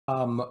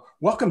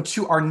Welcome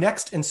to our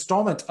next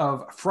installment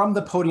of From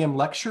the Podium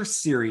lecture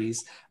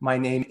series. My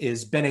name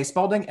is Ben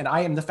Spalding, and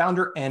I am the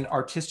founder and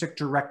artistic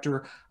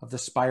director of the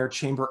Spire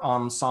Chamber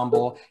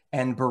Ensemble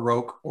and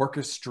Baroque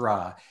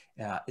Orchestra.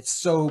 It's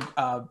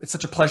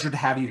such a pleasure to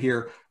have you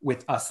here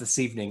with us this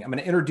evening. I'm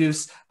going to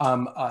introduce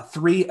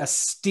three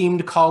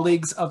esteemed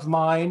colleagues of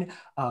mine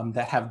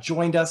that have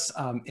joined us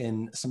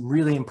in some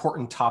really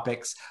important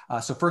topics.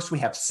 So first we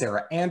have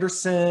Sarah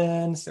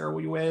Anderson. Sarah,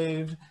 will you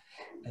wave?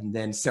 And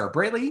then Sarah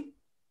Brailey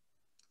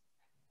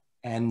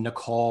and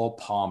Nacole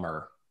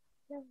Palmer.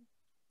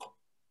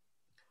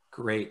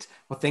 Great.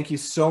 Well, thank you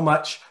so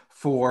much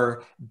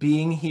for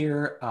being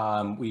here.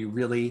 We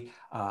really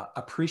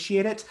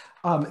appreciate it.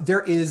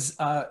 There is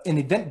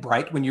an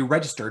Eventbrite. When you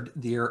registered,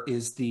 there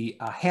is the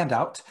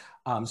handout.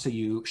 So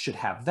you should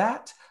have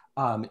that.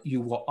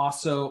 You will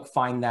also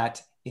find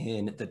that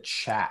in the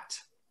chat.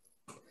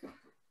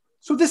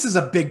 So this is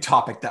a big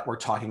topic that we're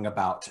talking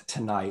about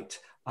tonight.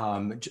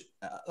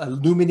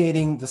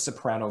 Illuminating the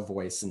soprano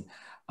voice. And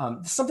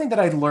something that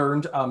I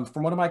learned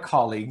from one of my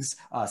colleagues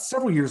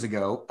several years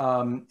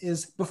ago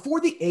is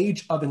before the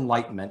age of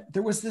enlightenment,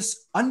 there was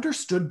this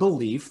understood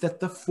belief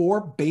that the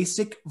four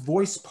basic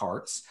voice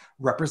parts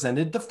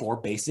represented the four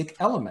basic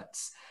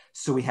elements.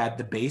 So we had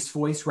the bass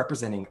voice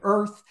representing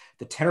earth,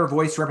 the tenor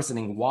voice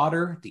representing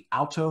water, the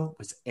alto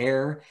was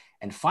air,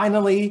 and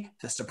finally,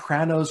 the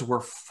sopranos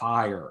were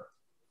fire.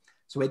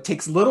 So it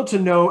takes little to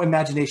no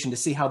imagination to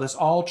see how this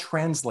all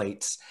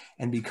translates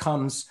and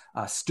becomes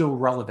still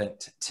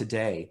relevant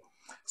today.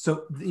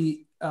 So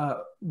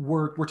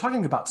we're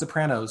talking about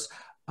sopranos,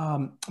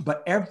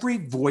 but every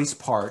voice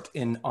part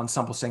in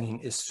ensemble singing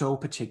is so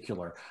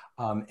particular.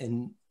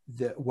 And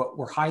what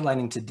we're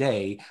highlighting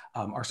today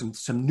are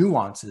some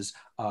nuances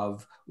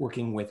of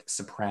working with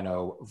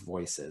soprano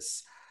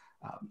voices.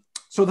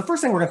 So the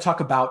first thing we're going to talk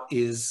about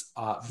is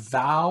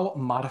vowel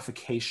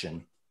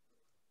modification.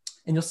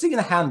 And you'll see in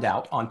the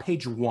handout on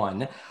page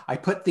 1, I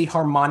put the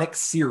harmonic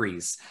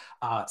series,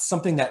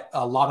 something that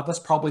a lot of us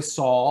probably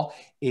saw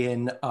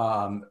in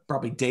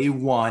probably day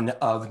 1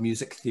 of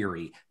music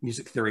theory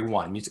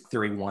 1, Music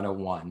Theory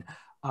 101.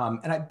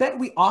 And I bet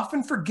we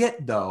often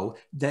forget, though,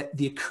 that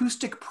the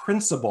acoustic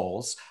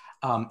principles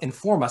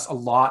inform us a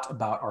lot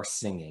about our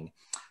singing.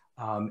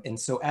 And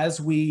so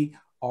as we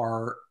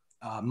are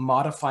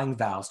modifying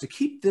vowels, to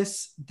keep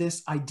this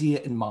idea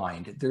in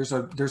mind. There's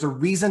a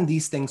reason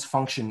these things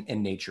function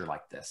in nature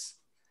like this.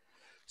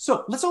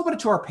 So let's open it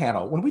to our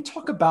panel. When we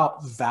talk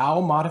about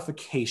vowel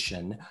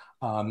modification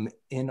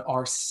in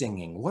our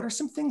singing, what are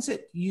some things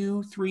that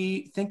you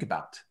three think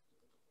about?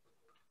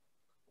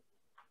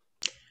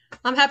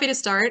 I'm happy to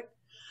start.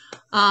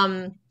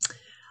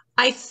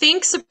 I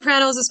think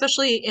sopranos,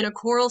 especially in a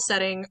choral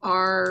setting,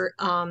 are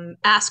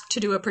asked to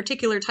do a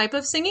particular type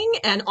of singing,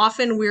 and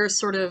often we're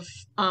sort of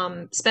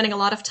spending a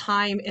lot of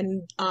time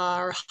in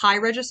our high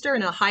register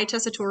and a high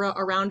tessitura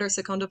around our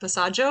secondo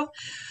passaggio.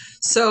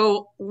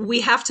 So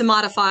we have to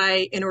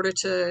modify in order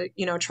to,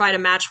 try to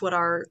match what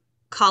our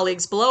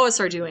colleagues below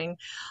us are doing.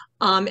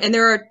 And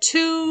there are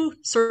two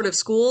sort of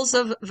schools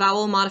of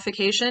vowel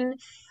modification.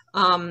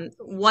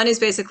 One is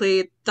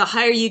basically the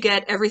higher you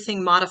get,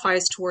 everything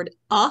modifies toward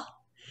a.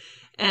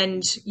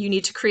 And you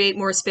need to create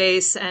more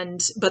space,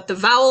 but the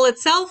vowel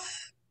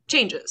itself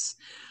changes.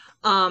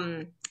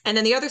 And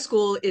then the other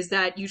school is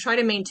that you try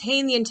to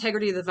maintain the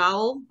integrity of the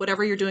vowel,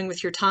 whatever you're doing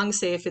with your tongue,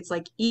 say if it's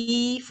like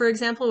E, for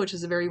example, which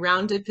is a very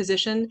rounded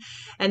position.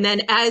 And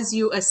then as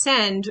you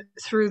ascend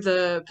through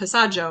the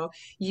passaggio,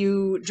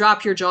 you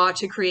drop your jaw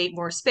to create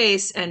more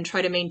space and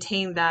try to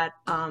maintain that,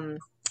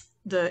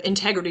 the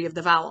integrity of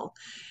the vowel.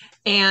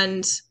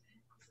 And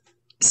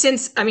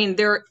since,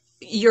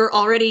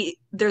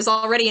 there's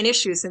already an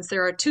issue since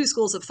there are two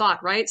schools of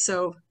thought, right?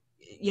 So,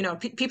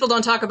 people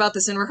don't talk about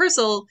this in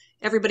rehearsal.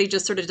 Everybody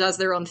just sort of does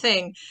their own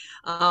thing.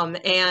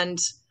 And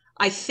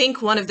I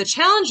think one of the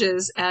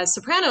challenges as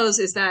sopranos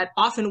is that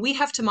often we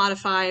have to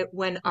modify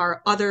when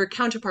our other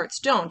counterparts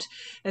don't.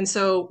 And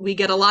so we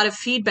get a lot of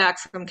feedback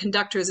from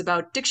conductors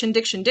about diction,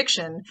 diction,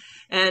 diction.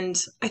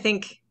 And I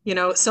think,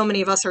 so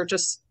many of us are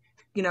just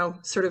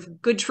sort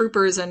of good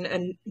troopers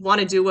and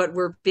want to do what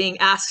we're being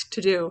asked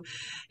to do.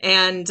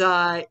 And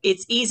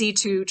it's easy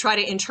to try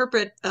to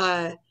interpret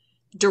a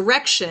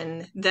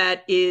direction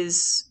that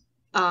is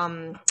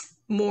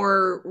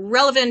more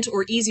relevant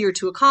or easier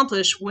to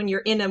accomplish when you're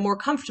in a more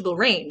comfortable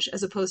range,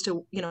 as opposed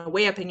to,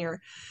 way up in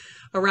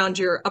around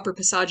your upper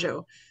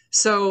passaggio.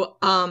 So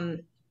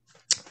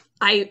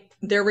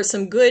there were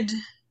some good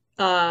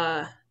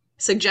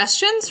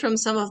suggestions from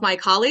some of my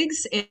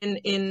colleagues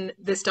in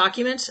this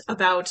document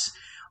about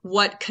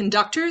what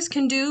conductors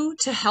can do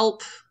to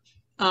help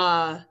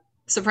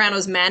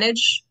sopranos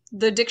manage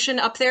the diction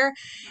up there.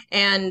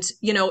 And,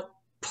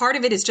 part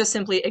of it is just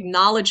simply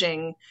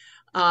acknowledging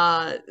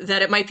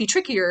that it might be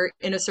trickier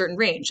in a certain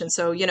range. And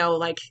so,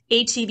 like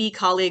ATB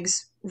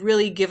colleagues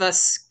really give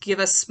us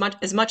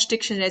as much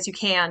diction as you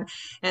can,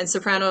 and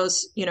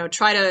sopranos,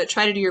 try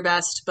to do your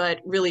best, but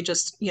really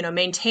just,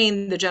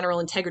 maintain the general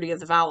integrity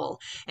of the vowel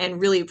and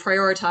really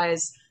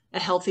prioritize a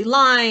healthy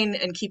line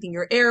and keeping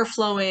your air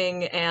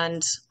flowing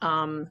and,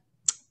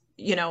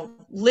 you know,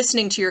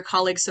 listening to your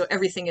colleagues so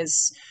everything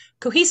is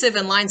cohesive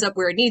and lines up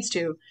where it needs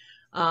to,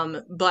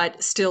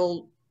 but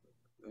still,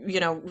 you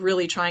know,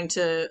 really trying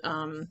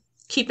to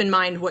keep in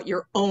mind what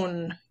your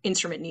own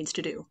instrument needs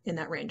to do in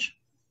that range.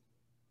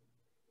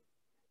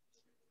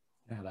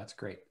 Yeah, that's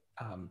great.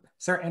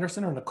 Sarah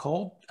Anderson or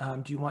Nacole,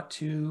 do you want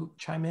to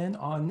chime in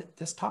on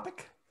this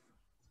topic?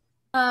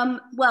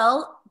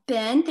 Well,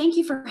 Ben, thank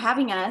you for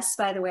having us,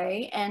 by the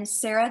way. And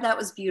Sarah, that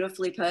was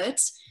beautifully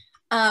put.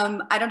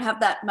 I don't have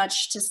that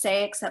much to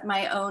say except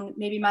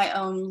maybe my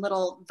own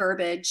little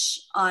verbiage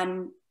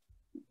on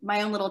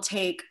my own little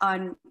take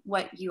on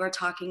what you are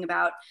talking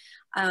about.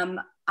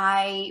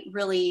 I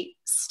really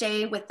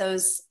stay with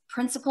those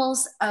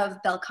principles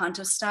of bel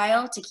canto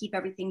style to keep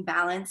everything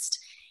balanced.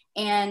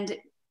 And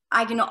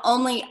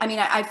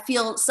I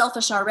feel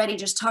selfish already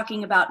just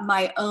talking about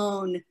my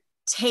own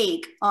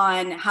take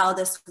on how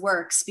this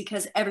works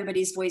because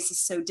everybody's voice is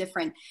so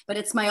different, but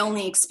it's my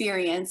only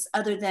experience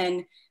other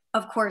than,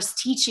 of course,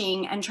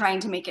 teaching and trying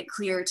to make it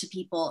clear to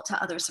people,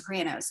 to other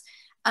sopranos.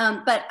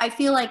 But I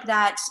feel like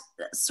that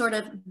sort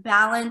of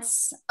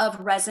balance of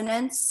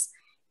resonance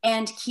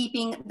and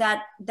keeping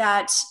that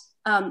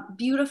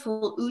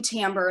beautiful oud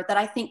timbre that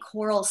I think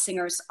choral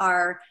singers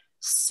are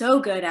so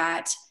good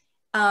at,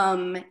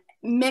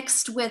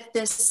 mixed with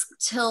this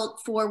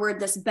tilt forward,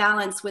 this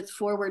balance with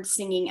forward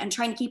singing, and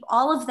trying to keep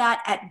all of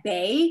that at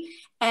bay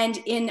and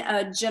in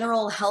a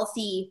general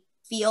healthy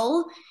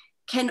feel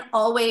can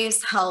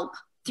always help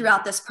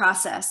throughout this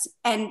process.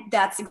 And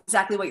that's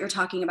exactly what you're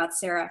talking about,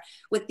 Sarah,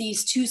 with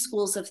these two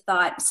schools of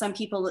thought. Some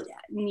people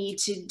need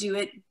to do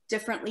it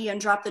differently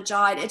and drop the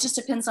jaw. It just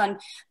depends on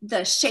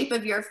the shape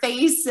of your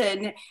face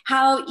and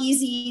how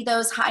easy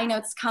those high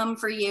notes come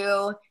for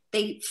you.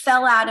 They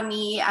fell out of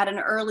me at an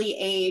early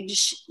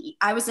age.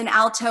 I was an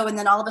alto, and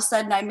then all of a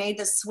sudden I made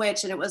the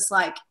switch and it was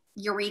like,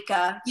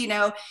 eureka, you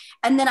know?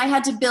 And then I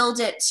had to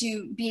build it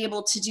to be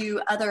able to do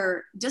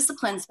other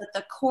disciplines, but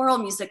the choral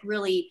music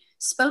really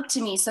spoke to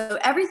me. So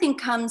everything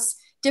comes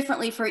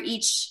differently for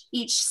each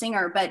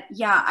singer. But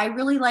yeah, I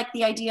really like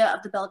the idea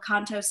of the bel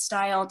canto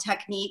style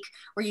technique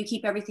where you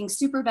keep everything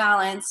super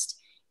balanced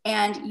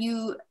and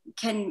you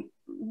can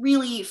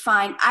really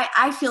find,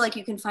 I feel like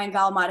you can find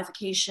vowel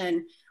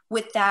modification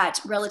with that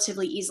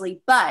relatively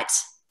easily, but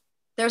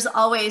we're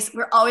always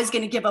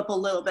going to give up a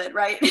little bit,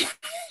 right?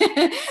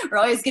 We're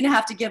always going to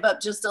have to give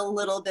up just a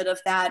little bit of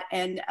that.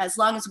 And as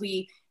long as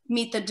we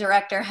meet the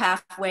director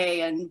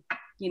halfway and,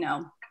 you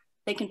know,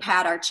 they can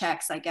pad our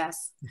checks, I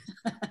guess.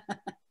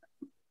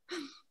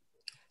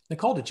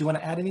 Nacole, did you want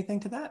to add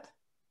anything to that?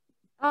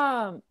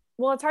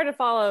 Well, it's hard to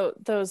follow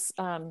those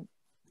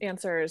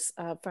answers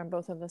from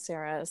both of the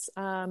Sarahs.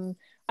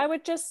 I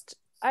would just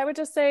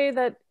say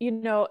that, you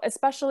know,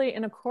 especially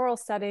in a choral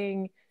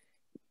setting,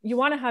 you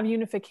want to have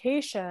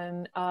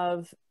unification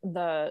of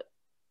the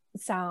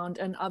sound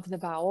and of the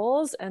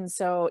vowels. And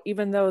so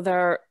even though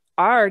there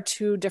are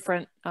two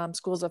different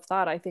schools of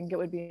thought, I think it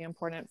would be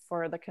important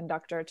for the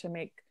conductor to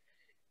make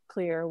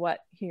clear what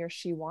he or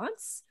she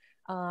wants.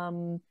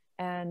 I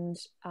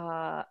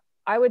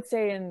would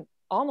say in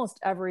almost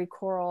every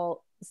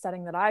choral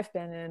setting that I've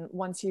been in,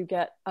 once you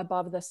get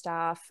above the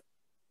staff,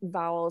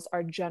 vowels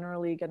are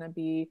generally going to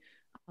be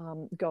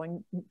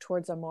going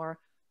towards a more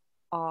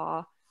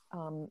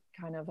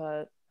kind of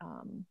a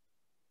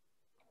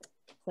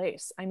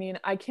place. I mean,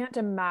 I can't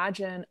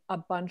imagine a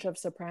bunch of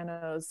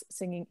sopranos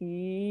singing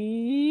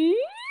E.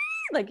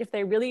 Like if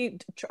they really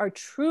are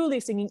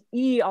truly singing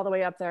E all the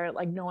way up there,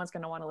 like no one's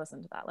going to want to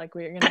listen to that. Like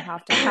we're going to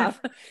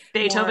have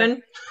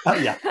Beethoven. Oh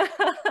yeah.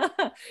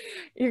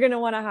 You're going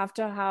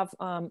to have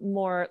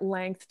more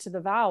length to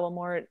the vowel,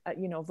 more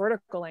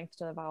vertical length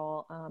to the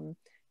vowel,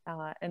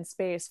 and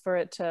space for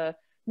it to,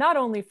 not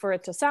only for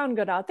it to sound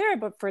good out there,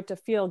 but for it to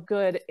feel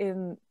good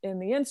in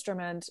the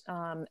instrument,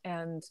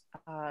 and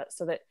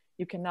so that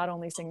you can not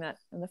only sing that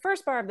in the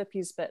first bar of the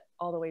piece, but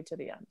all the way to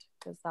the end,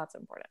 because that's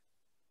important.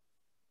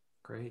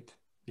 Great.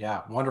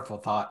 Yeah, wonderful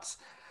thoughts.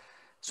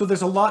 So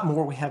there's a lot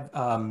more. We have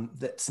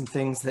some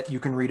things that you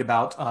can read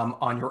about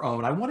on your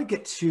own. I want to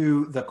get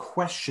to the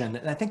question,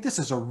 and I think this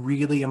is a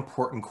really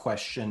important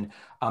question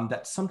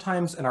that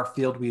sometimes in our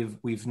field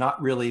we've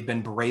not really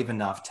been brave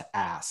enough to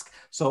ask.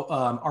 So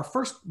our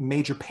first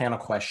major panel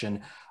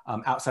question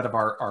outside of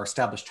our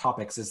established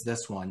topics is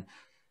this one.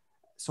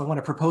 So I want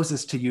to propose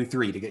this to you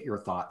three to get your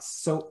thoughts.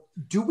 So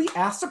do we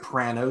ask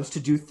sopranos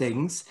to do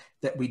things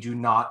that we do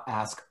not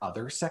ask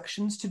other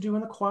sections to do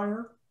in the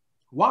choir?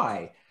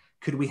 Why?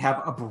 Could we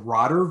have a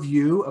broader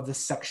view of the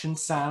section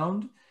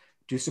sound?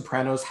 Do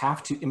sopranos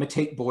have to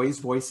imitate boys'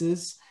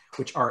 voices,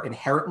 which are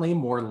inherently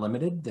more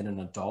limited than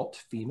an adult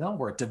female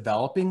or a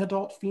developing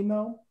adult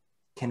female?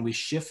 Can we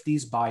shift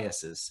these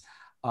biases?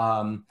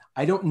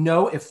 I don't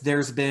know if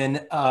there's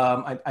been,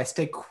 I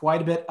stay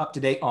quite a bit up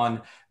to date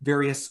on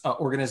various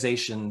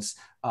organizations,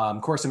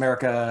 Chorus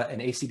America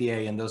and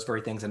ACDA and those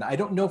very things. And I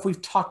don't know if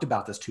we've talked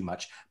about this too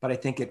much, but I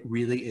think it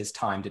really is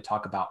time to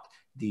talk about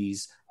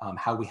these,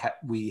 how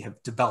we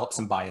have developed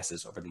some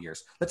biases over the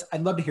years.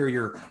 I'd love to hear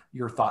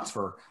your thoughts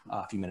for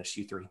a few minutes,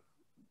 you three.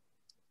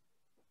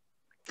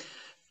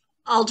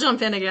 I'll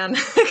jump in again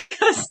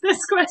because this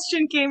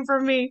question came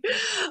from me.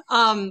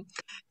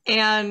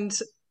 And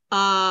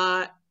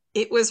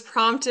it was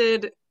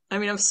prompted. I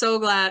mean, I'm so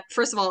glad.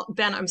 First of all,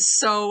 Ben, I'm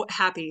so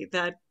happy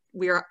that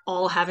we are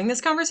all having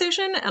this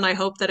conversation. And I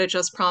hope that it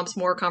just prompts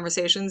more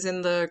conversations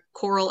in the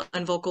choral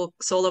and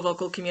solo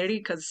vocal community,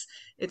 because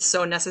it's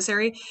so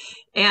necessary.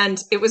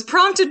 And it was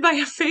prompted by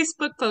a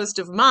Facebook post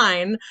of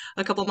mine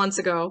a couple months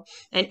ago.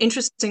 And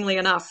interestingly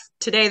enough,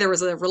 today there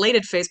was a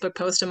related Facebook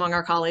post among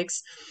our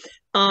colleagues.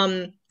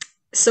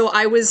 So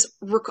I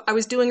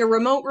was doing a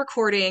remote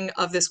recording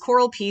of this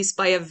choral piece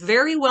by a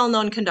very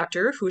well-known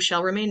conductor who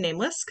shall remain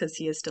nameless because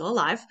he is still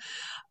alive.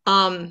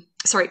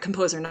 Sorry,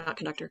 composer, not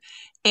conductor.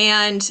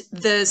 And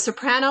the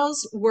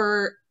sopranos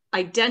were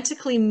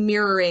identically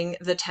mirroring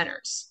the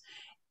tenors.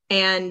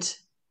 And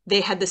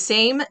they had the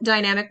same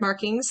dynamic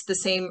markings, the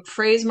same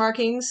phrase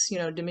markings, you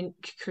know,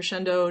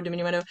 crescendo,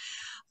 diminuendo.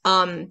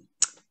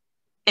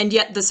 And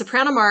yet the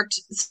soprano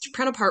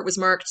part was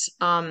marked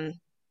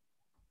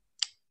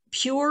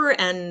pure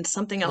and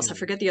something else. I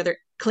forget the other.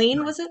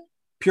 Clean, was it?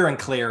 Pure and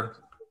clear.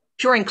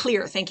 Pure and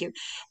clear, thank you.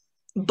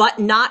 But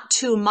not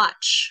too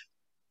much.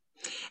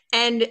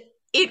 And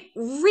it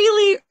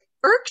really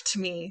irked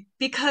me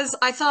because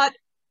I thought,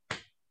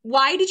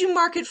 why did you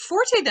mark it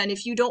forte then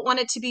if you don't want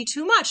it to be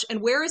too much?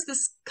 And where is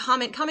this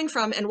comment coming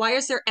from? And why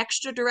is there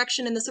extra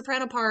direction in the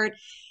soprano part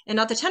and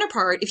not the tenor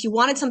part? If you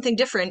wanted something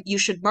different, you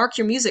should mark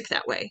your music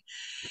that way.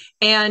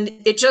 And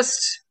it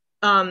just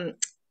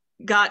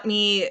got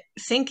me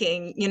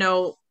thinking, you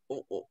know,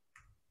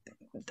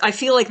 I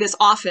feel like this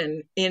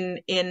often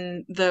in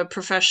the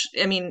profession.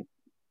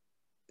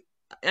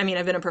 I mean,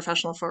 I've been a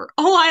professional for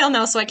a while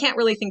now, so I can't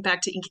really think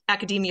back to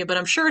academia, but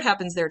I'm sure it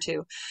happens there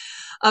too,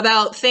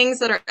 about things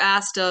that are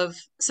asked of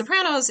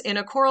sopranos in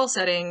a choral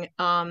setting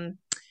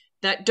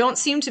that don't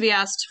seem to be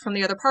asked from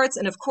the other parts.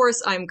 And of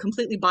course, I'm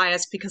completely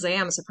biased because I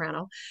am a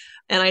soprano,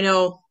 and I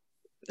know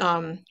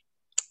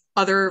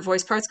other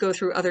voice parts go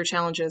through other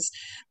challenges.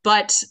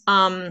 But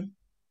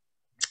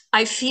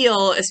I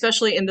feel,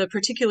 especially in the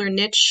particular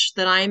niche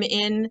that I'm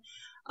in,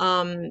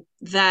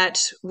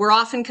 that we're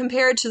often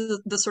compared to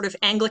the sort of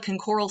Anglican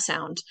choral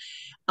sound.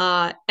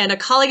 And a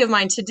colleague of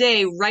mine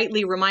today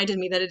rightly reminded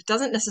me that it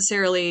doesn't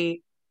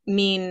necessarily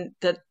mean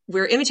that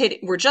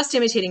we're just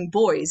imitating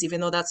boys,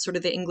 even though that's sort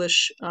of the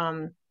English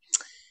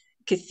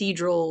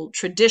cathedral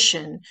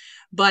tradition,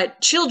 but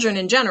children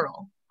in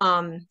general.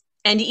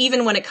 And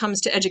even when it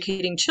comes to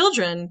educating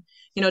children,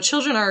 you know,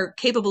 children are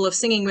capable of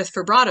singing with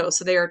vibrato,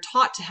 so they are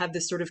taught to have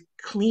this sort of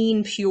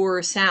clean,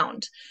 pure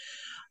sound.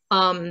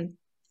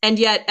 And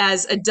yet,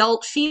 as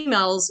adult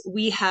females,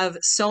 we have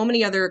so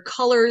many other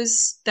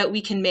colors that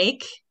we can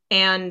make.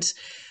 And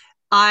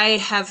I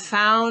have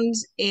found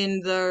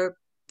in the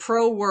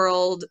pro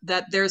world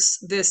that there's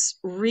this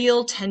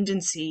real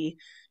tendency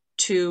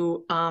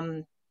to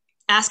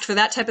ask for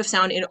that type of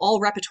sound in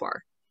all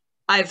repertoire.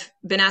 I've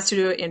been asked to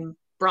do it in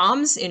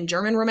Brahms, in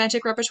German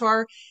Romantic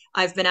repertoire.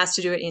 I've been asked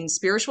to do it in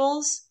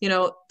spirituals, you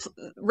know,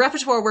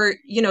 repertoire where,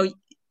 you know,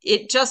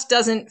 it just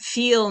doesn't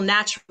feel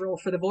natural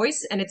for the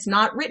voice, and it's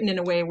not written in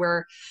a way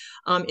where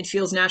it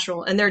feels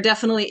natural. And there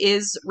definitely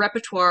is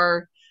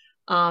repertoire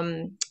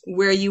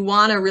where you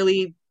want a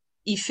really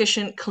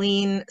efficient,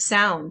 clean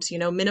sound, you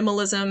know,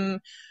 minimalism,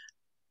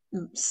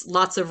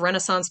 lots of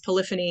Renaissance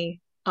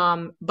polyphony.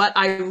 But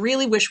I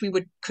really wish we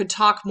could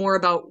talk more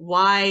about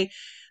why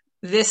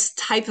this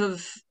type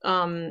of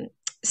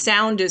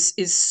sound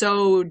is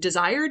so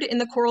desired in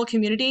the choral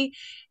community,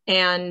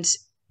 and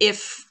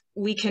if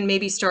we can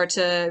maybe start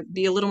to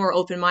be a little more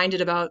open-minded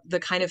about the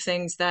kind of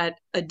things that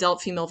adult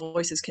female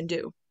voices can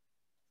do.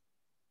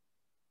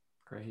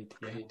 Great,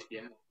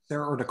 yeah.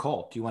 Sarah or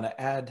Nacole, do you want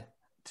to add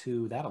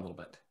to that a little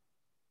bit?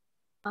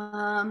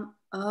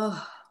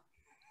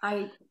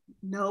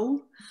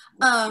 No.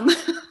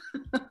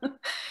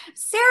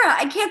 Sarah,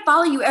 I can't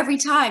follow you every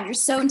time. You're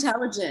so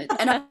intelligent.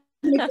 And I'm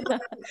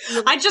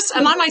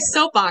on my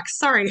soapbox,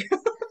 sorry.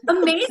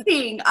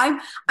 Amazing.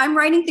 I'm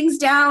writing things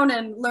down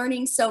and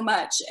learning so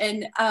much,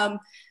 and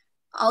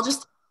I'll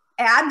just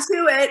add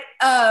to it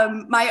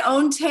my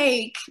own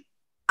take.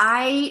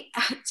 I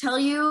tell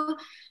you,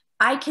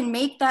 I can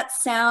make that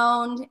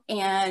sound,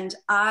 and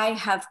I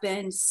have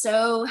been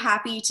so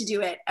happy to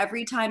do it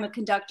every time a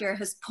conductor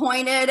has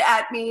pointed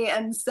at me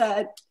and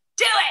said,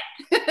 do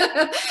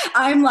it.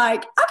 I'm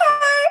like,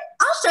 okay,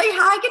 I'll show you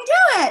how I can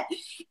do it.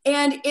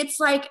 And it's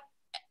like,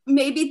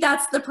 maybe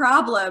that's the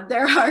problem.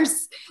 There are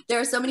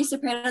so many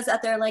sopranos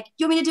out there like, do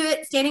you want me to do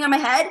it standing on my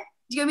head?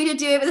 Do you want me to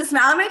do it with a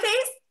smile on my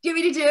face? Do you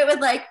want me to do it with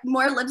like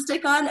more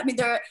lipstick on? I mean,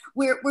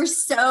 we're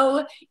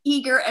so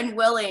eager and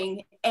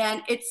willing,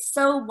 and it's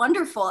so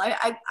wonderful.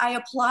 I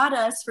applaud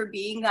us for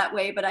being that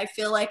way, but I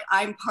feel like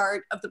I'm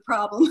part of the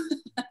problem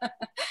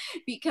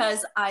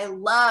because I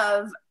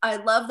love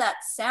that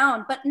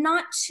sound, but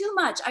not too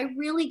much. I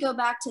really go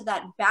back to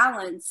that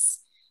balance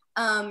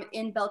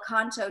in bel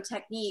canto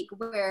technique,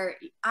 where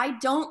I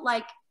don't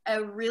like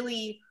a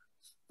really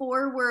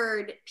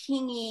forward,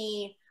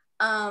 pingy.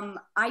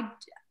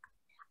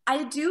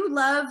 I do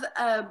love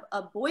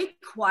a boy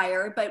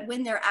choir, but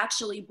when they're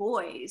actually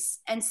boys.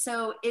 And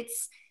so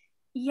it's,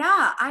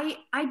 yeah,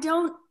 I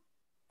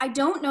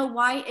don't know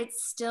why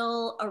it's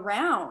still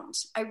around.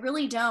 I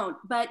really don't.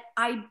 But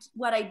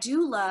what I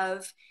do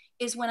love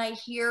is when I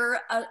hear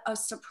a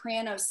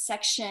soprano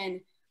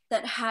section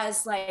that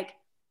has like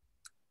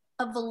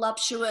a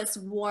voluptuous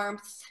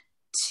warmth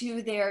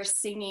to their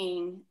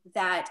singing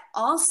that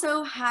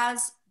also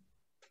has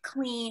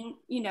clean,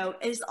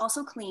 is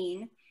also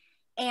clean.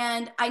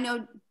 And I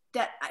know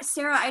that,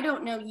 Sarah, I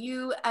don't know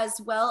you as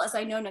well as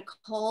I know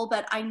Nacole,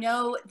 but I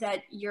know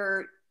that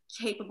you're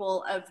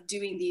capable of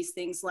doing these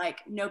things like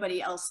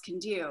nobody else can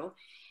do.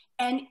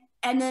 And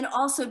then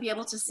also be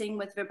able to sing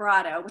with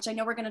vibrato, which I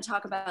know we're going to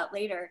talk about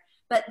later.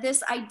 But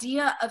this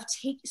idea of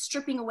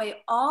stripping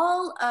away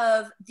all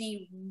of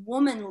the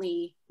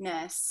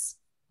womanliness,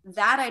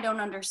 that I don't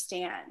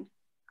understand.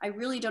 I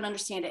really don't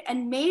understand it.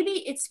 And maybe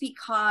it's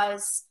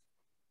because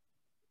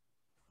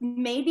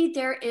maybe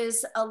there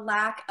is a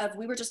lack of,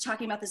 we were just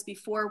talking about this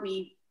before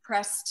we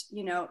pressed,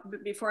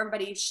 before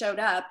everybody showed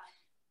up.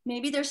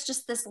 Maybe there's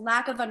just this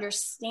lack of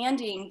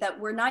understanding that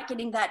we're not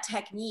getting that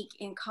technique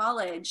in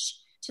college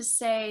to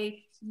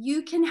say,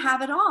 you can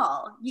have it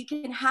all. You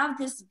can have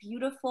this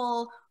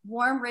beautiful,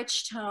 warm,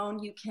 rich tone.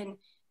 You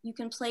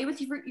can play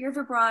with your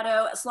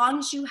vibrato as long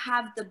as you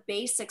have the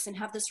basics and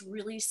have this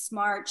really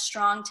smart,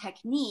 strong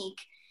technique.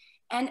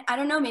 And I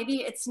don't know, maybe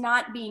it's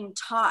not being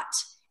taught.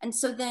 And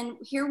so then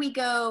here we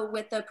go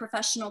with the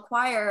professional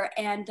choir,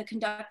 and the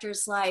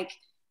conductor's like,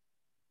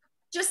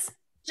 just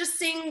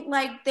sing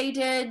like they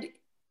did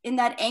in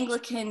that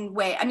Anglican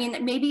way. I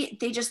mean, maybe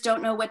they just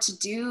don't know what to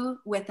do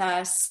with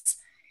us.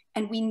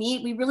 And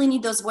we really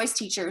need those voice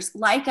teachers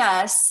like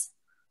us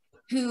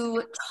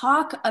who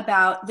talk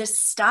about this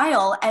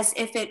style as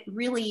if it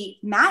really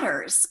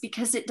matters,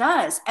 because it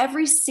does.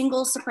 Every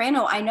single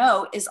soprano I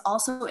know is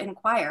also in a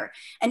choir,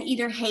 and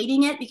either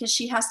hating it because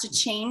she has to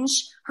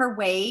change her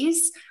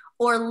ways,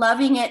 or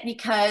loving it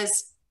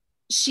because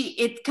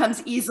it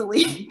comes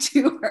easily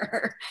to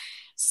her.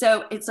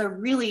 So it's a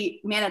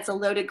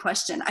loaded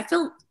question. I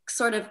feel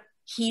sort of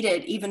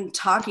heated even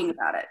talking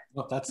about it.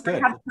 Well, that's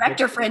good. I have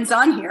director friends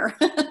on here.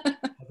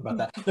 Talk about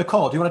that.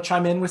 Nacole, do you want to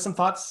chime in with some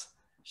thoughts?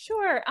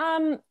 Sure.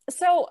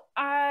 So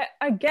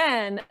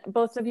again,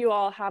 both of you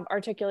all have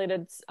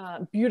articulated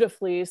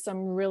beautifully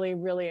some really,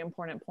 really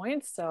important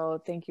points.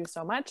 So thank you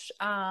so much.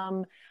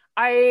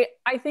 I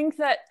think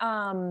that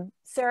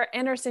Sarah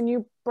Anderson,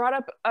 you brought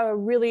up a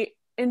really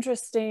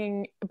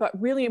interesting but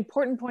really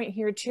important point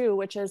here too,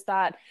 which is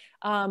that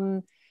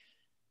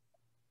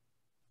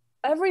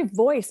every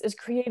voice is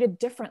created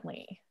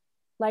differently.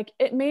 Like,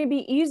 it may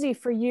be easy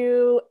for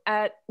you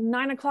at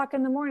 9 o'clock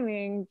in the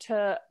morning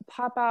to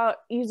pop out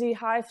easy,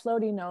 high,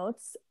 floaty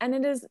notes. And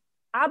it is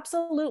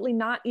absolutely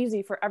not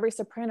easy for every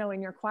soprano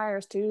in your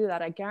choirs to do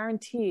that, I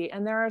guarantee.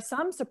 And there are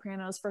some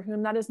sopranos for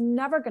whom that is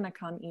never going to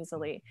come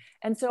easily.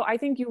 And so I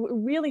think you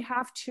really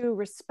have to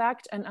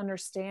respect and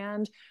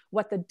understand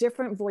what the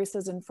different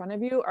voices in front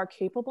of you are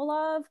capable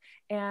of,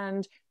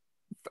 and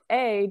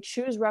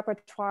choose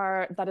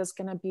repertoire that is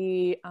going to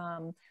be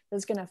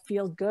is going to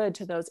feel good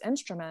to those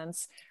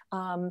instruments,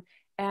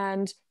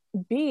 and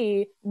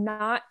B,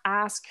 not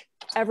ask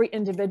every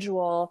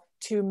individual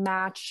to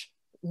match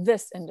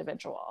this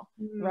individual,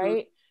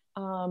 right?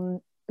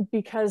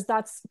 Because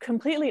that's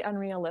completely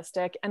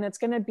unrealistic, and it's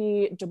going to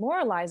be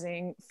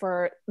demoralizing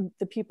for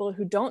the people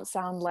who don't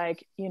sound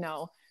like,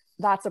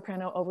 that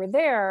soprano over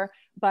there,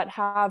 but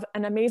have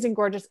an amazing,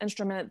 gorgeous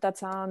instrument that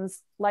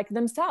sounds like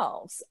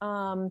themselves.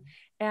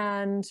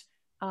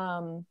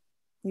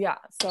 Yeah,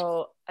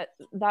 so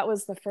that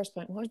was the first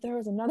point. There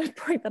was another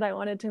point that I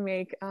wanted to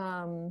make.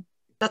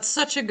 That's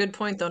such a good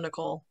point though,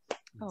 Nacole.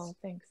 Oh,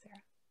 thanks,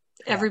 Sarah.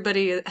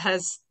 Everybody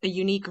has a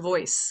unique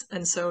voice,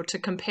 and so to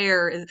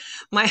compare a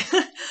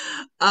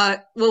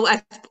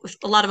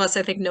lot of us,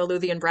 I think, know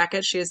Luthien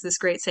Brackett. She has this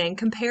great saying,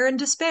 compare and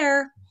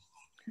despair.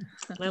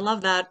 And I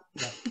love that.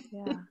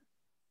 Yeah.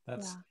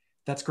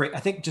 That's great. I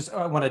think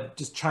I want to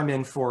just chime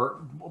in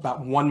for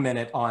about 1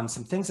 minute on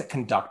some things that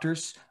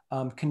conductors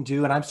can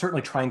do, and I'm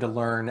certainly trying to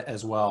learn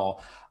as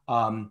well.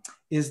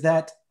 Is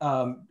that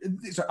I'm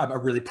a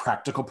really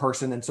practical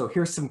person, and so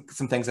here's some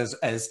things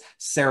as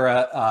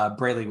Sarah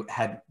Brailey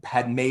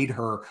had made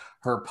her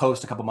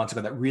post a couple months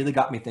ago that really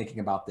got me thinking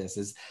about this.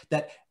 Is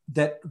that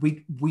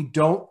we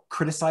don't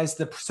criticize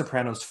the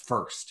sopranos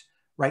first,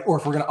 right? Or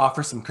if we're going to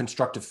offer some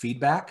constructive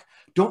feedback,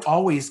 don't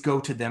always go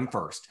to them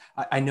first.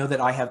 I know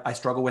that I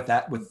struggle with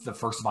that with the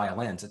first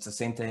violins. It's the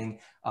same thing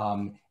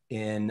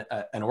in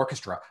an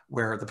orchestra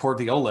where the poor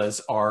violas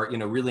are,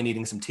 really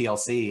needing some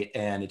TLC.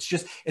 And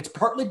it's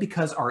partly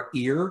because our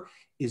ear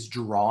is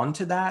drawn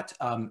to that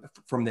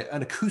from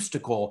an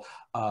acoustical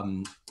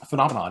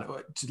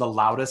phenomenon. To the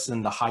loudest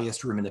and the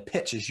highest room, and the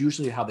pitch is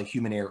usually how the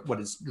human ear,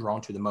 what is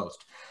drawn to the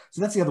most. So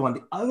that's the other one.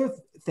 The other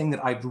thing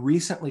that I've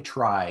recently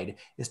tried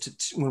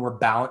is when we're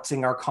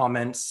balancing our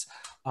comments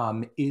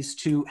is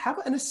to have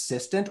an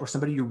assistant or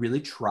somebody you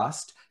really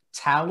trust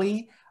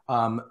tally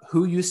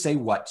who you say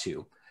what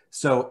to.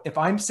 So if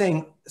I'm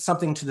saying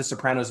something to the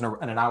sopranos in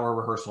an hour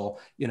rehearsal,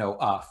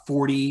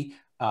 40,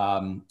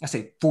 I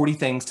say 40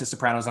 things to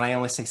sopranos and I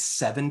only say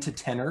 7 to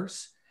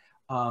tenors,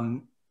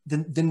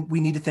 then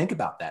we need to think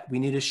about that. We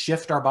need to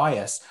shift our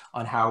bias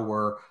on how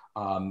we're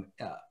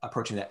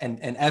approaching that.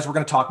 And as we're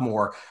going to talk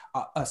more,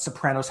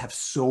 sopranos have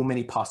so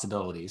many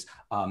possibilities.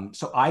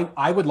 So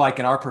I would like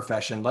in our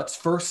profession, let's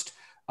first,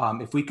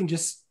 if we can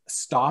just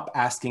stop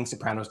asking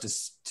sopranos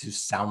to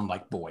sound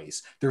like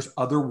boys. There's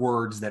other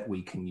words that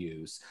we can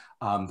use.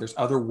 There's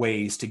other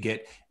ways to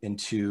get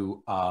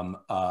into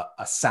a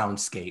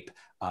soundscape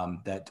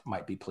that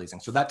might be pleasing.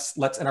 So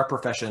let's in our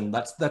profession,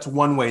 that's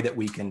one way that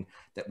we can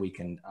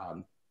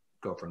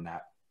go from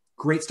that.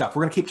 Great stuff.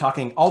 We're going to keep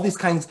talking. All these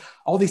things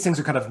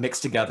are kind of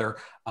mixed together.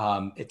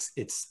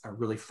 It's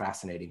really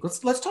fascinating.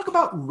 Let's talk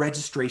about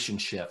registration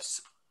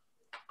shifts.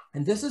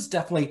 And this is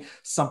definitely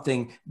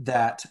something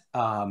that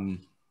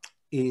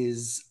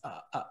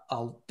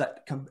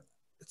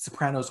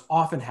sopranos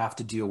often have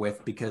to deal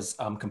with because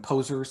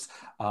composers,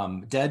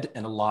 dead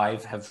and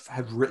alive,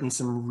 have written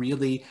some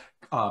really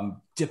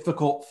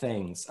difficult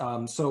things.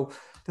 So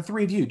the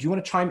three of you, do you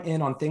want to chime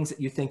in on things that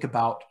you think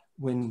about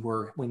when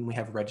we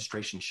have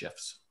registration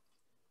shifts?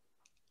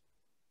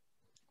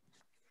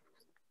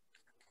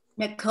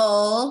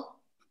 Nacole.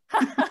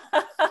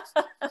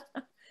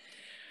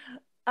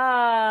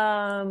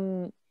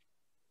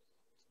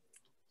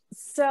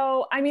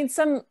 So, I mean,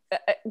 some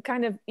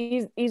kind of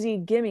easy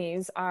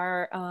gimmies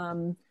are,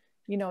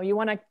 you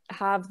want to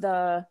have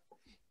the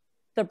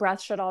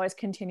breath should always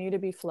continue to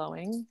be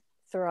flowing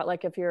throughout.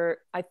 Like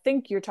I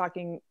think you're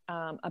talking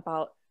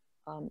about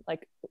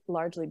like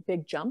largely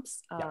big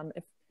jumps. So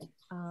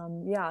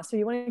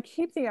you want to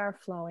keep the air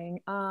flowing.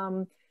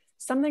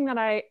 Something that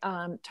I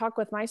talk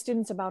with my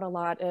students about a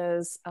lot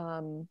is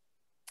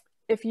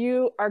if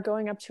you are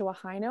going up to a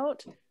high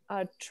note,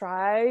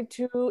 try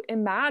to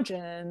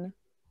imagine,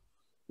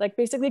 like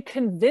basically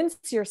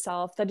convince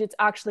yourself that it's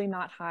actually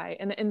not high.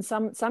 And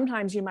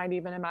sometimes you might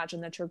even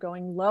imagine that you're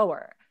going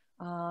lower.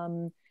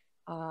 I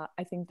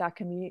think that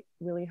can be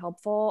really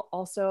helpful.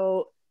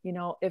 Also,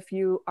 if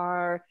you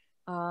are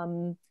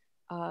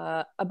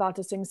about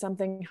to sing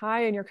something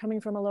high and you're coming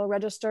from a low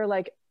register,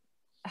 like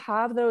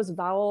have those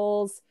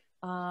vowels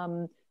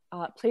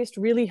placed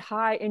really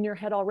high in your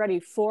head already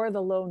for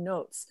the low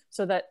notes,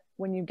 so that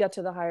when you get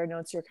to the higher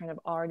notes, you're kind of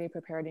already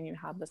prepared and you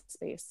have the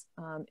space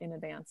in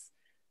advance.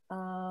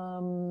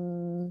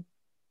 I'm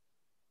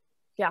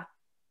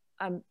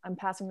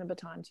passing the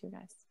baton to you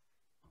guys.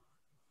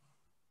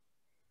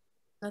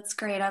 That's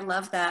great. I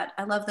love that.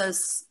 I love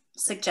those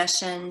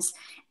suggestions.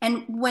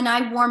 And when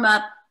I warm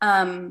up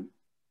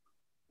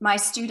my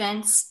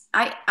students,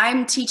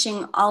 I'm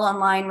teaching all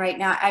online right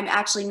now. I'm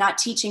actually not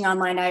teaching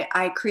online.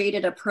 I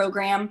created a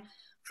program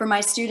for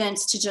my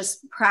students to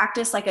just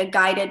practice, like a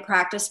guided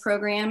practice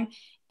program.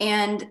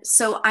 And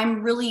so I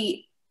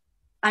really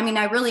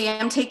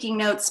am taking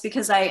notes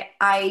because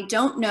I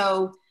don't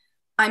know.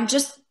 I'm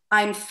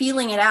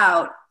feeling it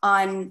out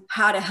on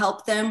how to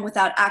help them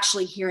without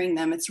actually hearing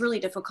them. It's really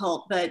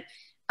difficult, but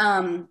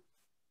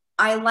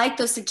I like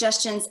those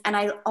suggestions. And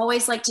I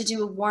always like to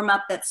do a warm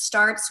up that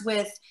starts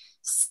with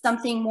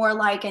something more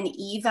like an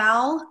E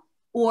vowel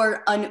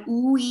or an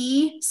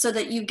ooh-ee, so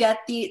that you get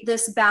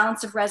this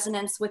balance of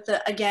resonance with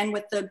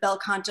the bel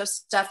canto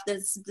stuff,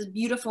 the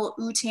beautiful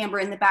ooh timbre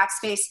in the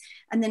backspace,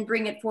 and then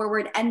bring it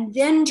forward and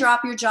then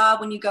drop your jaw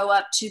when you go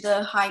up to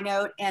the high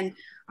note. And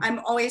I'm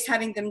always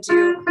having them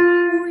do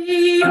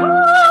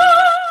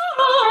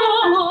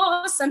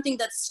something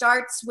that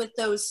starts with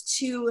those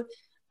two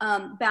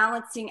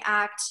balancing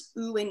act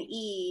ooh and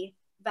e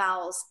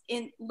vowels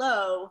in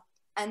low,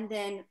 and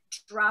then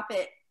drop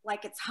it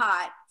like it's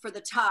hot for the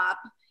top,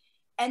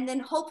 and then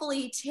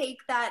hopefully take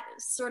that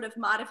sort of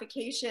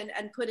modification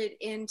and put it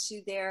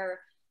into their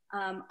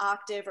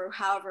octave or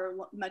however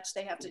much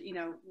they have to,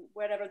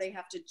 whatever they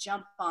have to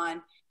jump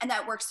on. And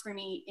that works for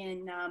me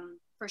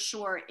for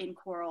sure in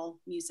choral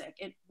music.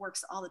 It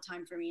works all the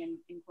time for me in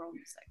choral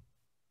music.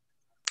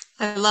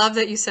 I love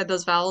that you said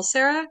those vowels,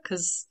 Sarah,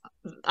 because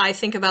I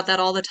think about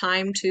that all the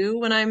time too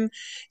when I'm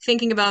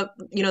thinking about,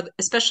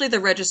 especially the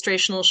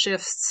registrational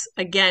shifts,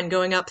 again,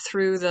 going up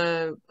through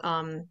the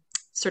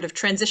sort of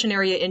transition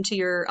area into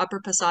your upper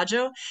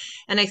passaggio.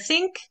 And I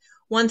think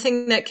one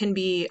thing that can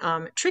be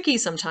tricky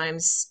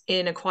sometimes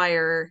in a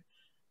choir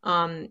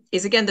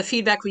is, again, the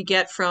feedback we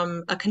get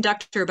from a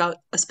conductor about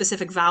a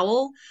specific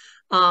vowel,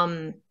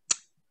 asking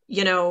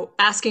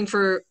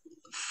for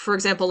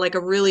example, like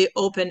a really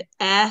open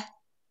eh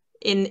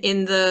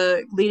in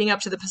the leading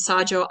up to the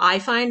passaggio, I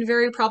find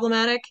very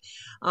problematic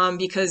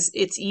because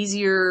it's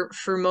easier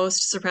for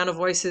most soprano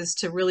voices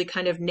to really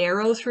kind of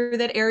narrow through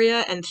that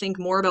area and think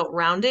more about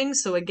rounding.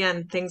 So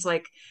again, things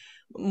like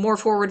more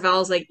forward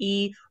vowels like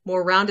E,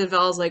 more rounded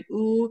vowels like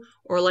oo,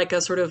 or like a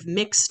sort of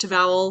mixed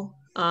vowel,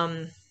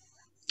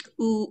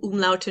 oo,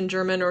 umlaut in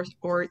German or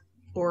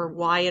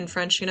Y in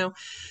French,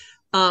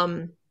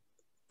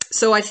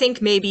 So I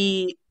think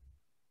maybe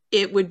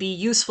it would be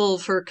useful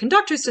for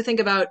conductors to think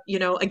about,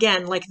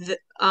 again, like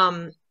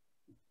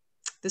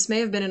this may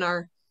have been in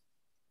our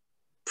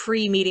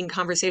pre-meeting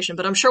conversation,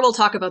 but I'm sure we'll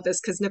talk about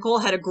this because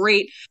Nacole had a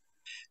great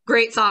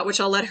thought, which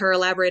I'll let her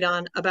elaborate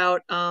on,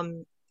 about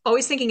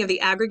always thinking of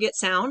the aggregate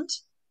sound.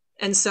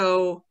 And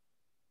so,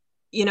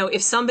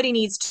 if somebody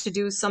needs to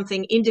do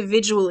something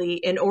individually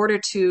in order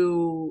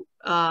to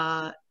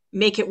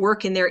make it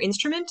work in their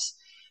instrument,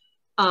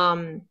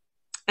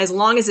 as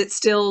long as it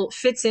still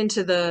fits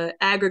into the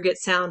aggregate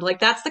sound, like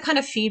that's the kind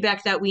of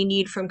feedback that we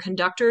need from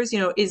conductors.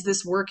 Is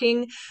this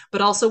working?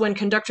 But also when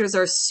conductors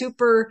are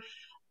super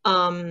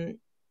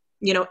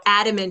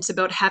adamant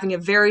about having a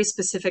very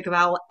specific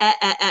vowel,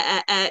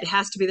 it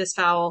has to be this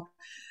vowel,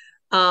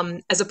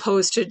 as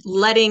opposed to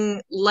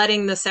letting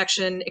the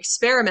section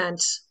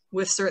experiment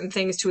with certain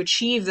things to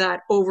achieve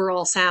that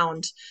overall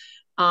sound.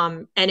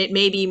 And it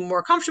may be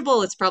more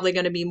comfortable. It's probably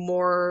going to be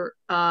more,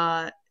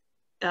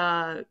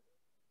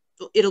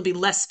 it'll be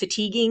less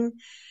fatiguing,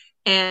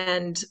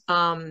 and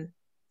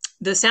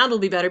the sound will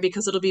be better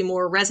because it'll be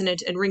more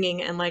resonant and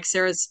ringing. And like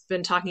Sarah's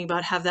been talking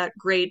about, have that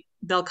great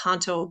bel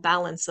canto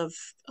balance of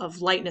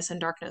lightness and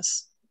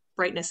darkness,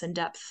 brightness and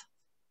depth.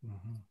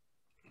 Mm-hmm.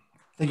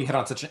 I think you hit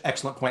on such an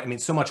excellent point. I mean,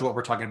 so much of what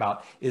we're talking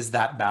about is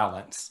that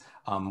balance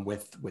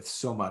with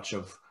so much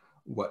of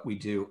what we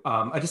do.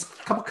 Just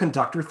a couple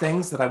conductor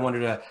things that I wanted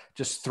to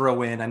just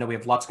throw in. I know we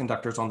have lots of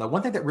conductors on. The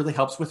one thing that really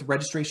helps with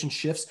registration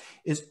shifts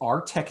is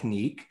our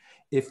technique.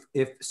 If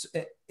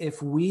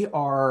we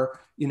are,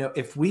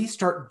 if we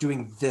start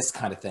doing this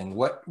kind of thing,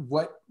 what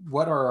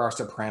are our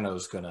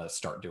sopranos going to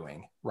start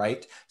doing,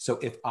 right? So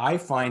if I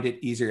find it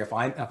easier, if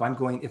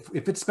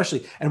it's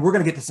especially, and we're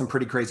going to get to some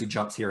pretty crazy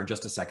jumps here in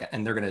just a second,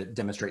 and they're going to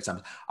demonstrate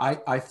something.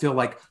 I feel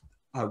like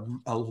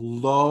a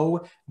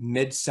low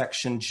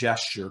midsection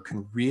gesture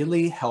can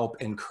really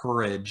help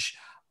encourage,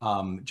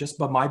 just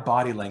by my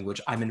body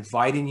language, I'm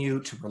inviting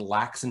you to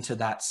relax into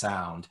that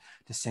sound,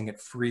 to sing it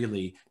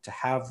freely, to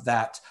have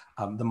that,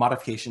 the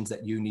modifications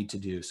that you need to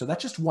do. So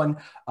that's just one,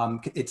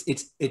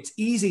 it's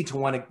easy to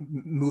want to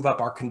move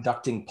up our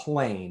conducting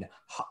plane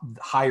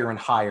higher and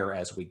higher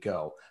as we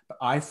go. But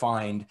I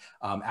find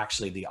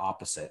actually the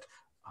opposite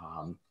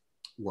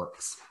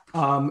works.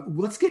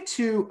 Let's get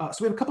to, so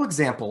we have a couple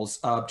examples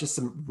of just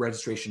some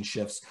registration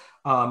shifts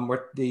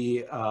where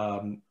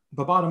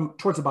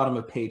towards the bottom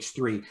of page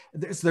 3,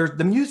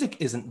 the music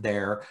isn't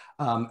there,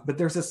 but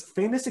there's this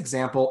famous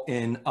example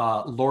in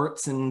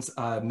Lauritsen's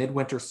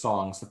Midwinter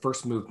Songs, the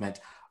first movement,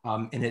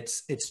 and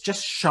it's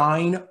just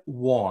Shine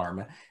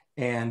Warm,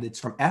 and it's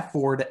from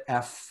F4 to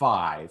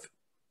F5,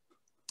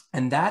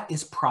 and that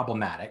is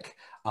problematic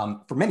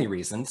for many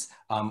reasons.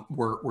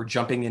 We're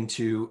jumping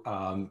into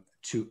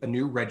to a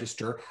new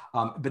register.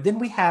 But then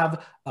we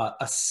have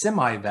a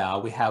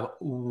semi-vowel. We have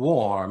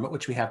warm,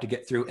 which we have to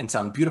get through and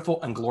sound beautiful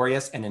and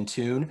glorious and in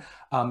tune.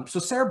 So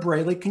Sarah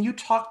Brailey, can you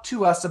talk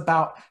to us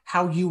about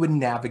how you would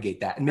navigate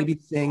that? And maybe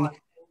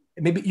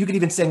you could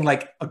even sing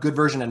like a good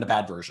version and a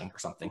bad version or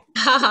something.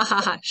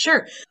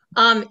 Sure.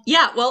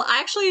 Yeah, well,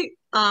 actually,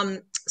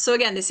 so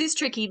again, this is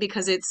tricky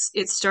because it's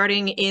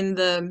starting in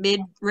the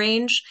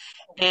mid-range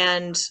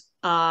and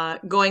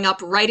going up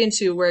right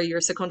into where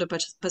your secondo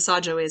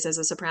passaggio is as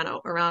a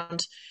soprano,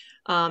 around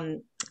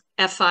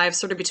F5,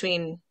 sort of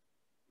between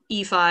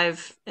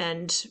E5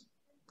 and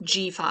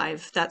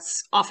G5.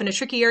 That's often a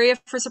tricky area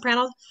for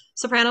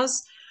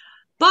sopranos.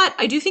 But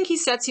I do think he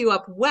sets you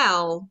up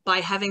well by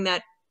having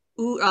that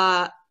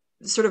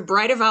sort of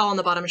brighter vowel on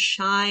the bottom,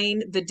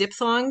 shine. The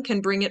diphthong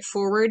can bring it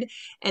forward,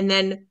 and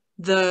then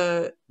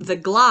the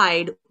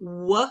glide,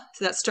 w,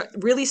 so that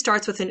really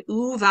starts with an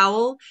oo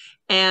vowel,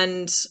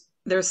 and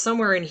there's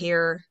somewhere in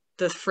here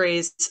the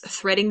phrase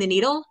threading the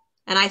needle.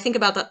 And I think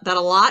about that a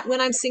lot when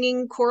I'm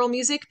singing choral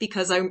music,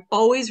 because I'm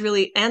always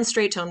really, and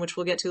straight tone, which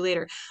we'll get to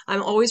later,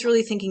 I'm always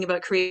really thinking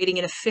about creating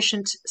an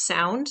efficient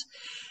sound.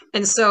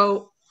 And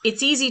so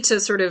it's easy to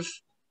sort of,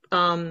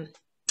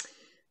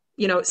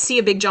 see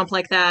a big jump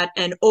like that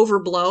and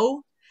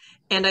overblow.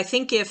 And I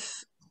think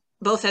if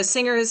both as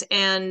singers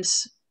and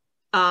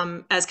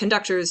as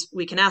conductors,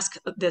 we can ask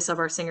this of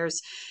our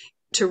singers,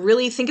 to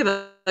really think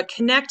about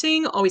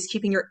connecting, always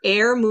keeping your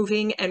air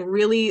moving, and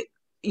really,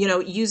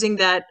 using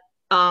that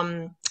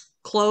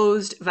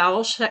closed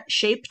vowel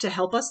shape to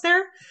help us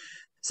there.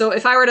 So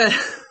if I were to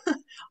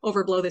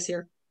overblow this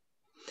here,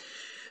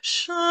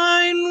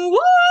 shine warm,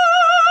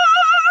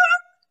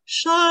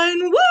 shine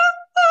warm,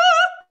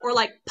 or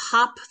like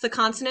pop the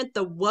consonant,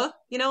 the w,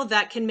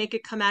 that can make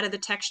it come out of the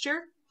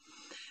texture.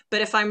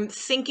 But if I'm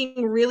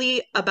thinking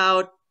really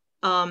about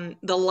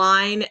the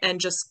line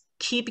and just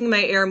keeping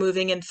my air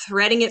moving and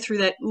threading it through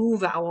that oo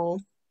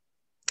vowel,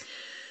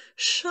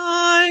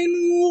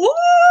 shine warm,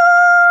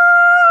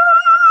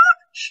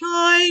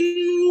 shine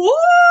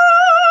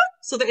warm,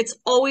 so that it's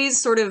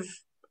always sort of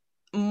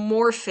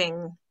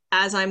morphing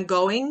as I'm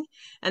going,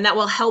 and that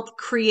will help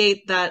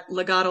create that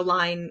legato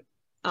line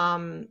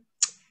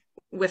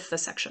with the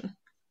section.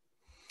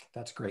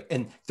 That's great.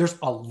 And there's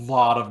a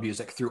lot of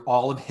music through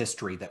all of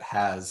history that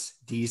has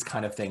these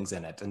kind of things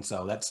in it. And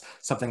so that's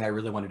something I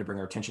really wanted to bring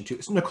our attention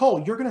to. So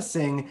Nacole, you're going to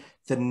sing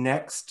the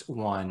next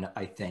one,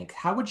 I think.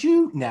 How would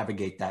you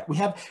navigate that?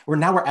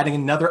 We're adding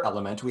another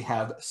element. We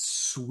have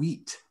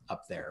sweet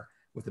up there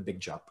with a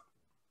big jump.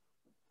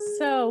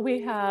 So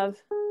we have,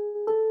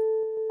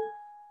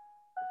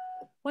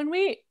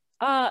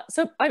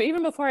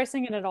 even before I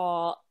sing it at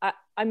all,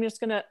 I'm just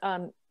gonna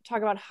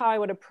talk about how I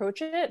would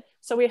approach it.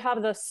 So we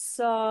have the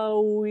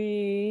sweet.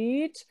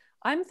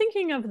 I'm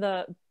thinking of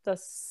the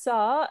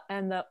sa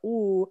and the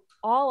oo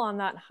all on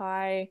that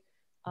high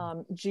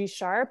G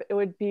sharp. It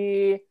would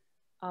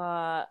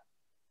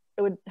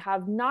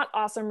have not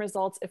awesome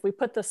results if we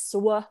put the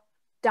swa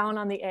down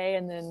on the A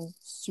and then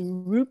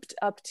swooped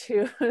up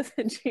to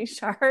the G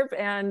sharp,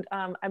 and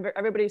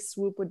everybody's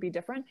swoop would be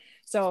different.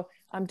 So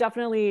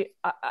definitely,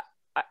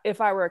 if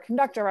I were a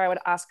conductor, I would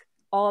ask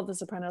all of the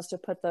sopranos to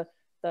put the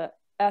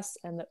S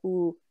and the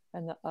oo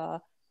and the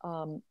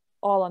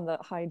all on the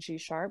high G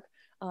sharp.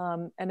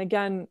 And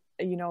again,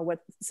 you know what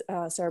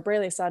Sarah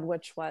Brailey said,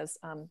 which was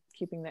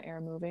keeping the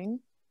air moving.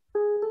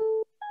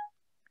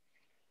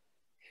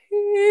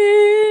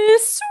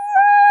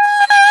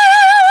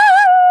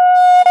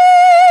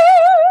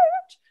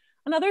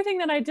 Another thing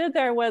that I did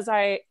there was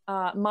I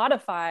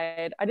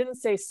modified. I didn't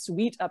say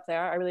sweet up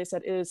there. I really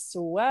said is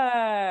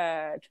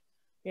sweat,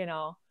 you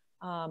know,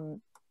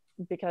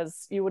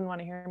 because you wouldn't want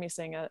to hear me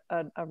sing a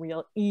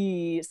real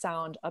E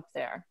sound up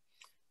there.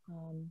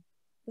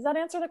 Does that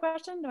answer the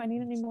question? Do I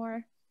need any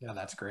more? Yeah,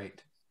 that's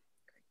great.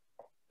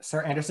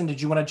 Sarah Anderson,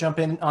 did you want to jump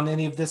in on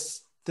any of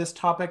this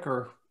topic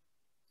or?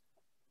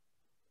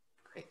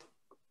 Great.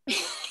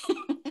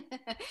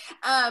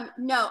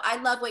 No, I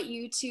love what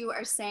you two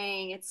are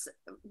saying. It's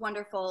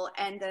wonderful.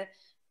 And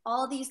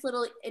all these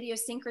little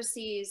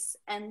idiosyncrasies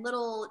and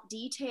little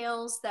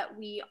details that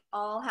we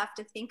all have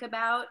to think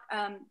about,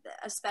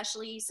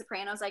 especially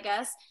sopranos, I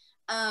guess.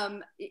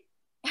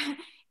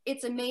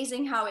 It's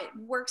amazing how it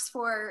works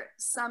for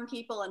some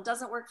people and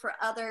doesn't work for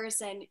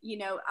others. And, you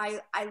know, I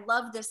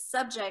love this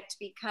subject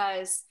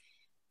because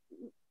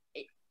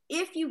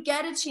if you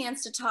get a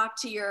chance to talk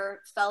to your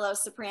fellow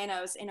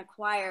sopranos in a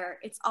choir,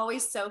 it's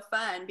always so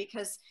fun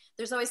because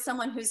there's always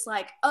someone who's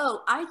like,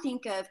 oh, I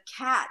think of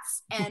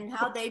cats and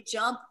how they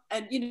jump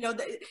and, you know,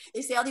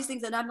 they say all these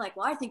things. And I'm like,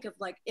 well, I think of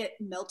like it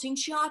melting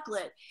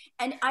chocolate.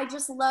 And I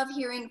just love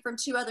hearing from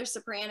two other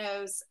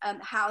sopranos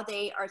how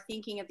they are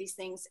thinking of these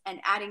things and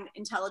adding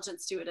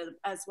intelligence to it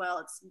as well.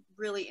 It's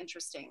really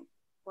interesting.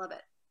 Love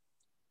it.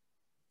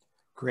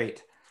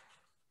 Great.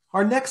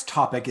 Our next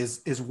topic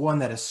is one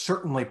that is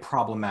certainly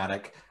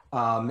problematic,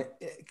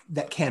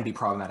 that can be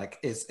problematic,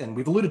 and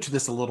we've alluded to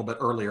this a little bit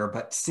earlier,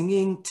 but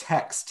singing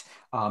text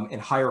in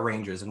higher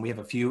ranges. And we have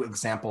a few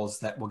examples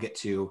that we'll get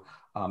to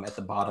at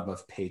the bottom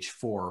of page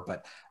 4.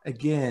 But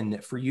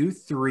again, for you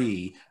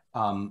three,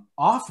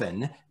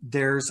 often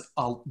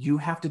you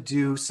have to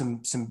do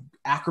some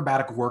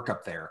acrobatic work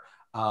up there.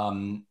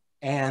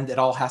 And it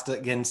all has to,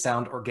 again,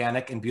 sound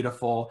organic and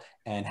beautiful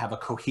and have a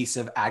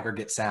cohesive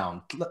aggregate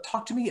sound.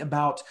 Talk to me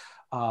about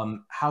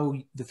how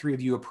the three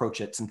of you approach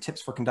it, some tips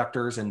for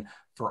conductors and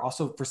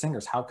also for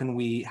singers. How can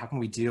we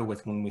deal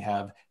with when we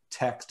have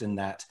text in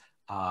that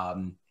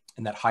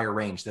higher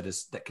range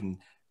that can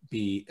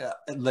be,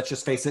 let's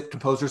just face it,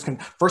 composers can,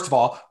 first of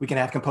all, we can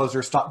have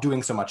composers stop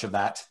doing so much of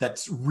that.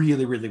 That's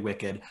really, really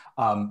wicked.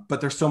 But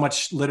there's so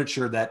much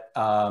literature that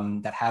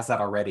has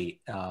that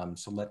already.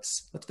 So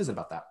let's visit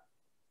about that.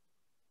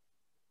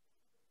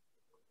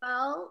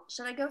 Well,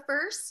 should I go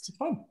first? It's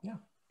fine, yeah.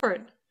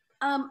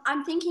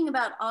 I'm thinking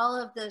about all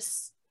of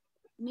this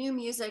new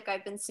music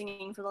I've been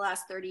singing for the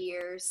last 30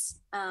 years.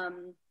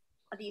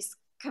 These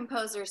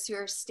composers who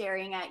are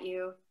staring at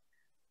you.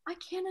 I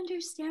can't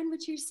understand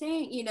what you're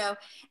saying, you know,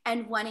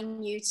 and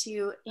wanting you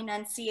to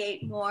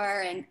enunciate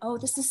more. And, oh,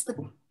 this is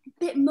the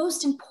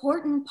most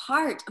important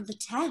part of the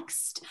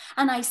text.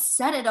 And I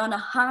set it on a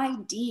high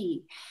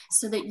D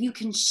so that you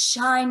can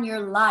shine your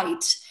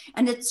light.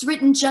 And it's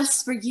written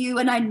just for you.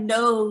 And I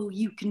know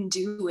you can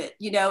do it,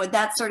 you know,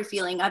 that sort of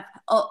feeling. I've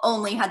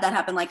only had that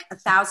happen like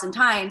 1,000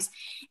 times.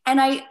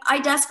 And I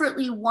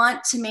desperately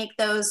want to make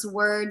those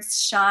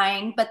words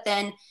shine. But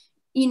then,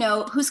 you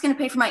know, who's going to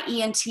pay for my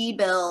ENT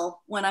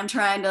bill when I'm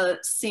trying to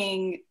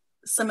sing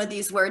some of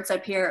these words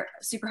up here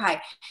super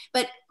high?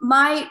 But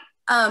my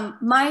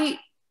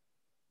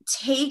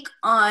take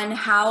on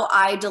how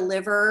I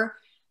deliver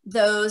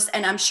those,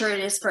 and I'm sure it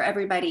is for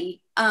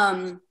everybody,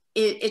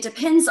 it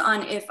depends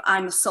on if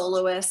I'm a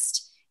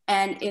soloist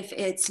and if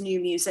it's new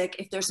music,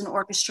 if there's an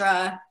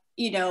orchestra,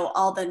 you know,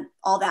 all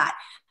that.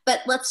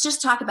 But let's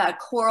just talk about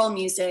choral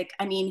music.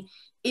 I mean,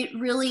 it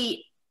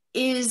really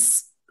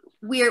is,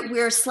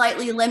 we're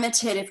slightly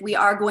limited if we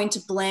are going to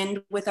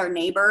blend with our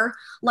neighbor.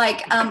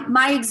 Like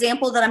my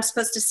example that I'm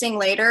supposed to sing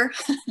later.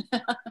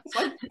 Go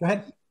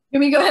ahead. Can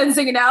we go ahead and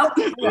sing it out?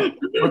 We're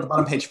at the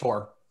bottom, page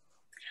 4.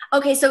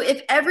 Okay, so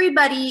if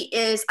everybody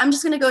is, I'm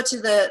just going to go to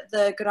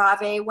the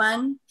grave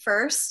one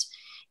first.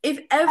 if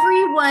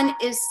everyone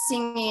is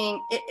singing,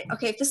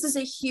 okay, if this is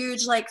a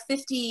huge, like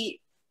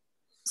 50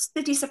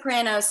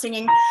 sopranos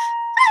singing,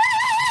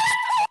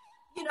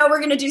 you know, we're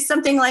going to do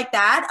something like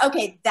that.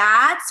 Okay,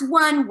 that's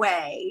one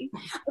way.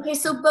 Okay,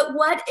 so, but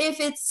what if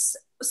it's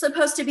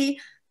supposed to be,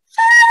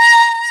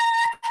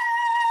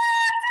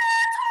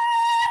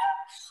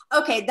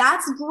 okay,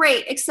 that's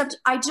great, except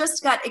I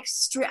just got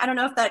extreme, I don't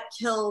know if that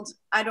killed,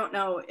 I don't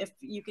know if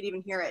you could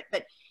even hear it,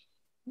 but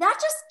that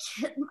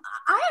just,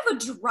 I have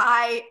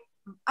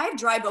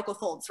dry vocal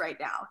folds right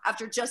now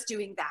after just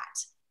doing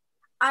that.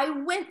 I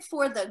went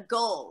for the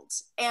gold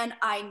and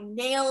I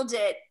nailed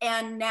it,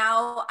 and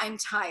now I'm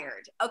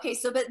tired. Okay,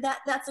 so but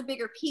that's a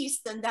bigger piece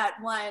than that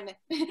one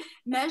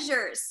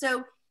measure.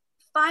 So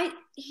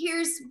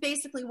here's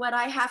basically what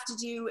I have to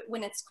do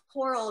when it's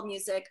choral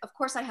music. Of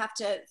course, I have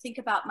to think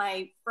about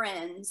my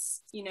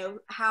friends. You know,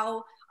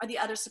 how are the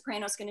other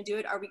sopranos going to do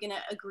it? Are we going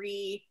to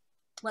agree?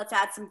 Let's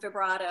add some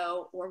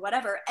vibrato or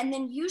whatever. And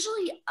then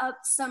usually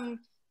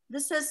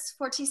this says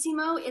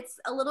fortissimo, it's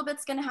a little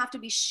bit's gonna have to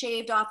be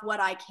shaved off what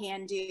I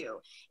can do.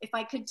 If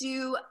I could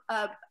do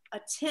a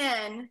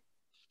 10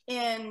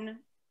 in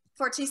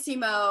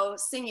fortissimo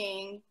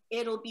singing,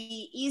 it'll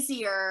be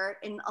easier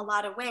in a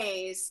lot of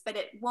ways, but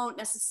it won't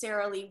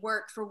necessarily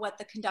work for what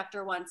the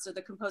conductor wants or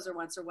the composer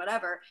wants or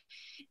whatever.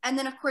 And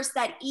then of course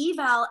that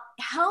eval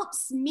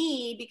helps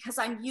me because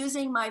I'm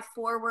using my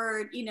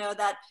forward, you know,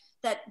 that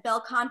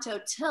bel canto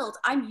tilt,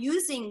 I'm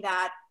using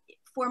that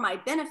for my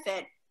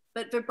benefit,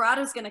 but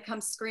vibrato is going to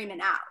come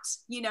screaming out,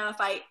 you know,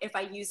 if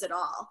I use it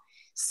all.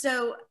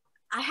 So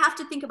I have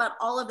to think about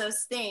all of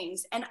those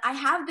things. And I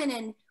have been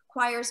in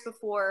choirs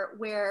before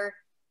where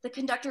the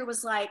conductor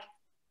was like,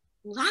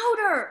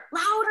 louder,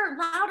 louder,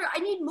 louder, I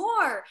need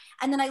more.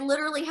 And then I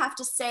literally have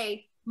to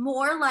say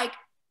more, like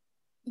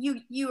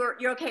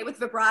you're okay with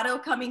vibrato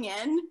coming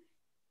in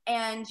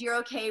and you're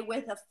okay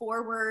with a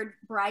forward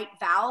bright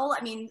vowel.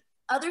 I mean,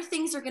 other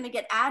things are going to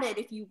get added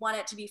if you want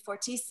it to be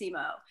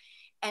fortissimo.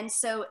 And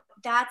so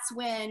that's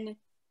when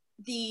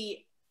the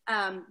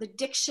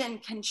diction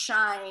can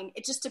shine.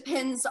 It just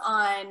depends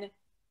on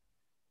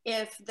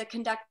if the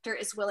conductor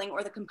is willing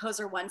or the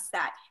composer wants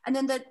that. And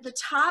then the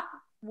top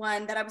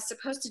one that I was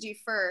supposed to do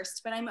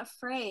first, but I'm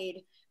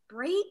afraid,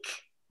 break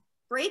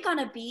on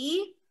a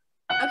B.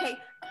 Okay.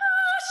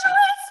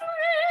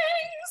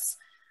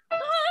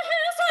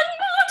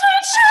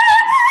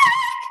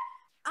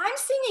 I'm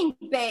singing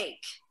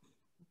bake.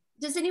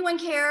 Does anyone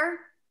care?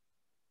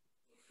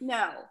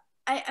 No.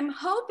 I'm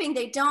hoping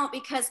they don't,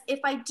 because if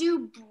I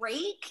do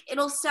break,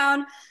 it'll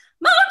sound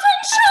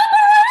mountain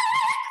shepherd.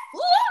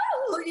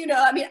 You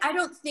know, I mean, I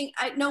don't think,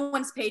 no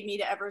one's paid me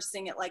to ever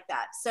sing it like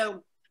that.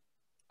 So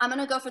I'm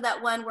going to go for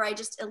that one where I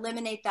just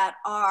eliminate that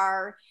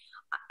R.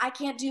 I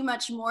can't do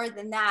much more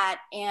than that.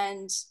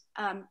 And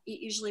it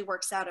usually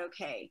works out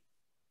okay.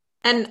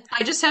 And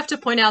I just have to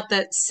point out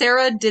that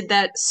Sarah did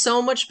that so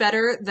much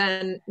better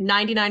than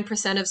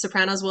 99% of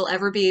sopranos will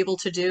ever be able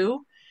to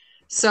do.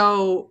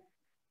 So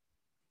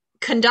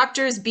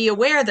conductors, be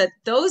aware that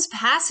those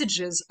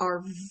passages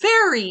are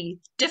very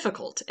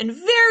difficult and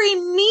very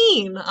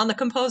mean on the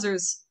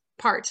composer's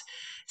part.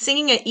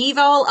 Singing an E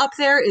vowel up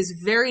there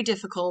is very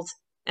difficult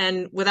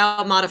and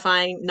without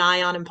modifying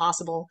nigh on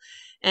impossible.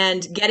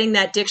 And getting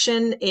that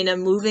diction in a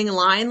moving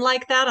line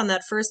like that on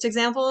that first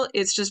example,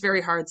 it's just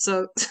very hard.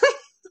 So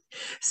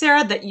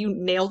Sarah, that you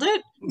nailed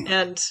it,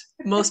 and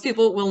most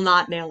people will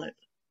not nail it.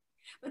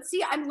 But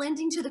see, I'm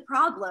lending to the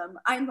problem.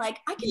 I'm like,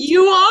 I can.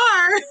 You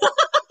are.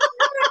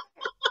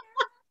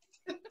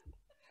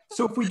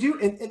 So if we do,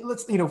 and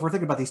let's, you know, if we're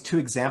thinking about these two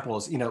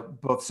examples, you know,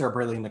 both Sarah,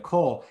 Brailey, and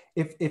Nacole,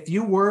 if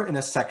you were in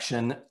a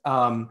section,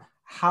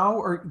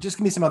 or just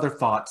give me some other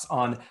thoughts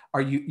on,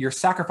 you're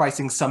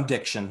sacrificing some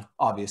diction,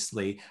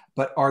 obviously,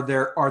 but are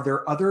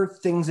there other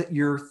things that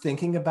you're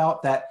thinking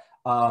about that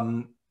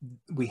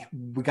we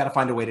got to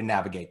find a way to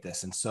navigate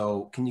this? And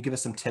so can you give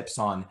us some tips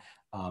on,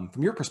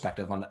 from your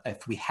perspective, on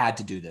if we had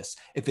to do this,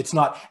 if it's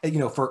not, you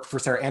know, for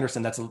Sarah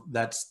Anderson,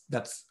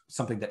 that's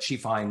something that she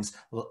finds,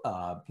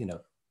 you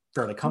know,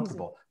 fairly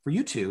comfortable. For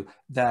you two,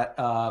 that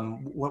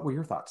what were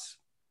your thoughts?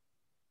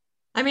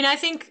 I mean, I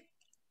think,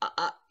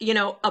 you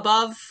know,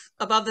 above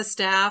the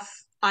staff,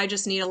 I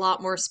just need a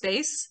lot more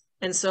space.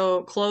 And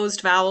so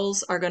closed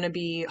vowels are going to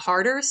be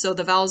harder. So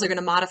the vowels are going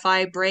to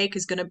modify. Break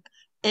is going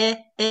to,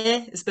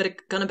 is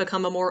going to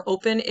become a more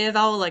open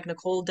vowel, like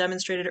Nacole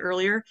demonstrated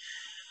earlier.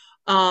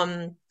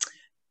 On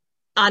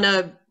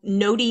a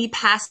notey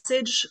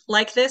passage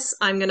like this,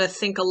 I'm going to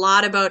think a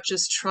lot about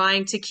just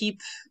trying to keep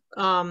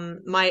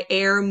my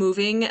air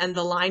moving and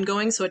the line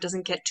going so it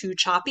doesn't get too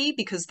choppy,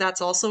 because that's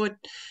also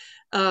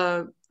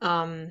a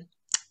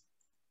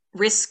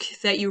risk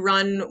that you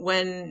run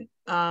when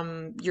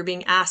you're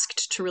being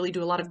asked to really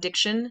do a lot of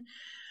diction.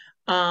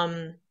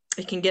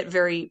 It can get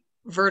very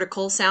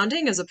vertical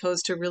sounding as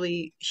opposed to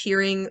really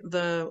hearing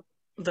the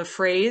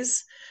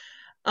phrase.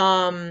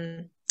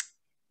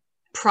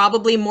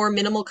 Probably more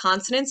minimal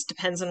consonants,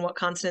 depends on what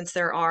consonants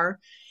there are.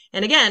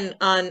 And again,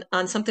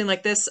 on something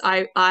like this,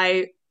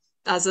 I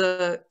as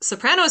a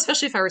soprano,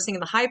 especially if I were singing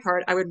the high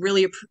part, I would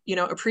really,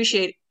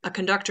 appreciate a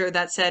conductor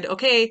that said,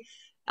 okay,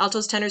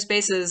 altos, tenors,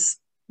 basses,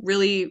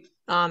 really,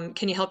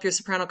 can you help your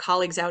soprano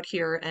colleagues out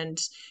here and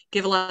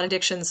give a lot of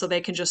diction so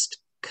they can just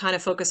kind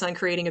of focus on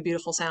creating a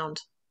beautiful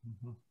sound.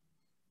 Mm-hmm.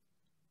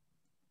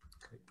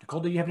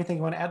 Nacole, do you have anything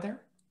you want to add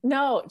there?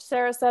 No,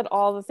 Sarah said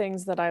all the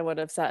things that I would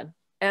have said,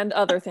 and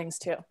other things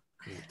too.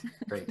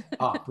 Great.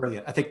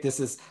 Brilliant. I think this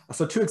is,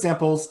 so 2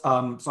 examples.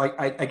 So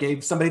I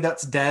gave somebody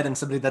that's dead and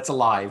somebody that's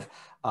alive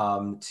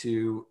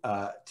to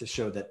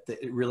show that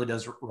it really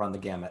does run the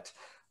gamut.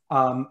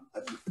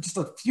 Just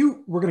a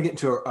few, we're going to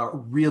get into a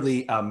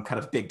really kind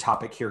of big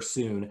topic here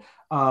soon.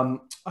 A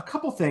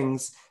couple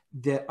things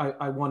that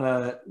I want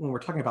to, when we're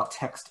talking about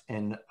text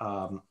and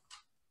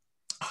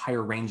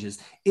higher ranges,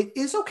 it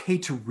is okay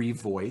to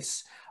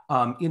revoice.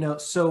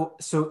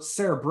 So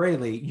Sarah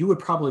Brailey, you would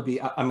probably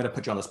be, I'm going to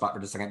put you on the spot for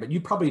just a second, but you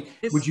probably,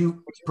 would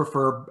you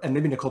prefer, and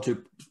maybe Nacole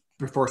too,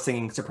 prefer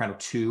singing soprano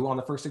 2 on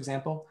the first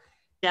example?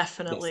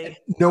 Definitely. Yes.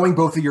 Knowing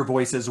both of your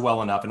voices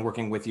well enough and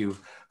working with you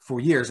for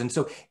years. And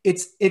so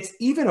it's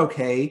even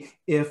okay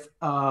if,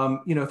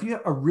 if you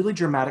have a really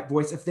dramatic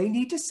voice, if they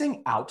need to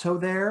sing alto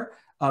there,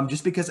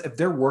 just because if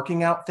they're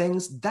working out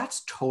things,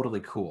 that's totally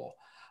cool.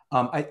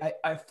 I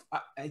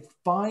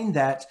find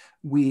that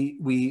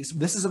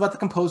this is about the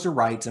composer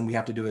rights, and we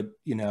have to do it,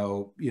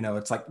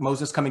 it's like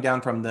Moses coming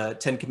down from the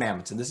 10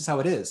 Commandments, and this is how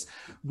it is.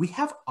 We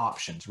have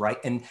options, right?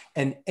 And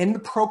in the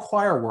pro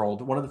choir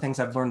world, one of the things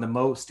I've learned the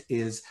most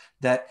is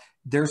that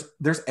there's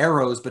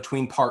arrows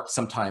between parts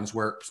sometimes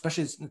where,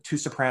 especially 2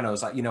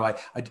 sopranos,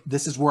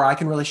 this is where I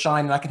can really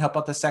shine and I can help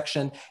out this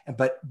section,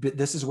 but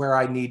this is where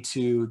I need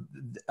to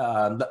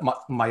let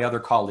my other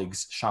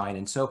colleagues shine.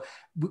 And so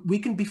we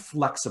can be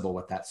flexible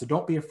with that. So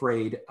don't be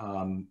afraid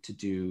to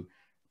do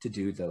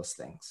those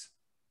things.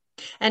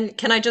 And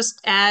can I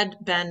just add,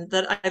 Ben,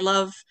 that I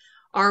love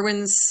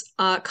Arwen's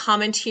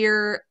comment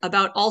here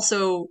about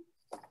also,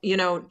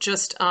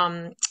 just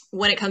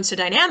when it comes to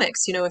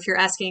dynamics, if you're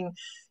asking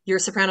your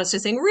sopranos to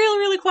sing really,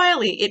 really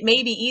quietly, it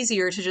may be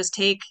easier to just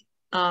take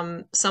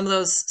some of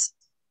those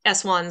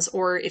S1s,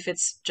 or if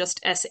it's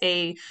just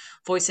SA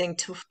voicing,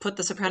 to put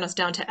the sopranos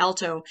down to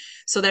alto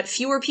so that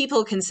fewer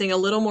people can sing a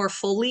little more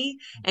fully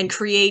and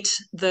create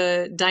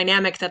the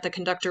dynamic that the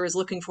conductor is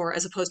looking for,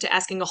 as opposed to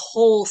asking a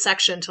whole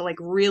section to like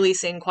really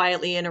sing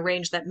quietly in a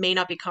range that may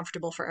not be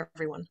comfortable for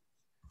everyone.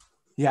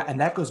 Yeah, and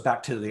that goes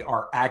back to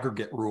our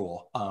aggregate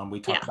rule. We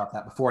talked about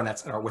that before, and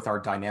that's with our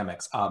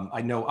dynamics.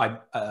 I know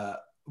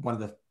one of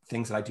the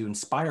things that I do in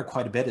Spire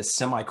quite a bit is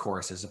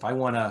semi-choruses. If I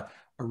want a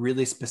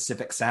really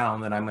specific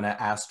sound, then I'm going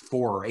to ask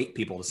 4 or 8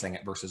 people to sing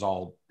it versus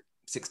all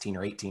 16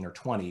 or 18 or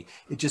 20.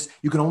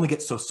 You can only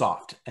get so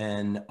soft.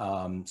 And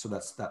so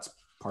that's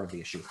part of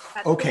the issue.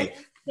 Okay.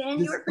 Ben,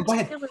 you were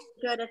particularly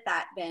good at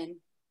that, Ben.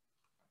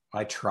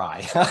 I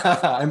try.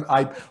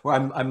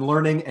 I'm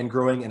learning and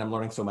growing, and I'm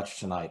learning so much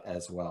tonight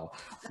as well.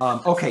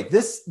 Okay,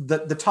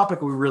 the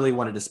topic we really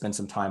wanted to spend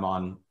some time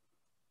on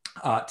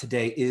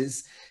today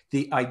is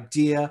the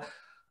idea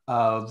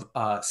of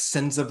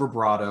senza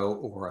vibrato,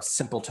 or a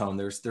simple tone.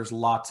 There's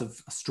lots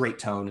of straight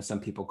tone, as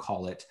some people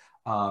call it.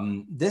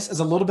 This is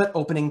a little bit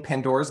opening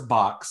Pandora's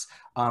box,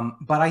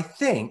 but I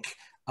think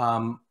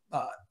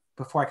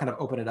before I kind of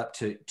open it up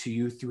to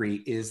you 3,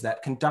 is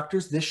that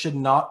conductors, this should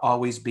not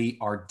always be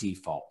our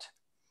default,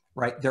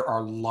 right? There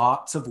are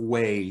lots of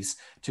ways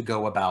to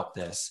go about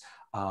this.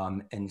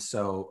 And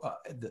so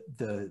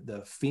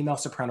the female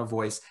soprano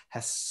voice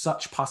has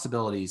such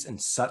possibilities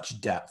and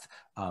such depth.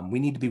 We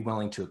need to be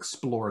willing to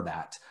explore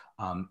that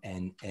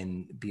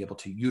and be able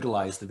to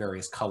utilize the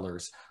various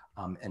colors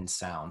and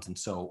sounds. And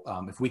so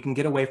if we can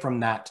get away from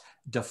that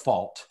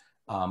default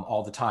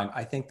all the time,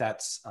 I think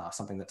that's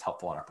something that's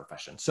helpful in our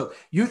profession. So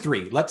you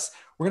 3,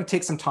 we're going to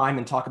take some time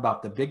and talk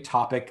about the big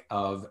topic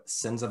of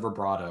senza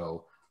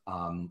vibrato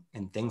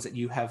and things that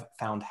you have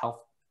found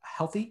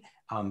healthy,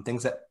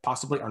 things that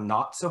possibly are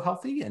not so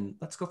healthy, and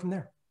let's go from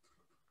there.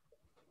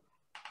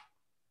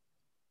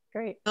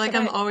 Great. I feel like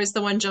I'm always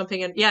the one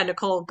jumping in. Yeah,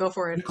 Nacole, go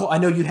for it. Nacole, I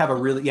know you'd have a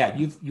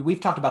really, we've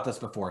talked about this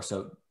before,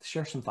 so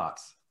share some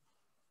thoughts.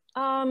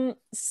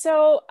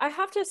 So I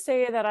have to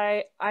say that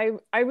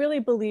I really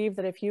believe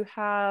that if you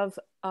have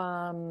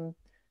a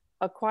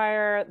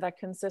choir that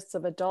consists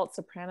of adult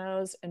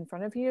sopranos in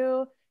front of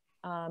you,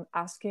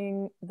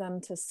 asking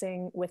them to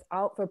sing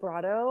without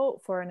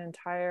vibrato for an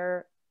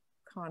entire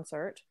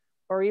concert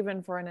or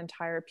even for an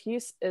entire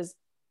piece is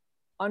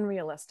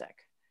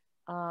unrealistic.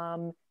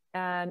 And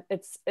I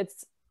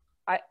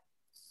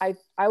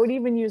would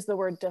even use the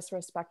word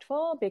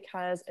disrespectful,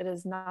 because it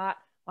is not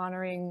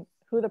honoring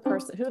who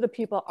the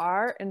people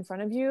are in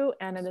front of you,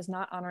 and it is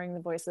not honoring the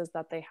voices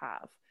that they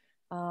have.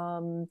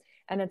 And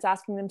it's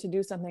asking them to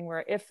do something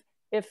where if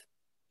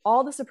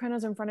all the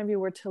sopranos in front of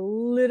you were to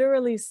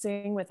literally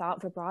sing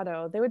without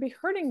vibrato, they would be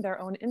hurting their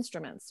own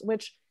instruments,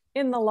 which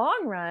in the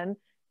long run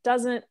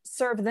doesn't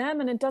serve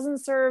them, and it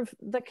doesn't serve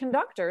the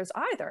conductors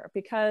either,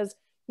 because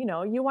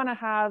you want to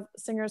have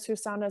singers who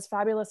sound as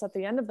fabulous at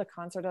the end of the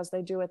concert as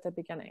they do at the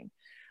beginning.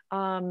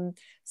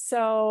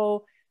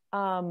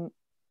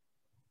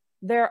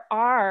 there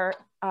are,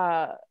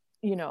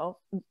 you know,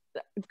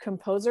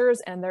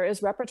 composers and there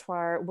is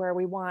repertoire where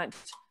we want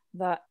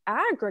the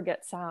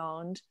aggregate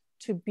sound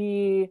to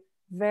be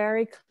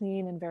very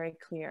clean and very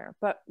clear.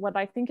 But what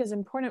I think is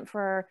important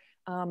for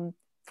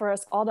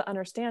us all to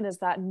understand is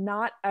that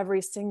not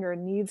every singer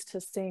needs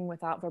to sing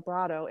without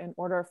vibrato in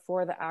order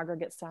for the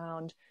aggregate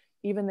sound,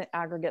 even the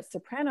aggregate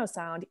soprano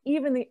sound,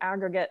 even the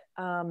aggregate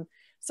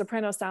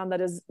soprano sound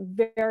that is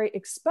very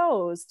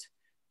exposed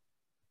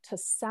to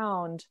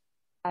sound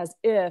as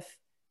if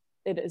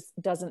it is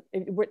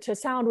to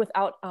sound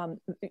without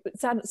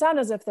sound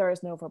as if there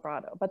is no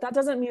vibrato. But that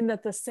doesn't mean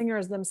that the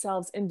singers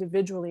themselves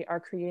individually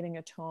are creating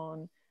a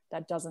tone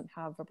that doesn't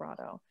have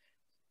vibrato.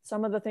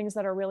 Some of the things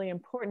that are really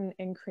important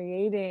in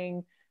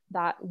creating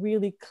that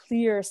really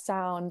clear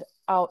sound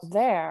out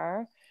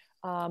there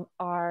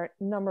are,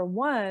 number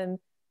one,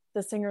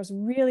 the singers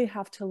really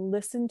have to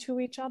listen to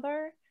each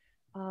other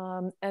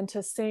and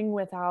to sing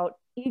without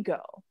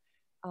ego.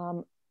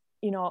 You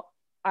know,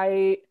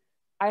 I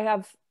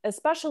have,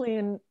 especially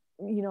in,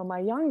 you know, my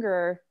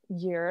younger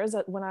years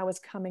when I was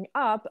coming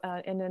up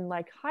and in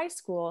like high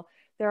school,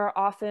 there are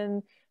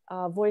often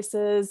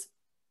voices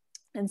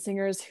and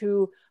singers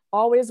who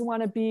always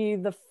want to be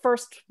the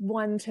first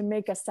one to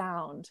make a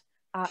sound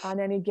on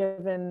any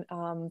given,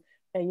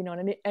 you know,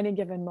 in any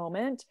given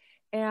moment.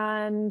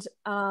 And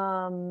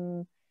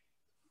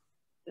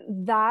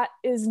that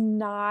is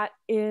not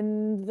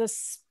in the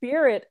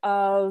spirit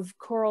of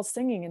choral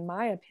singing, in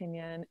my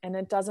opinion, and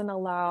it doesn't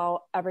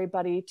allow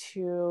everybody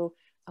to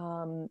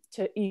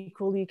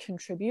equally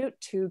contribute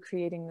to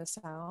creating the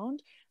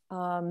sound.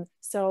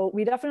 So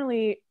we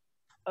definitely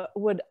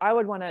I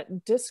would want to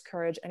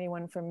discourage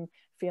anyone from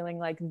feeling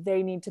like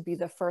they need to be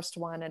the first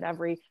one at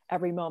every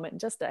moment,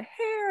 just a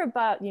hair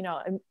about, you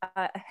know,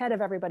 ahead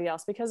of everybody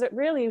else, because it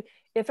really,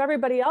 if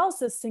everybody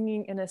else is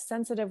singing in a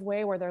sensitive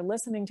way where they're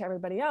listening to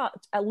everybody else,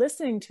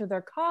 listening to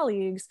their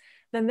colleagues,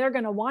 then they're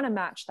going to want to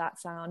match that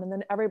sound, and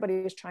then everybody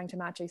is trying to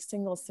match a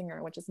single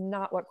singer, which is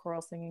not what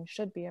choral singing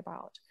should be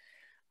about.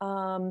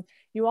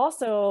 You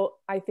also,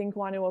 I think,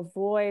 want to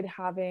avoid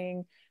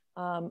having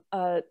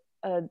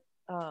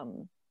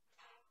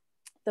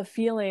the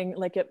feeling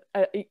like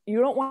you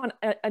don't want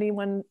any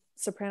one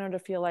soprano to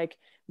feel like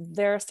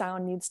their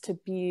sound needs to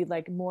be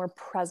like more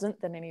present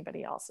than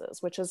anybody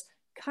else's, which is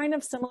kind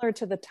of similar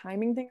to the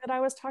timing thing that I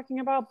was talking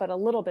about, but a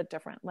little bit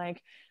different.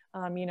 Like,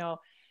 you know,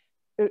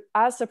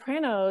 as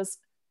sopranos,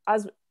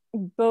 as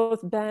both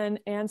Ben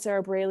and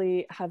Sarah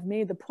Brailey have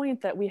made the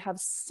point that we have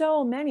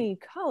so many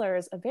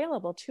colors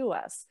available to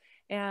us,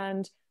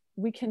 and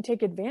we can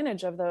take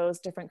advantage of those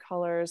different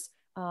colors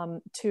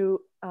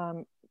to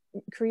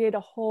create a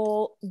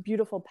whole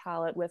beautiful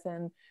palette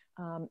within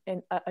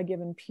a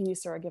given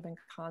piece or a given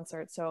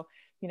concert. So,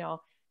 you know,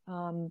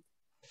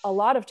 a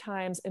lot of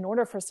times in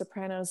order for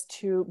sopranos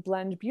to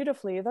blend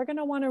beautifully, they're going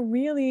to want to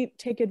really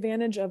take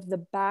advantage of the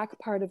back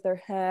part of their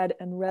head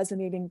and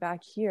resonating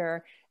back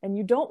here. And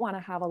you don't want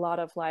to have a lot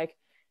of like,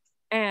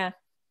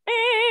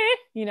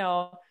 you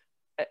know,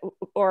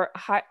 or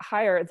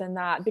higher than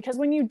that, because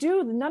when you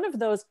do, none of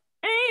those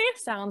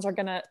sounds are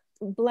going to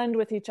blend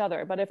with each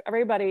other. But if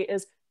everybody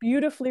is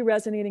beautifully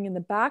resonating in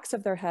the backs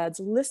of their heads,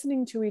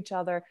 listening to each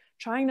other,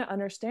 trying to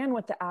understand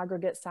what the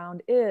aggregate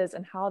sound is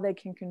and how they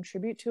can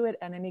contribute to it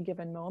at any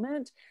given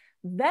moment,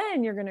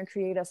 then you're going to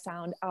create a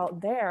sound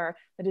out there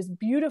that is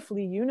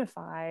beautifully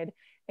unified,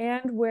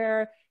 and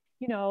where,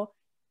 you know,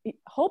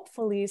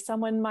 hopefully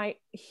someone might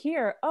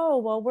hear, oh,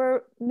 well,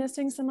 we're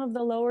missing some of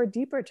the lower,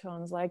 deeper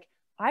tones. Like,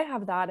 I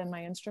have that in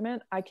my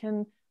instrument. I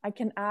can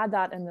add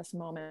that in this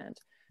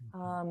moment.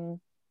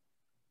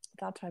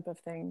 That type of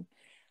thing.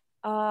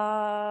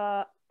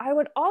 I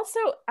would also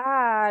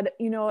add,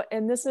 you know,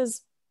 and this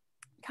is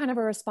kind of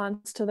a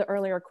response to the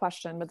earlier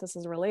question, but this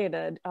is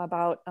related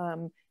about,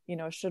 you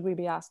know, should we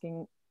be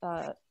asking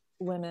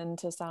women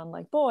to sound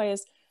like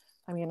boys?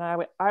 I mean,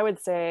 I would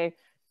say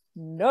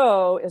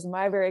no is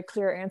my very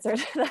clear answer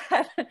to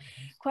that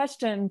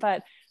question.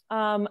 But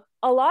a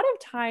lot of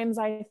times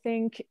I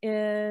think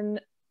in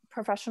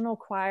professional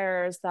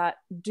choirs that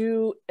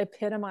do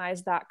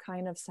epitomize that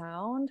kind of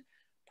sound,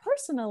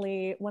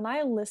 personally, when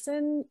I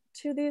listen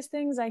to these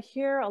things, I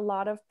hear a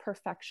lot of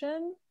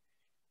perfection.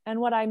 And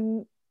what I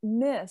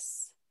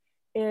miss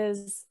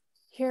is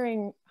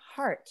hearing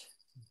heart.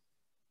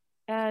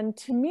 And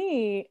to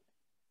me,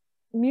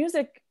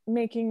 music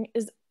making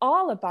is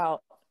all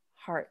about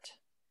heart.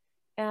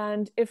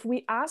 And if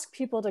we ask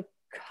people to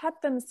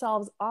cut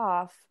themselves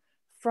off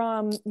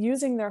from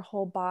using their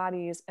whole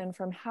bodies and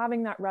from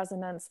having that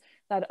resonance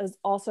that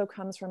also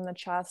comes from the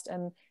chest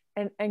and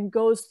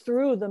goes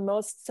through the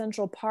most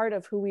central part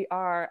of who we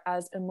are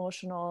as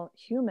emotional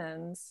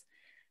humans,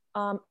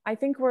 I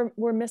think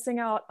we're missing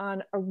out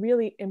on a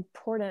really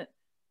important,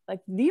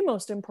 like the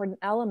most important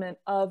element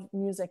of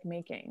music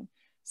making.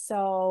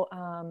 So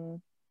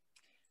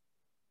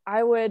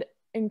I would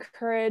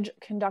encourage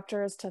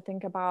conductors to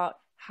think about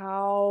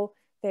how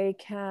they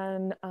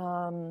can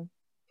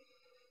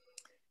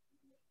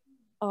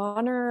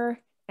honor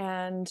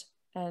and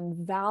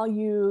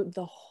value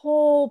the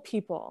whole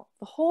people,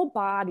 the whole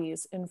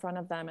bodies in front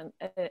of them,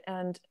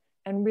 and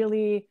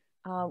really,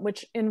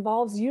 which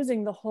involves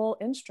using the whole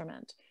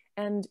instrument.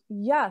 And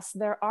yes,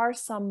 there are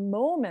some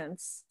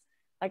moments,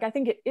 like I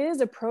think it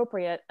is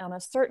appropriate on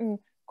a certain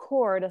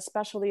chord,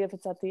 especially if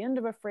it's at the end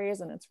of a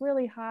phrase and it's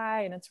really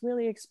high and it's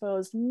really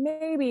exposed,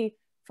 maybe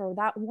for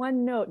that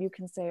one note, you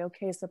can say,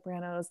 okay,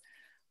 sopranos,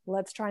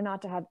 let's try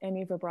not to have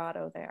any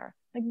vibrato there.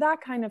 Like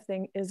that kind of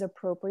thing is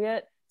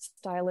appropriate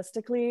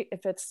stylistically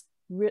if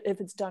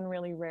it's done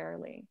really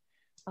rarely.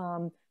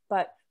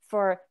 But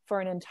for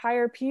an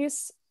entire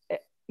piece,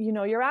 you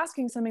know, you're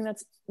asking something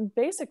that's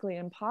basically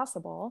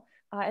impossible.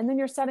 And then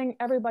you're setting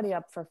everybody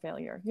up for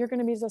failure. You're going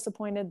to be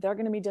disappointed. They're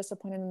going to be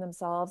disappointed in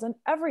themselves. And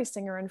every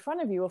singer in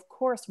front of you, of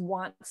course,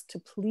 wants to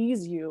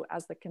please you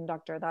as the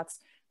conductor. That's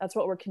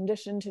what we're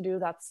conditioned to do.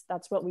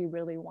 That's what we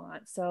really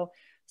want. So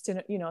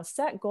you know,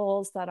 set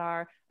goals that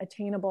are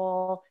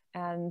attainable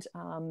and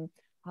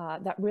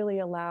that really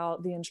allow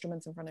the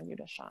instruments in front of you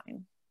to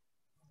shine.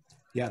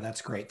 Yeah,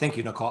 that's great. Thank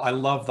you, Nacole. I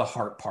love the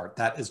heart part.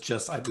 That is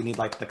just, we need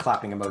like the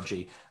clapping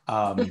emoji.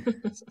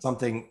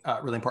 Something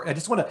really important. I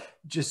just want to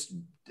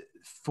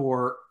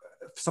for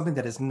something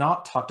that is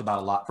not talked about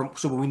a lot,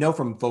 so we know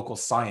from vocal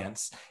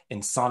science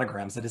and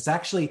sonograms that it's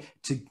actually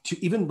to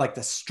even like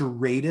the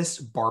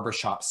straightest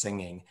barbershop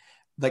singing,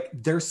 like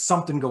there's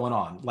something going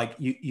on. Like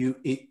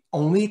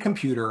only a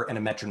computer and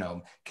a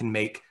metronome can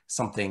make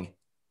something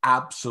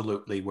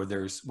absolutely where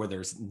there's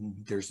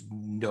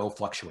no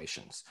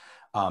fluctuations.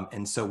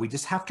 And so we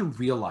just have to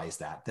realize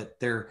that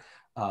they're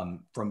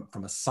from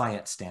a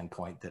science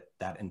standpoint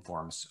that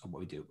informs what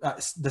we do.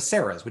 The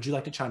Sarahs, would you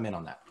like to chime in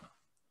on that?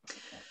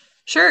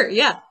 Sure.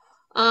 Yeah.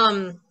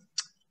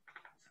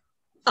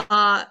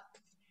 That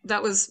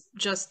was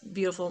just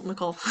beautiful,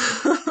 Nacole.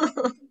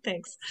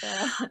 Thanks.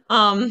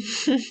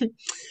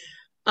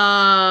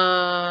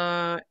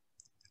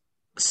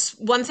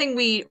 One thing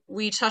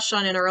we touched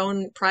on in our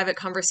own private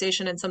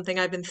conversation, and something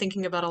I've been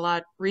thinking about a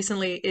lot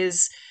recently,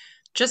 is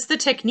just the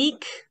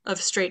technique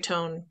of straight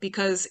tone,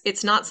 because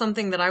it's not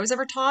something that I was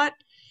ever taught.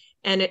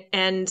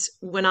 And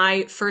when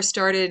I first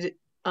started,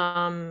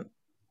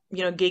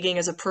 you know, gigging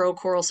as a pro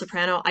choral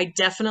soprano, I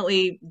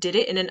definitely did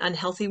it in an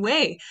unhealthy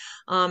way.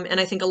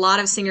 And I think a lot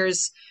of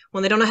singers,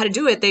 when they don't know how to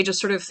do it, they just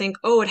sort of think,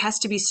 oh, it has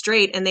to be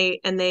straight. And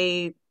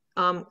they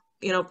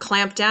you know,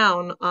 clamp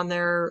down on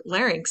their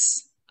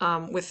larynx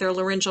with their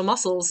laryngeal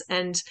muscles.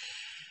 And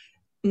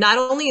not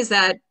only is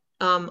that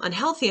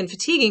unhealthy and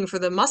fatiguing for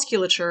the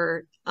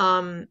musculature,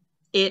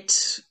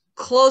 it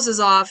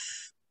closes off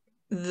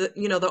the,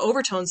 you know, the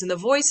overtones in the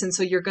voice. And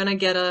so you're going to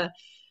get a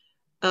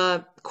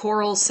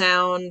choral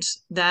sound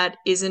that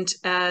isn't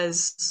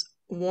as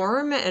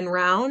warm and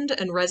round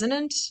and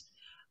resonant,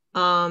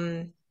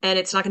 and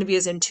it's not going to be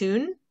as in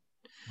tune.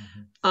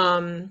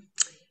 Mm-hmm.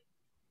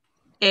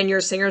 And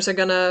your singers are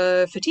going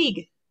to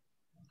fatigue.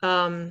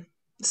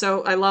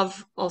 So I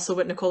love also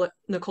what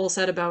Nacole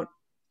said about,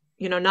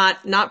 you know,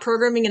 not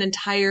programming an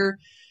entire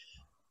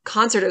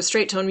concert of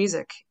straight tone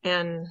music,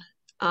 and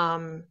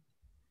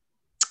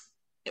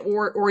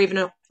or even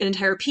an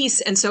entire piece.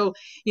 And so,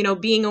 you know,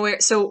 being aware.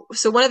 So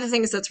one of the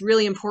things that's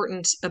really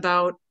important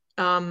about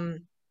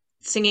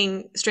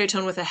singing straight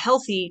tone with a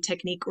healthy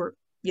technique, or,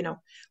 you know,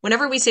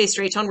 whenever we say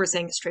straight tone, we're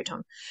saying straight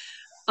tone,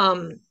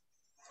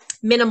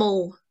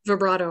 minimal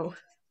vibrato.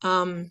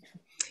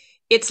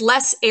 It's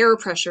less air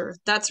pressure.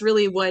 That's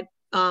really what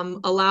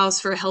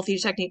allows for a healthy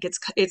technique.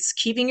 It's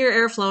keeping your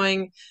air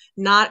flowing,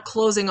 not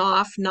closing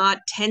off, not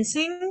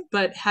tensing,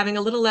 but having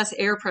a little less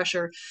air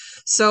pressure.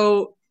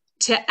 So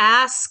to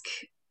ask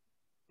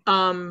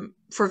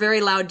for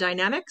very loud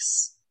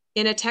dynamics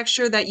in a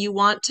texture that you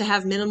want to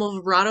have minimal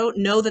vibrato,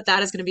 know that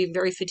that is going to be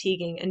very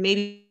fatiguing. And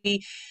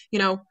maybe, you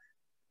know,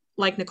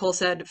 like Nacole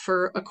said,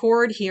 for a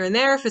chord here and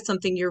there, if it's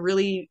something you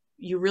really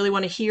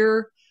want to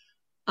hear,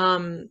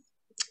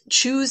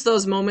 choose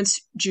those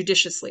moments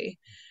judiciously,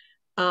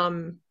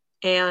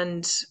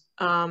 and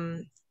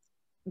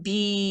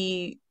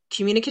be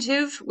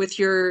communicative with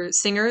your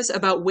singers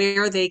about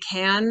where they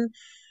can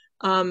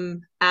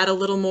add a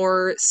little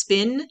more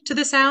spin to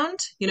the sound,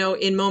 you know,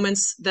 in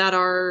moments that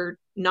are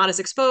not as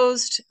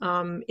exposed,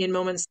 in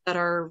moments that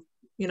are,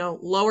 you know,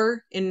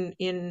 lower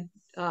in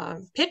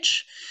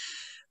pitch.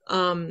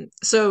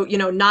 So, you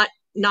know,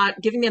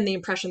 not giving them the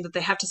impression that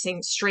they have to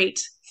sing straight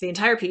for the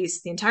entire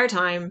piece, the entire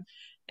time,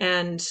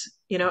 and,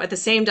 you know, at the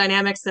same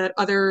dynamics that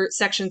other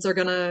sections are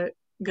gonna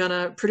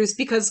produce.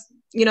 Because,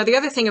 you know, the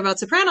other thing about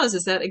sopranos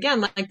is that,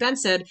 again, like Ben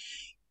said,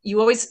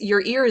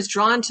 your ear is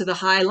drawn to the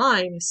high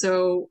line.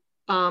 So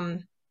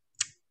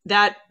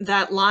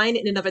that line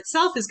in and of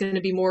itself is going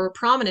to be more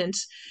prominent.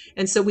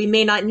 And so we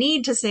may not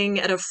need to sing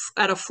at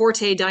a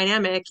forte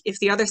dynamic. If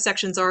the other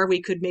sections are,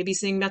 we could maybe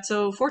sing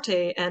mezzo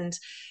forte and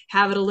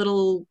have it a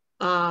little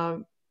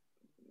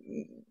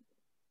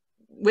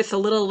with a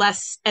little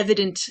less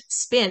evident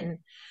spin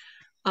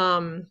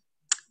than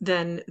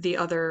the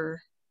other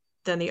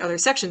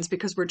sections,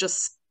 because we're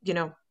just, you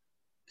know,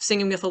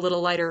 singing with a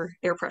little lighter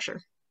air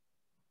pressure.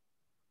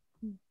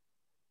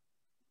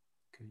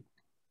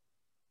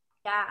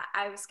 Yeah,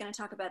 I was going to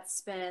talk about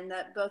spin.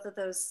 That both of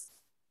those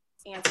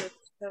answers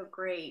are so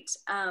great.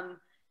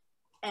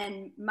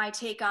 And my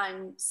take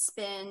on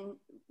spin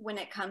when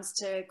it comes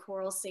to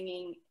choral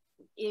singing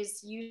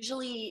is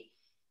usually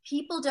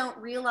people don't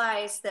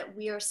realize that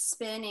we are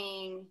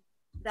spinning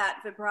that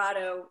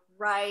vibrato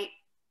right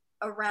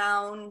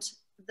around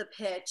the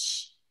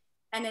pitch.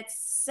 And it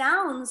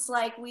sounds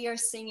like we are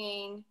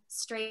singing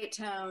straight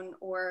tone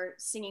or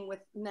singing with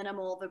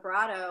minimal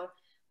vibrato,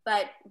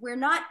 but we're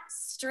not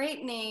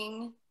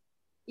straightening,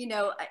 you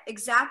know,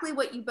 exactly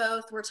what you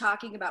both were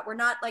talking about. We're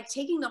not like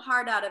taking the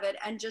heart out of it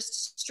and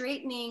just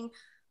straightening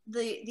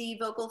the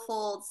vocal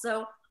folds.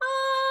 So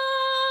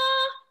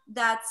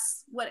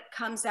that's what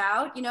comes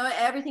out. You know,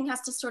 everything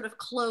has to sort of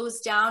close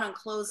down and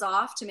close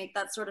off to make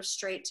that sort of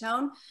straight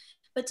tone.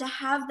 But to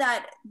have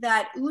that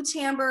oud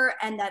timbre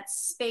and that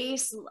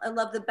space, I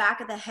love the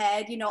back of the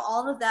head, you know,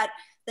 all of that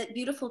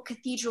beautiful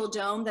cathedral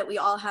dome that we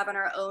all have in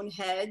our own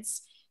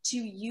heads, to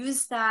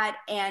use that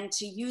and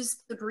to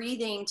use the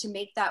breathing to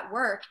make that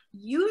work.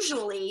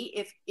 Usually,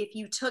 if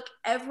you took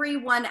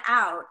everyone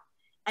out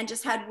and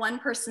just had one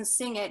person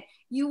sing it,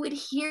 you would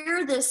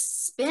hear this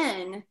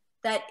spin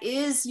that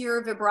is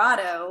your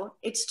vibrato.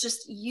 It's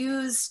just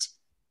used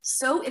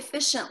so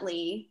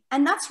efficiently,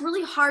 and that's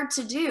really hard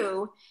to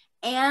do.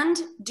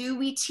 And do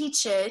we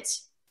teach it?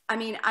 I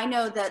mean, I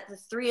know that the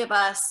three of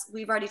us,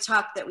 we've already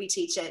talked that we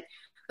teach it,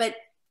 but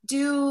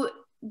do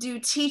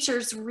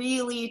teachers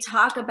really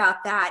talk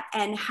about that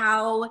and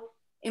how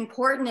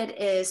important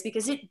it is?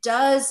 Because it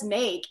does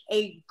make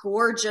a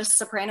gorgeous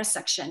soprano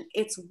section.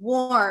 It's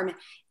warm,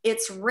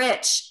 it's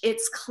rich,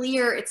 it's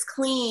clear, it's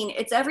clean,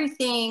 it's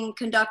everything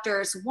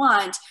conductors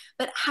want.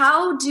 But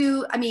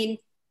I mean,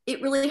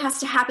 it really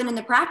has to happen in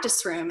the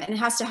practice room, and it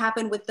has to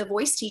happen with the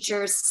voice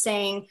teachers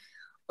saying,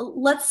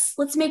 let's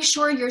make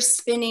sure you're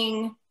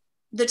spinning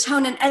the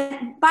tone.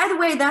 And by the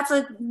way,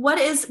 what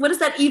does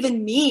that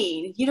even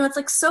mean? You know, it's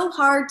like so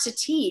hard to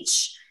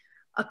teach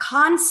a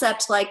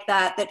concept like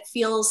that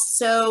feels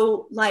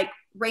so like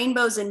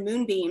rainbows and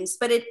moonbeams,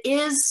 but it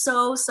is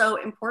so,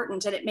 so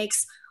important, and it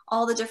makes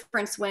all the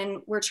difference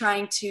when we're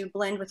trying to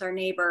blend with our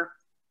neighbor.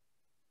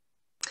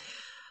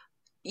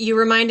 You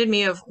reminded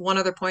me of one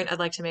other point I'd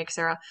like to make,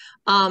 Sarah.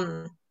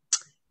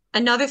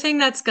 Another thing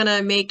that's going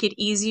to make it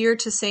easier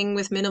to sing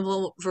with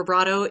minimal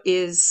vibrato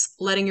is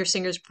letting your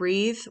singers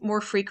breathe more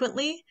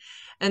frequently.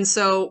 And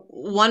so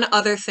one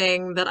other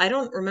thing that I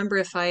don't remember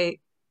if I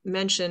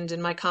mentioned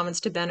in my comments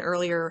to Ben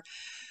earlier,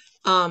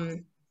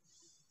 one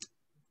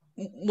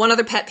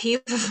other pet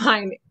peeve of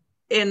mine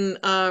in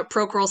a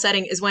pro choral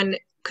setting is when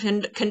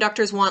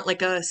conductors want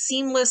like a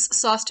seamless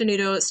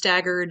sostenuto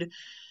staggered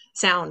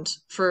sound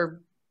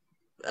for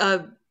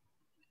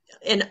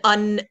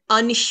an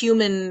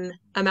unhuman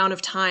amount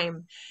of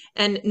time.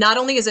 And not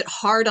only is it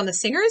hard on the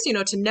singers, you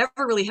know, to never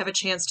really have a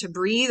chance to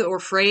breathe or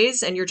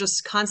phrase, and you're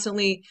just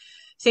constantly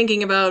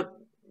thinking about,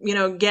 you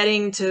know,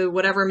 getting to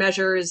whatever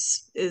measure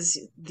is,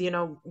 you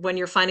know, when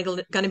you're finally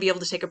going to be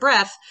able to take a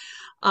breath.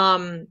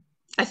 I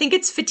think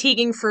it's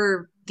fatiguing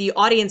for the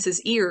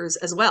audience's ears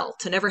as well,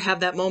 to never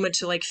have that moment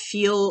to like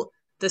feel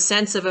the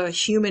sense of a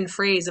human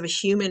phrase, of a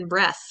human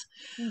breath.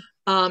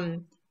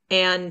 And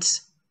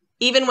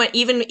even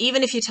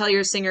if you tell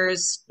your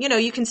singers, you know,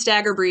 you can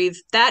stagger breathe,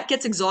 that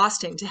gets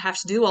exhausting to have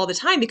to do all the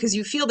time, because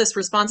you feel this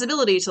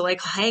responsibility to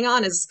like hang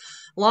on as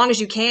long as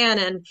you can,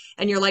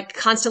 and you're like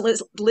constantly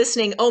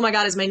listening, oh my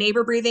God, is my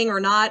neighbor breathing or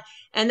not?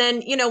 And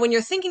then, you know, when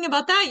you're thinking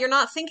about that, you're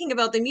not thinking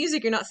about the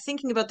music, you're not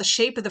thinking about the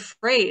shape of the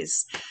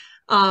phrase.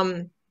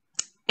 And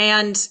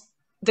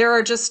there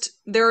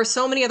are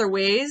so many other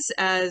ways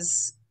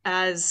as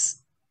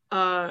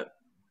a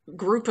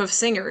group of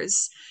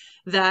singers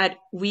that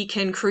we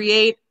can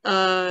create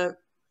a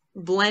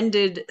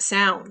blended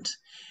sound.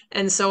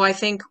 And so I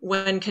think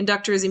when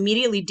conductors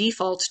immediately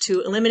default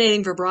to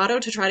eliminating vibrato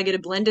to try to get a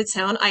blended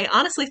sound, I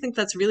honestly think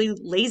that's really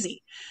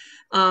lazy.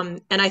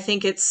 And I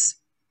think it's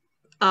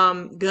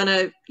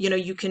you know,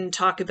 you can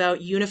talk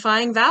about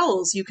unifying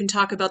vowels, you can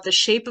talk about the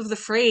shape of the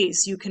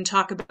phrase, you can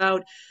talk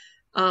about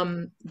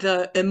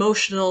the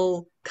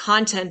emotional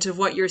content of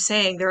what you're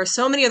saying. There are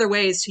so many other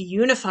ways to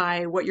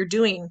unify what you're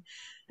doing,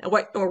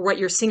 what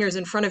your singers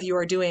in front of you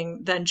are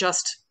doing, than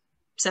just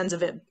sends a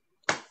vib.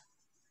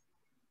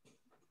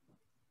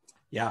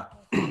 Yeah,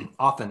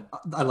 often.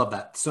 I love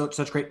that.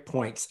 Such great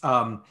points.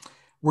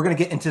 We're going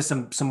to get into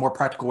some more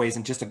practical ways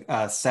in just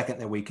a second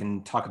that we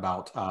can talk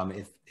about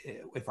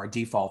if our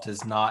default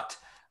is not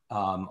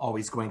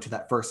always going to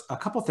that first. A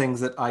couple things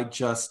that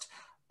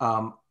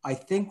I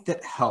think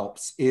that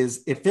helps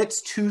is if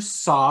it's too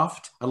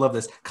soft. I love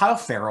this. Kyle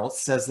Farrell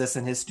says this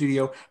in his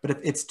studio, but if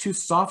it's too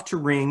soft to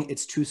ring,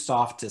 it's too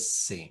soft to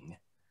sing.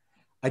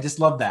 I just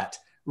love that,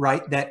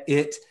 right? That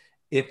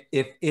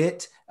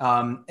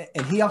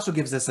and he also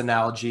gives this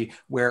analogy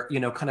where,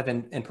 you know, kind of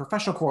in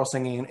professional choral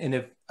singing,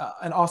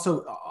 and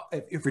also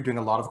if you're doing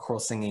a lot of choral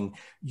singing,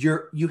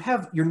 you're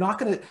not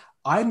going to,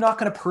 I'm not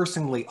going to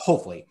personally,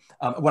 hopefully,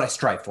 what I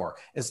strive for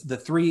is the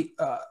three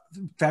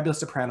fabulous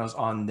sopranos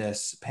on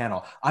this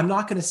panel. I'm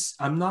not going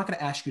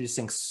to ask you to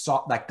sing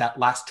like that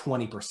last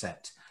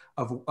 20%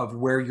 of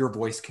where your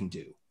voice can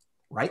do,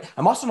 right?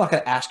 I'm also not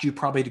going to ask you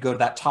probably to go to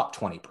that top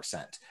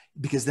 20%,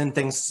 because then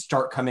things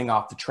start coming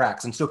off the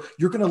tracks. And so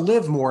you're going to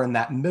live more in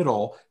that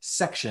middle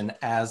section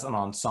as an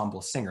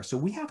ensemble singer. So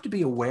we have to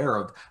be aware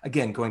of,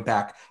 again, going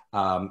back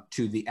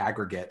to the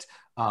aggregate.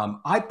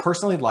 I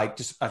personally like,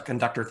 just a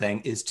conductor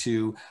thing, is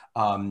to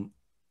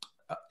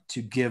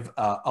give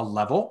a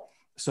level.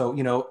 So,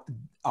 you know,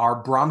 our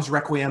Brahms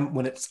Requiem,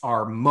 when it's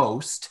our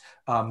most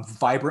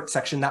vibrant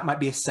section, that might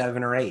be a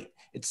 7 or 8.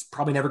 It's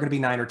probably never going to be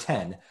 9 or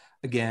 10.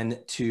 Again,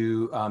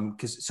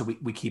 so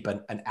we keep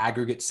an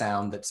aggregate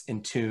sound that's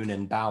in tune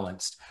and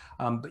balanced.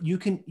 But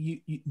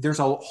there's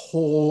a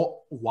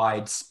whole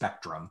wide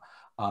spectrum.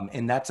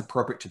 And that's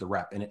appropriate to the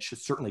rep, and it should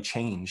certainly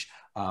change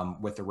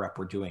with the rep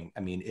we're doing. I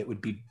mean, it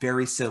would be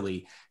very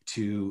silly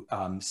to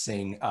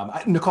sing.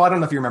 Nacole, I don't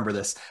know if you remember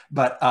this,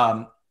 but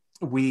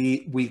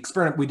we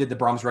did the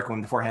Brahms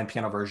Requiem beforehand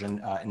piano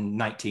version in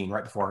 19,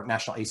 right before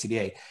National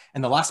ACDA,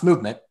 and the last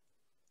movement,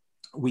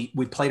 we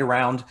played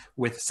around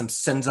with some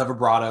senza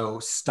vibrato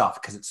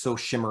stuff because it's so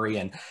shimmery,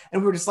 and we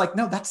were just like,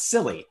 no, that's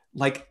silly.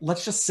 Like,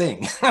 let's just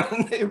sing.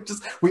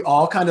 We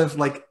all kind of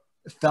like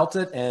felt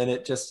it, and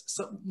it just,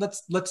 so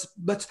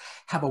let's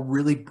have a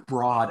really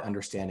broad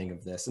understanding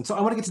of this. And so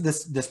I want to get to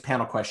this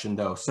panel question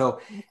though.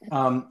 So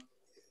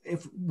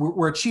if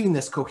we're achieving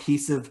this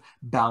cohesive,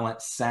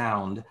 balanced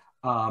sound,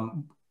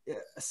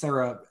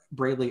 Sarah,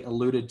 Brailey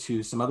alluded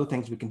to some other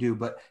things we can do,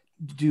 but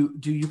do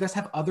you guys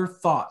have other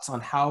thoughts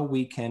on how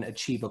we can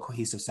achieve a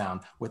cohesive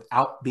sound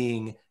without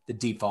being the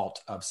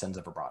default of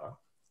senza vibrato?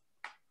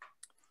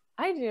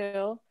 I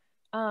do.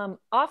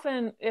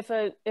 Often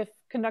if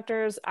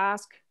conductors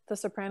ask the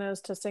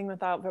sopranos to sing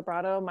without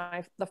vibrato,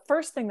 the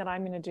first thing that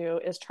I'm going to do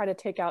is try to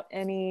take out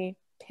any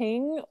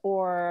ping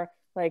or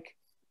like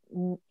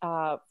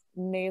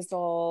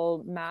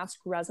nasal mask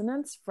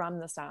resonance from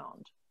the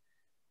sound.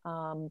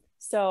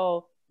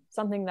 So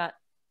something that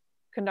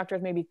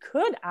conductors maybe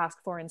could ask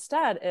for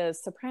instead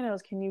is,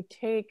 sopranos, can you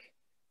take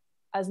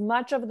as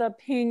much of the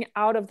ping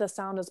out of the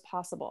sound as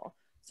possible?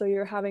 So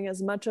you're having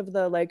as much of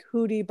the like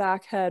hooty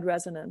backhead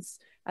resonance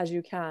as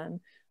you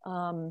can.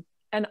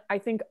 And I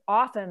think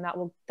often that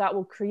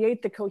will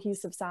create the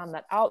cohesive sound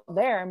that out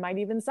there might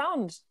even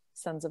sound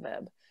senza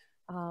vib.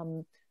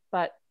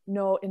 But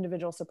no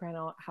individual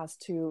soprano has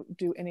to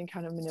do any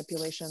kind of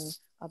manipulation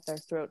of their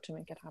throat to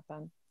make it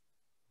happen.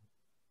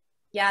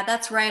 Yeah,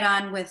 that's right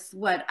on with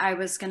what I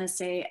was going to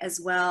say as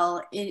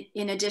well.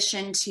 In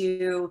addition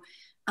to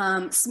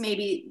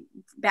maybe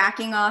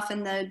backing off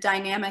in the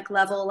dynamic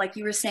level, like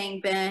you were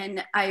saying,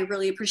 Ben, I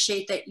really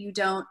appreciate that we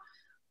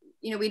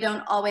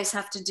don't always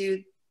have to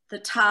do the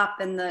top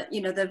and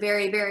the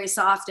very, very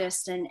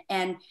softest.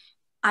 And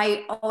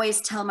I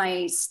always tell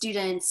my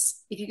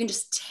students, if you can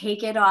just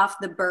take it off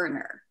the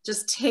burner,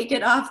 just take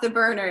it off the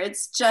burner.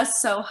 It's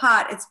just so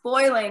hot, it's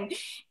boiling.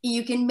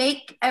 You can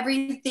make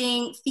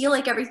everything feel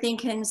like everything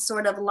can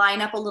sort of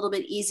line up a little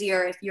bit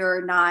easier if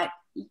you're not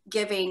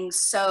giving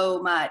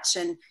so much.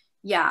 And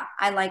yeah,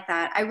 I like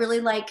that. I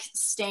really like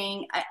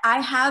staying.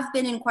 I have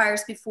been in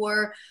choirs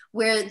before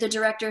where the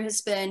director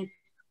has been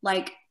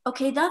like,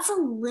 okay, that's a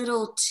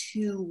little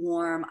too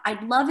warm.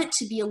 I'd love it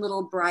to be a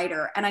little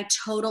brighter. And I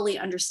totally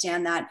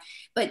understand that.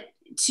 But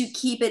to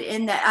keep it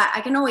in that,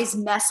 I can always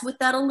mess with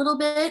that a little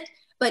bit,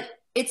 but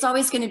it's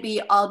always going to be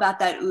all about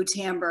that oud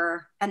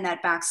timbre and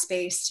that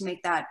backspace to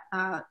make that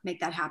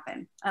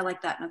happen. I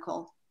like that,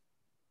 Nacole.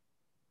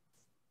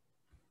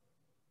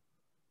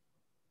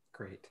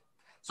 Great.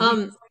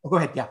 So go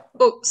ahead. Yeah.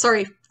 Oh,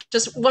 sorry.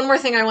 Just one more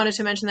thing I wanted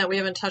to mention that we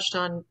haven't touched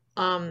on.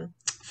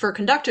 For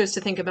conductors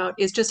to think about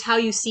is just how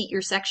you seat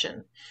your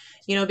section,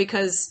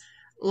 because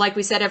like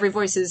we said, every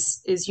voice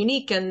is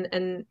unique,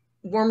 and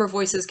warmer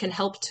voices can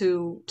help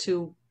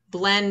to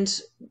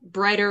blend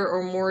brighter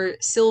or more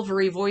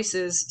silvery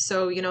voices.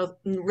 So,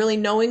 really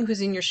knowing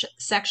who's in your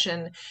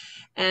section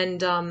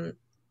and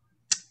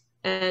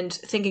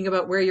thinking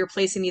about where you're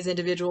placing these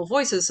individual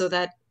voices so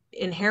that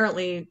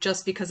inherently,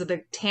 just because of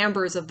the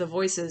timbres of the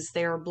voices,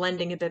 they are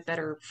blending a bit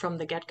better from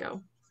the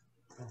get-go.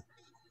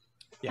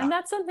 Yeah. And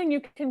that's something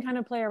you can kind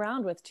of play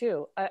around with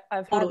too.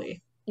 I've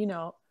totally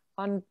had,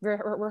 on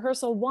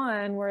rehearsal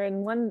 1, we're in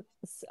one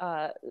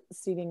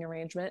seating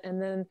arrangement,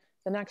 and then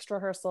the next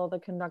rehearsal, the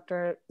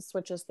conductor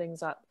switches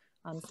things up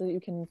so that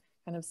you can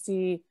kind of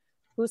see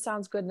who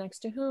sounds good next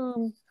to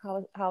whom,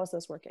 how is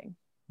this working?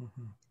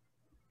 Mm-hmm.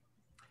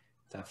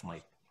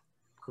 Definitely.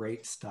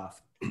 Great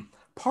stuff.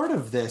 Part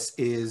of this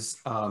is,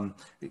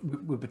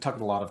 we've been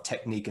talking a lot of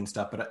technique and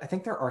stuff, but I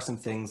think there are some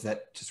things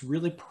that just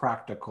really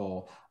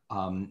practical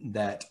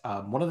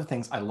one of the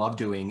things I love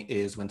doing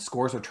is when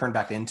scores are turned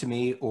back into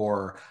me,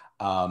 or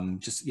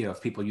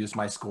if people use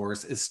my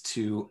scores, is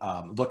to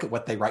look at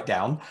what they write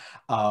down.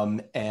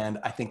 And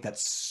I think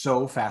that's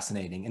so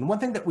fascinating. And one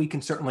thing that we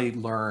can certainly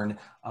learn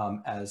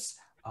as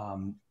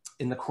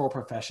in the choral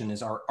profession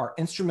is our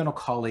instrumental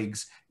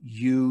colleagues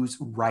use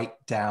write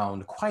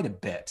down quite a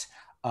bit.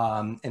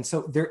 And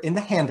so there in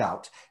the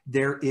handout,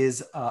 there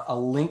is a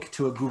link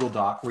to a Google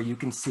Doc where you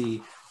can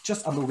see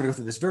just, we're gonna go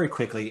through this very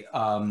quickly,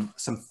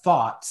 some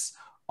thoughts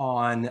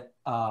on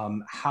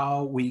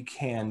how we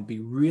can be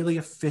really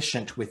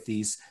efficient with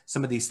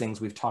some of these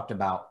things we've talked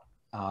about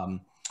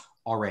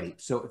already.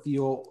 So if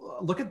you'll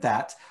look at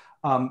that,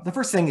 the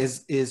first thing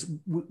is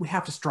we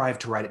have to strive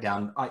to write it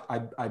down.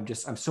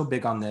 I'm so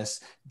big on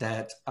this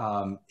that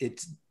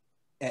it's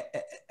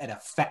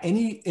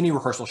any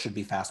rehearsal should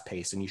be fast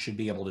paced, and you should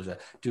be able to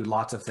do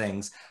lots of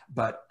things,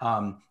 but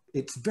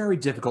it's very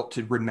difficult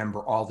to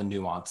remember all the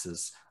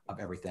nuances of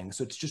everything.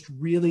 So it's just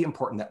really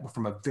important that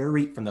from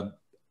the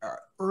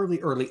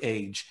early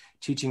age,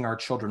 teaching our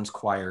children's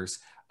choirs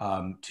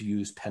to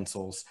use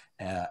pencils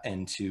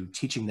and to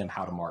teaching them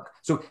how to mark.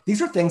 So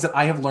these are things that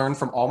I have learned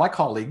from all my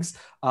colleagues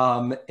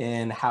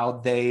and how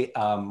they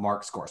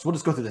mark scores. So we'll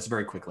just go through this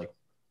very quickly.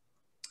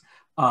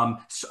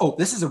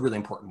 This is a really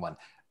important one.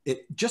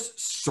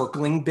 Just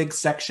circling big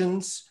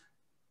sections,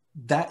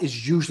 that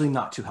is usually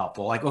not too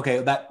helpful. Like,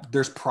 okay,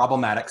 there's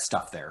problematic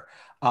stuff there.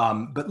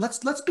 But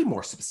let's be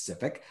more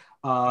specific.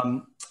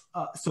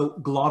 So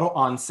glottal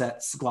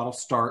onsets, glottal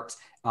starts,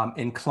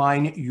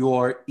 incline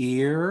your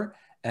ear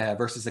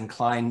versus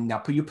incline.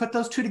 Now, you put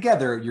those two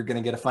together, you're going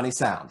to get a funny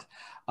sound.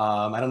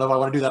 I don't know if I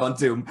want to do that on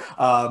Zoom,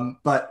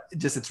 but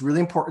it's really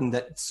important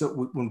that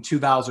when two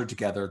vowels are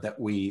together, that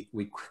we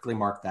quickly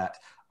mark that.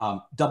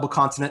 Double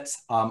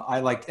consonants, I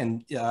liked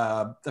in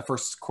the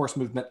first chorus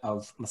movement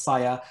of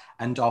Messiah,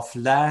 and all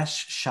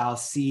flesh shall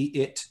see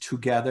it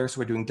together. So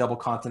we're doing double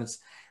consonants,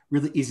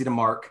 really easy to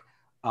mark.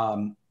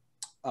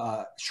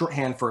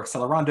 Shorthand for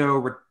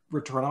accelerando,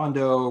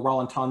 ritornando,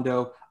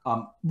 rallentando.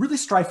 Really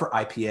strive for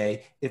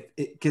IPA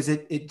because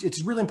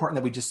it's really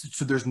important that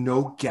so there's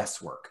no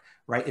guesswork,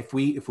 right? If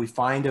we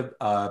find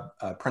a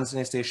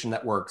pronunciation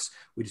that works,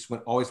 we just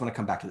always want to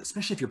come back to it,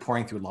 especially if you're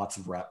pouring through lots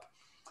of rep.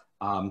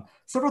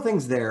 Several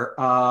things there.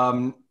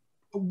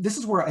 This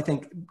is where I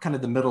think kind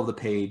of the middle of the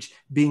page,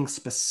 being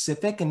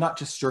specific and not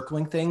just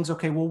circling things.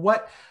 Okay, well,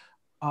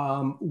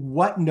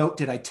 what note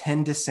did I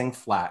tend to sing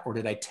flat, or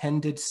did I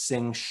tend to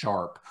sing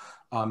sharp?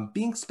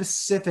 Being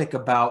specific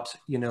about,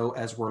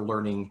 as we're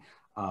learning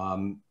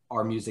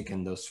our music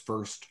in those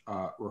first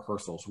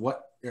rehearsals.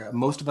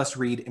 Most of us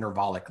read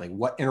intervallically.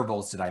 What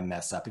intervals did I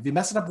mess up? If you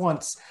mess it up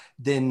once,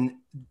 then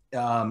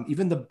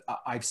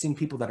I've seen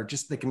people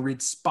that they can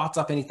read spots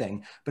off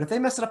anything, but if they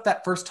mess it up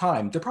that first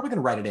time, they're probably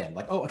gonna write it in.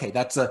 Like, oh, okay,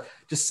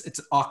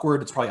 it's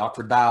awkward. It's probably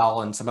awkward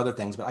vowel and some other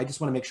things, but I just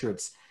wanna make sure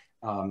it's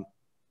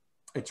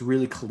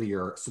really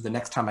clear. So the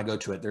next time I go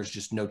to it, there's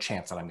just no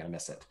chance that I'm gonna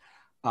miss it.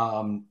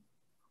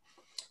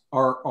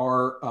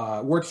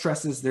 Our word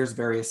stresses, there's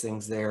various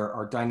things there.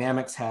 Our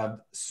dynamics have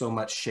so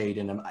much shade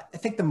in them. I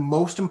think the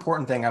most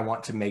important thing I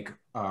want to make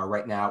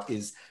right now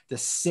is the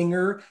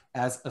singer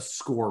as a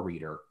score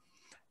reader.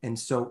 And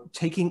so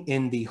taking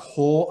in the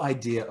whole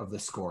idea of the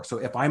score. So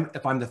if I'm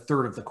the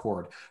third of the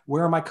chord,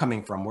 where am I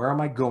coming from? Where am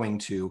I going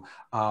to?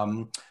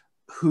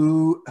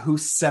 Who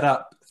set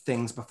up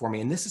things before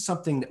me? And this is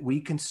something that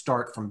we can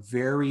start from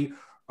very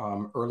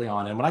early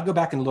on. And when I go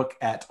back and look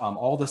at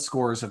all the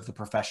scores of the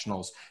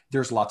professionals,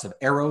 there's lots of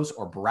arrows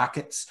or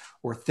brackets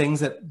or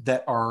things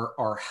that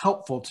are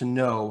helpful to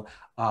know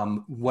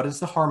what is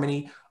the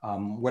harmony,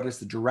 what is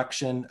the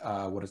direction,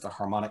 what is the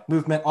harmonic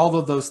movement, all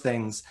of those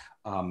things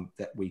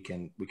that we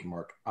can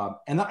mark.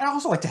 And I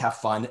also like to have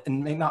fun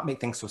and may not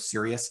make things so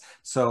serious.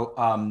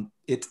 So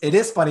it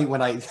is funny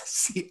when I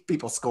see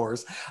people's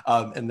scores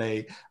and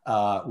they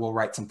will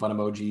write some fun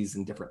emojis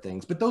and different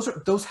things. But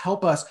those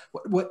help us.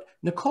 What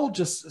Nacole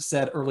just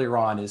said earlier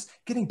on is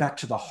getting back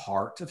to the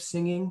heart of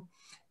singing.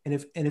 And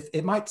if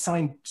it might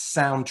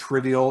sound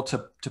trivial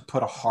to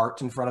put a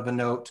heart in front of a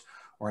note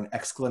or an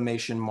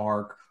exclamation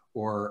mark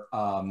or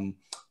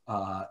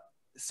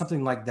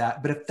something like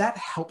that. But if that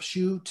helps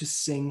you to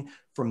sing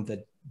from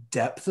the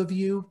depth of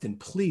you, then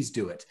please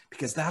do it,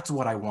 because that's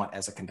what I want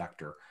as a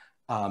conductor.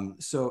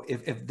 So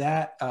if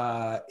that,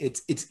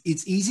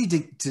 it's easy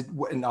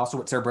to, and also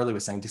what Sarah Brailey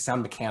was saying, to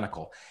sound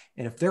mechanical.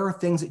 And if there are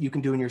things that you can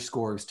do in your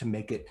scores to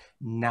make it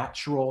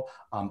natural,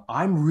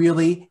 I'm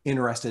really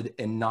interested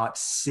in not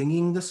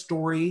singing the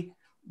story,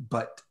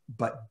 but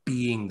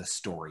being the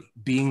story,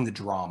 being the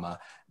drama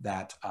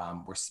that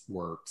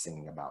we're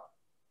singing about.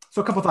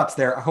 So a couple thoughts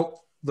there. I hope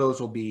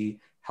those will be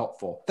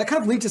helpful. That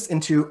kind of leads us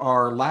into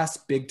our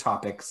last big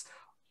topics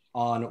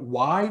on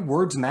why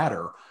words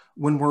matter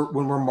when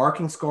we're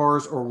marking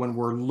scores or when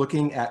we're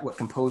looking at what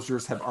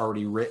composers have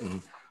already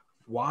written.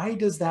 Why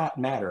does that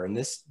matter? And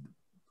this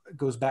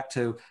goes back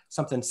to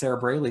something Sarah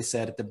Brailey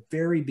said at the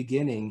very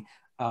beginning,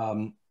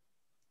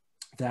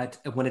 that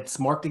when it's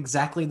marked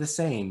exactly the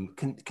same,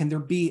 can there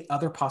be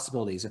other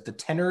possibilities? If the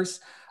tenors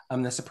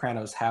and the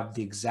sopranos have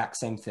the exact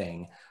same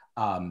thing,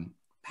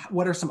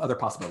 what are some other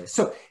possibilities?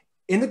 So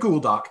in the Google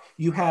Doc,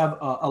 you have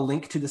a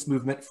link to this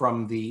movement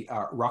from the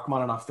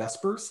Rachmaninoff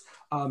Vespers,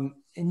 and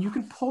you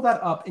can pull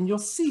that up and you'll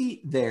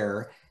see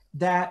there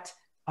that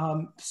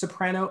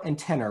soprano and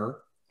tenor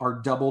are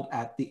doubled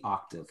at the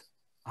octave.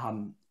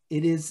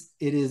 It is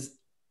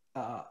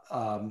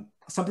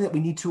something that we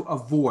need to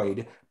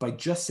avoid by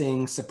just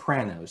saying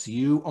sopranos.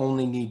 You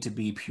only need to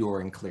be pure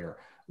and clear,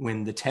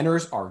 when the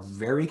tenors are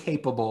very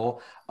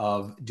capable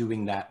of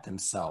doing that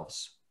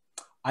themselves.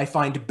 I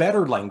find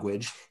better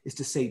language is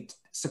to say,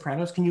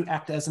 sopranos, can you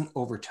act as an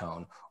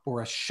overtone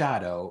or a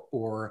shadow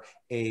or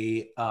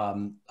a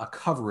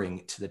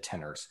covering to the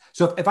tenors?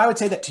 So if I would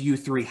say that to you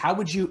three, how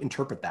would you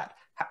interpret that?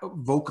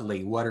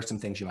 Vocally, what are some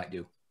things you might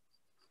do?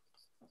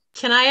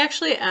 Can I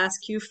actually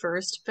ask you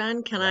first,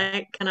 Ben? Can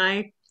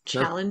I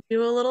Sure. challenge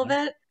you a little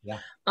bit? Yeah.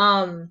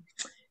 And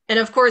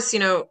of course,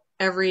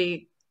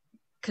 every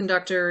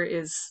conductor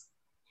is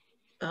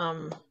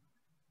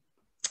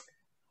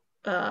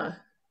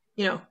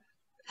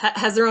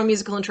has their own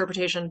musical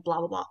interpretation, blah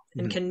blah blah,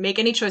 and can make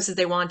any choices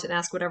they want and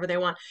ask whatever they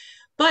want.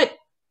 But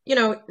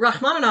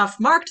Rachmaninoff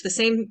marked the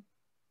same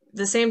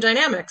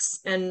dynamics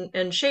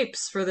and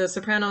shapes for the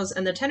sopranos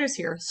and the tenors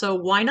here. So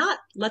why not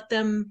let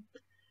them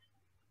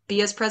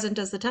be as present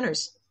as the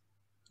tenors?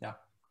 Yeah,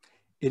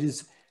 it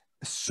is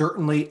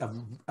certainly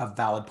a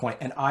valid point.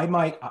 And I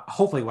might,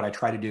 hopefully what I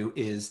try to do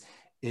is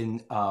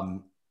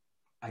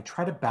I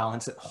try to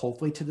balance it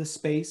hopefully to the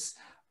space.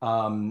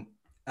 I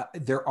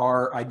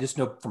just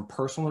know from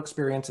personal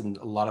experience and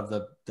a lot of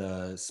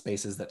the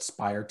spaces that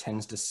Spire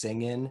tends to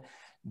sing in,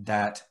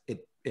 that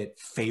it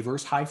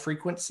favors high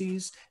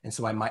frequencies. And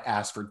so I might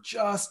ask for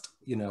just,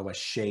 a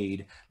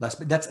shade less,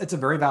 but it's a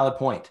very valid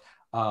point.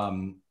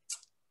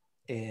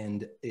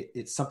 And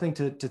it's something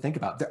to think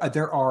about.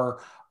 There are,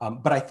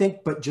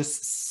 but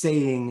just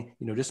saying,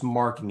 just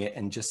marking it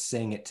and just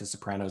saying it to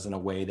sopranos in a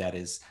way that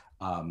is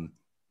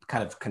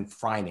kind of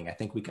confining, I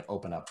think we can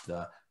open up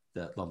the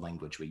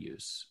language we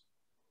use.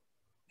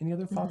 Any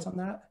other thoughts on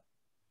that?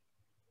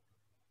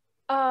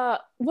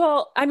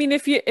 Well, I mean,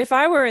 if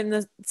I were in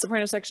the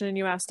soprano section and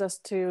you asked us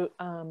to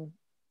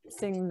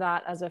sing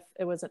that as if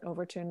it was an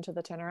overtune to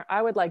the tenor,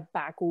 I would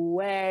back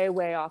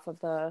way off of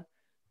the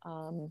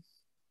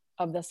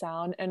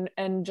sound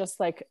and just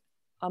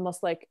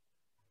almost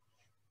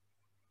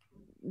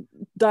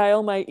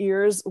dial my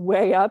ears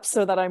way up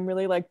so that I'm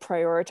really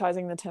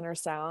prioritizing the tenor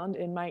sound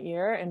in my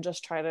ear and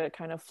just try to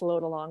kind of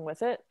float along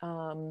with it.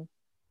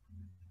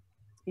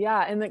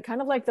 Yeah, and then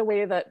kind of the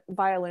way that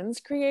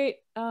violins create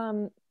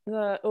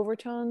the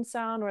overtone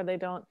sound, where they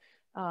don't,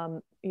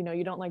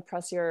 you don't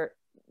press your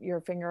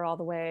finger all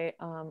the way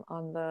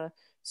on the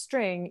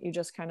string. You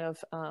just kind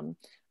of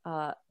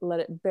let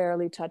it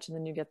barely touch, and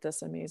then you get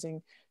this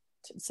amazing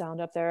sound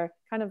up there,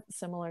 kind of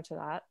similar to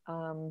that. I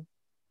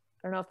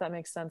don't know if that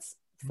makes sense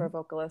for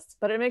vocalists,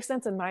 but it makes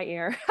sense in my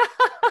ear.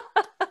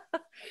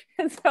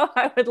 And so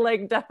I would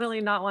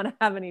definitely not want to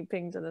have any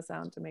ping to the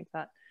sound to make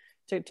that,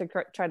 to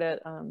try to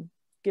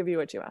give you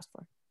what you asked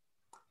for.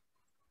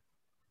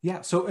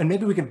 Yeah. So, and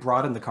maybe we can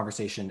broaden the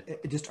conversation.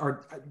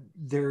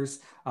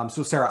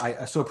 So Sarah,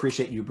 I so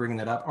appreciate you bringing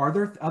that up. Are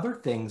there other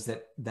things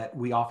that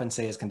we often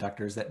say as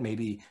conductors that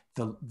maybe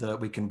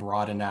we can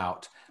broaden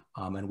out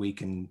and we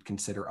can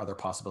consider other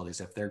possibilities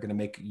if they're going to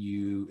make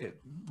you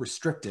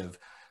restrictive?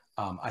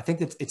 I think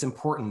that it's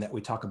important that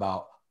we talk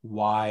about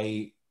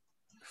why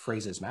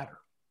phrases matter.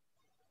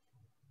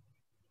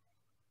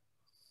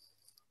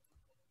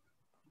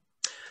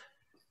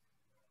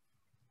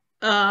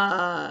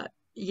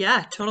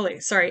 Yeah, totally.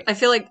 Sorry. I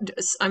feel like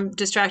I'm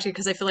distracted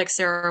because I feel like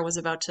Sarah was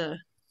about to,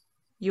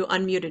 you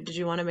unmuted. Did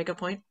you want to make a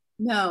point?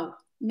 No.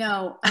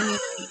 I mean,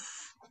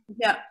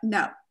 yeah,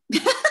 no.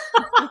 It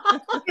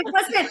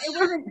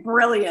wasn't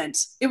brilliant.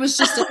 It was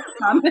just a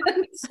comment.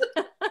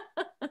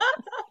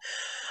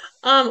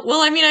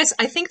 Well, I mean,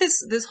 I think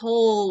this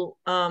whole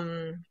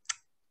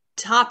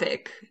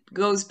topic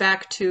goes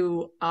back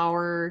to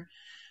our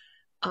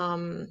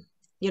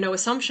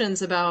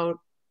assumptions about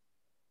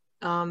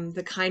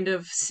the kind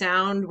of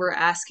sound we're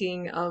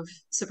asking of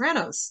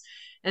sopranos.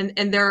 And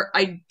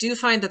I do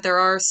find that there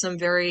are some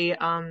very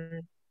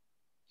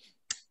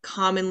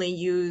commonly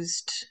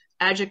used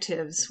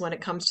adjectives when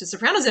it comes to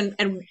sopranos,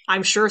 and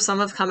I'm sure some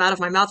have come out of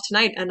my mouth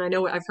tonight, and I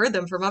know I've heard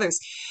them from others.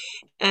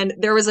 And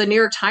there was a New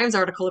York Times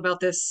article about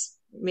this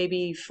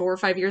maybe 4 or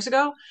 5 years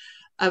ago,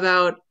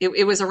 about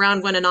it was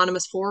around when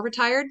Anonymous 4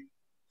 retired,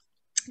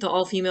 the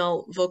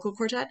all-female vocal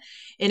quartet,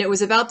 and it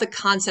was about the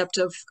concept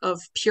of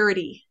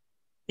purity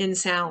in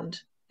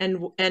sound.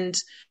 And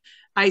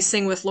I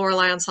sing with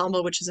Lorelei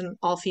Ensemble, which is an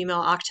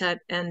all-female octet,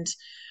 and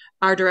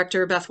our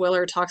director Beth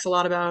Willer talks a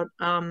lot about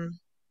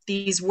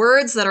these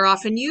words that are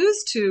often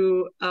used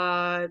to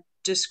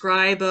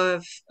describe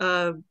a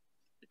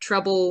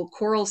treble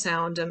choral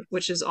sound,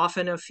 which is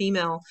often a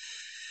female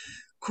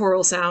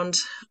choral sound.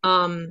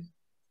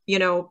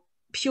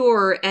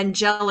 Pure,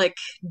 angelic,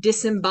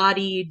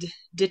 disembodied,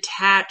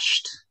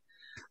 detached.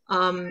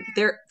 Oh,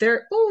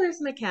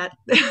 there's my cat.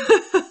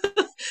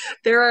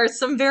 There are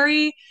some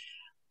very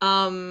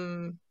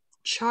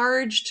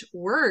charged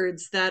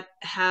words that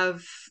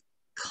have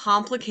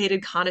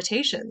complicated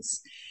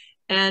connotations.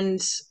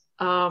 And,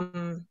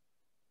 why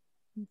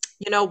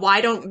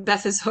don't,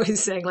 Beth is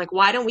always saying,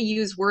 why don't we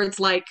use words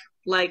like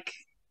like,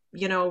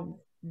 you know,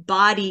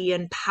 body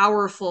and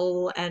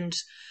powerful, and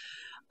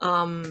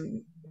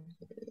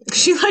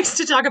she likes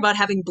to talk about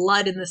having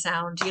blood in the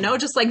sound, you know,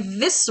 just like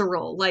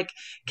visceral, like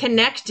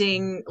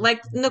connecting,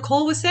 like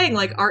Nacole was saying,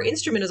 like our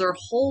instrument is our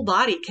whole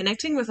body,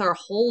 connecting with our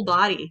whole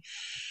body.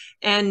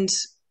 And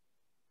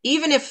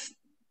even if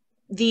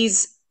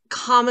these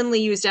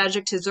commonly used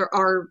adjectives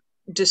are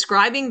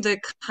describing the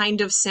kind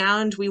of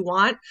sound we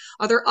want,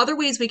 are there other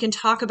ways we can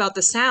talk about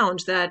the sound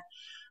that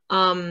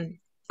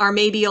are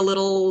maybe a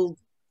little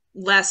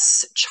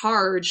less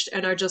charged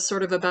and are just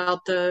sort of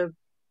about the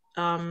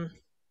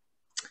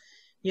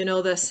you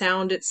know, the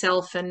sound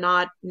itself, and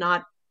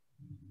not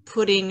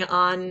putting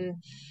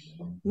on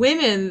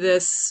women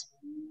this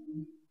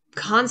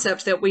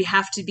concept that we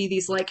have to be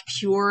these like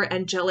pure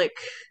angelic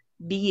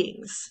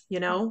beings, you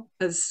know,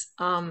 as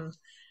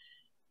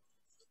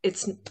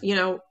it's, you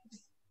know,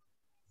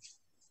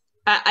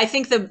 I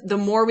think the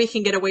more we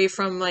can get away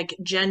from like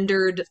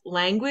gendered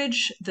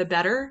language, the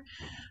better.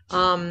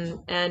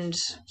 And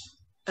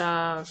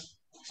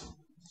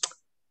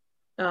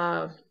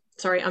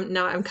sorry,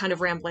 I'm kind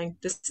of rambling.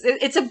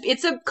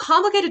 It's a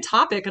complicated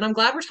topic, and I'm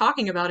glad we're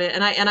talking about it.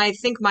 And I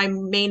think my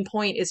main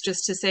point is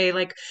just to say,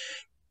 like,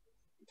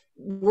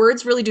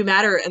 words really do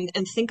matter,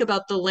 and think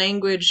about the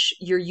language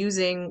you're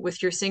using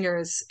with your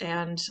singers,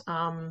 and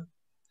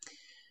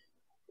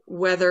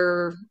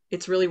whether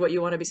it's really what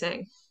you want to be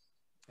saying.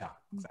 Yeah,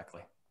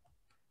 exactly.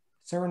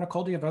 Sarah,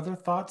 Nacole, do you have other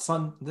thoughts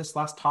on this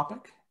last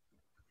topic?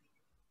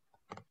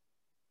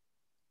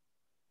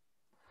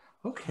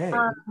 Okay.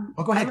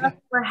 Go ahead.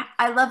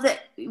 I love that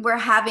we're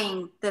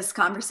having this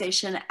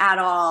conversation at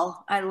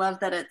all. I love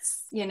that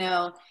it's, you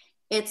know,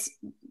 it's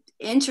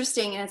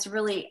interesting and it's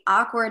really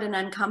awkward and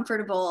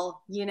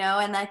uncomfortable, you know,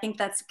 and I think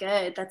that's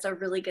good. That's a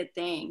really good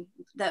thing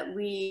that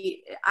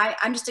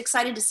I'm just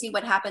excited to see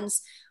what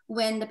happens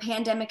when the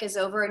pandemic is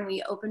over and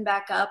we open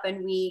back up.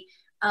 And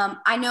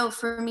I know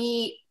for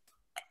me,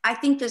 I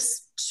think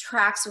this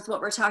tracks with what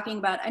we're talking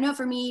about. I know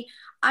for me,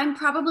 I'm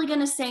probably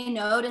going to say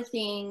no to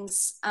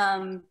things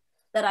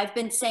that I've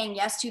been saying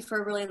yes to for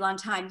a really long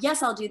time.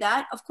 Yes, I'll do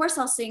that. Of course,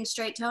 I'll sing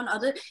straight tone. I'll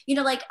do, you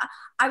know, like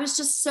I was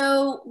just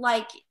so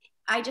like,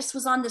 I just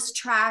was on this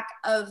track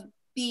of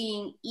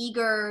being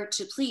eager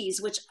to please,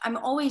 which I'm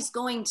always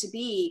going to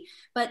be,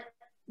 but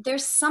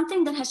there's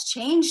something that has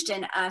changed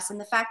in us. And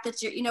the fact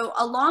that you're, you know,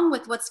 along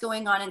with what's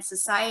going on in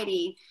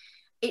society,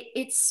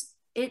 it's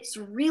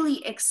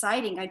really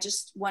exciting. I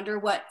just wonder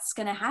what's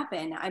going to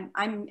happen.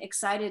 I'm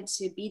excited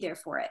to be there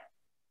for it.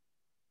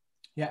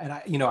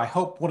 Yeah, and I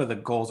hope one of the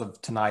goals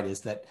of tonight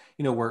is that,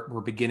 you know, we're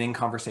beginning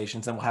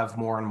conversations, and we'll have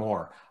more and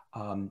more,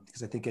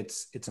 because I think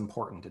it's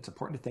important. It's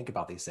important to think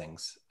about these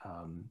things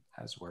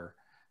as we're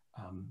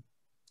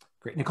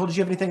great. Nacole, did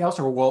you have anything else,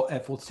 or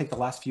we'll take the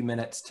last few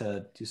minutes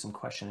to do some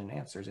question and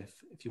answers if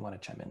you want to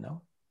chime in, though?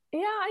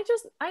 Yeah,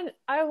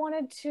 I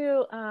wanted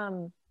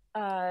to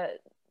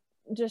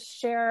just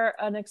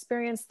share an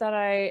experience that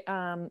I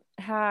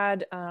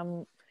had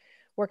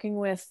working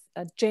with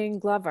Jane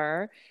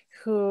Glover,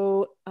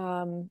 who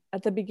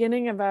at the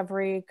beginning of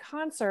every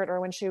concert,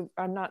 or when she,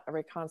 not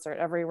every concert,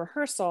 every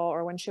rehearsal,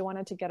 or when she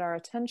wanted to get our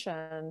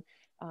attention,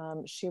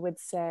 she would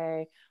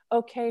say,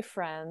 "Okay,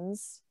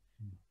 friends,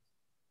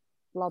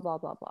 blah, blah,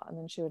 blah, blah." And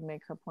then she would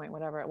make her point,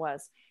 whatever it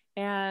was.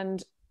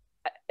 And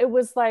it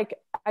was like,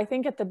 I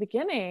think at the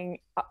beginning,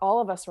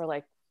 all of us were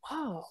like,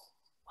 whoa,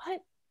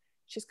 what?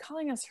 She's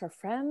calling us her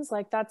friends?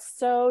 Like, that's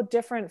so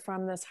different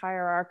from this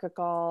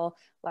hierarchical,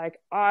 like,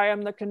 I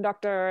am the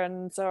conductor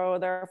and so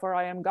therefore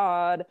I am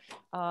God,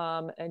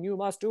 and you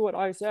must do what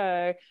I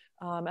say,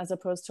 as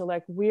opposed to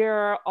like,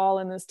 we're all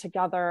in this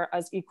together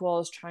as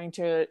equals trying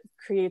to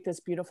create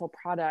this beautiful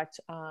product.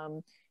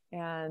 That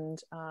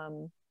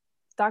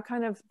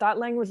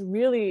language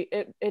really,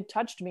 it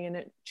touched me, and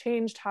it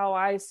changed how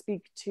I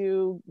speak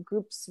to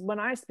groups when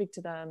I speak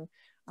to them,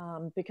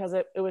 because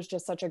it was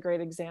just such a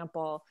great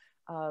example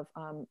of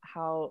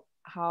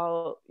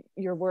how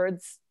your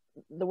words,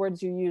 the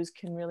words you use,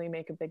 can really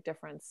make a big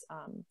difference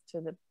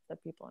to the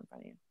people in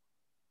front of you.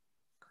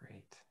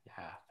 Great.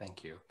 Yeah,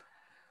 thank you.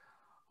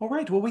 All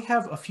right, well, we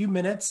have a few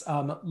minutes.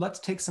 Let's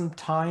take some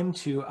time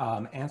to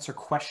answer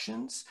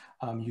questions.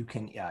 You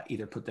can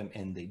either put them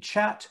in the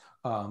chat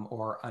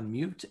or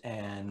unmute,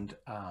 and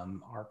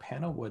our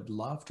panel would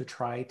love to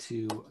try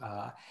to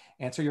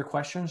answer your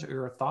questions or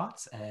your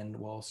thoughts, and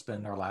we'll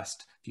spend our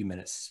last few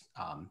minutes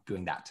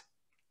doing that.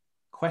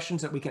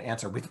 Questions that we can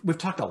answer. We've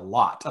talked a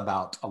lot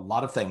about a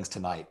lot of things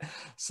tonight,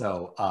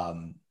 so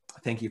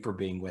thank you for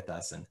being with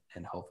us,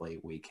 and hopefully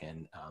we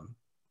can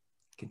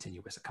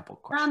continue with a couple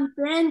of questions.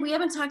 Ben, we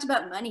haven't talked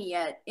about money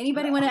yet.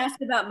 Anybody want to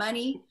ask about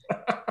money?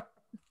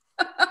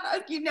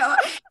 you know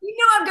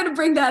I'm going to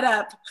bring that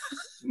up.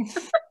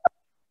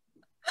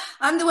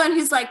 I'm the one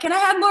who's like, can I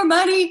have more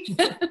money?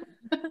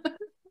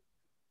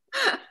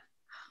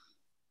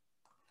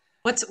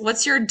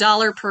 What's your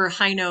dollar per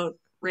high note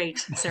rate,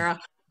 Sarah?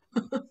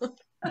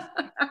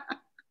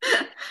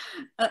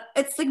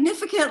 It's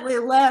significantly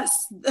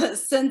less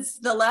since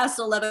the last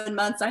 11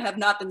 months I have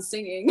not been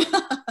singing.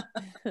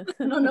 I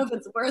don't know if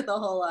it's worth a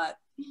whole lot.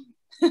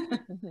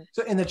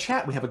 So in the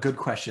chat, we have a good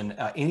question.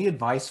 Any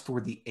advice for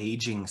the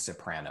aging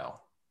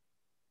soprano?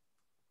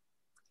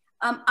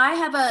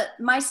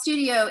 My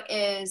studio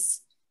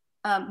is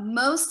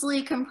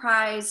mostly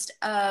comprised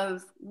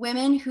of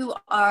women who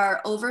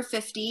are over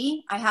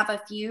 50. I have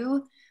a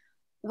few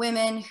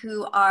women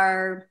who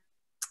are,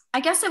 I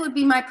guess it would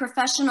be my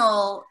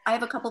professional, I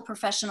have a couple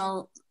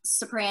professional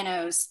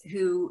sopranos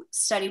who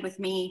study with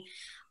me,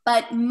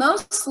 but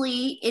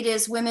mostly it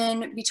is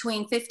women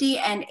between 50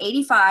 and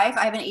 85.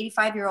 I have an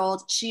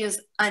 85-year-old. She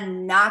is a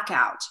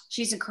knockout.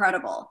 She's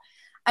incredible.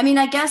 I mean,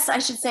 I guess I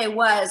should say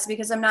was,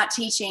 because I'm not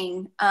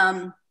teaching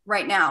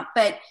right now,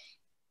 but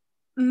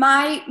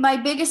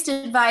my biggest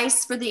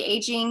advice for the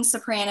aging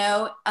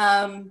soprano,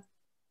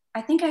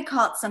 I think I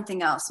call it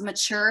something else,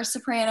 mature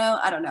soprano.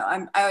 I don't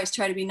know. I always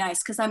try to be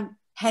nice because I'm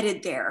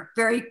headed there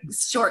very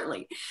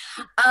shortly,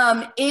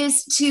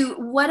 is to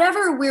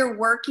whatever we're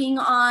working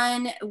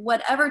on,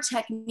 whatever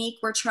technique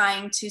we're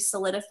trying to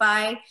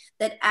solidify,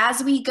 that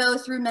as we go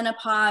through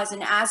menopause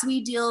and as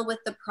we deal with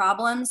the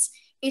problems,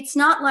 it's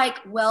not like,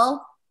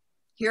 well,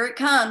 here it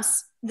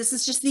comes. This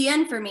is just the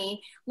end for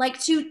me. Like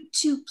to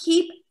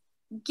keep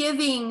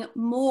giving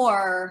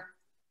more,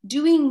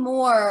 doing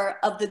more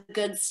of the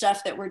good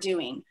stuff that we're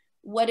doing.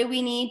 What do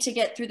we need to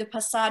get through the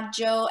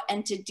passaggio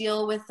and to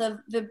deal with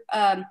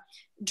the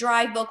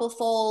dry vocal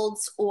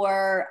folds,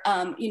 or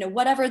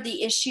whatever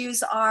the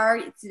issues are?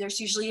 There's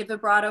usually a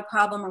vibrato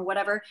problem or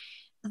whatever.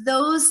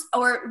 Those,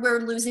 or we're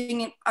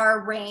losing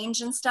our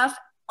range and stuff.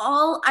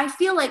 I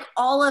feel like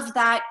all of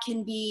that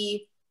can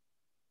be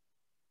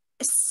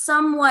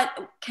somewhat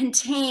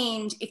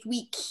contained if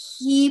we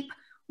keep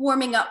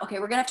warming up. Okay,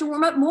 we're gonna have to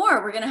warm up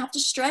more. We're gonna have to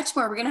stretch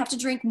more. We're gonna have to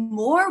drink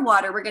more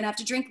water. We're gonna have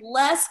to drink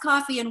less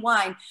coffee and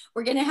wine.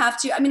 We're gonna have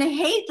to, I mean, I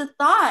hate the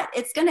thought.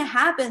 It's gonna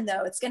happen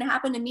though. It's gonna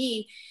happen to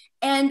me.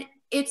 And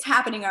it's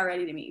happening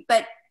already to me.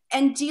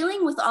 And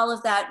dealing with all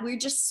of that, we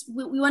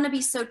wanna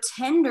be so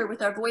tender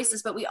with our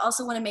voices, but we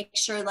also wanna make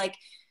sure, like,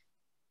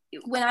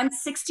 when I'm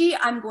 60,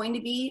 I'm going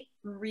to be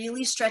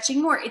really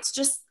stretching more. It's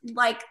just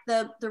like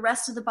the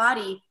rest of the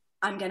body.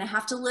 I'm going to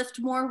have to lift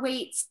more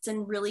weights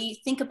and really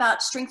think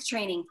about strength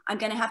training. I'm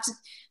going to have to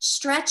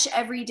stretch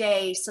every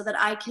day so that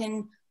I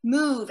can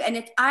move.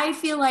 And I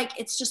feel like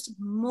it's just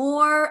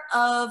more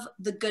of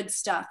the good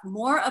stuff,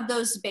 more of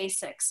those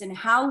basics and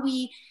how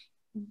we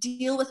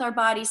deal with our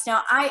bodies.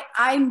 Now,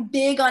 I'm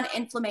big on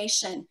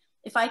inflammation.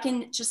 If I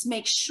can just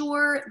make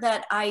sure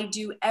that I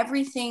do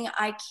everything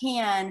I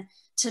can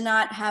to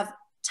not have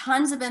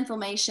tons of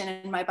inflammation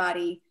in my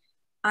body,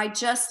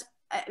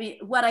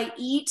 what I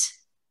eat,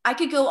 I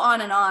could go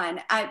on and on,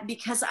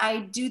 because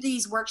I do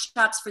these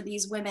workshops for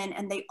these women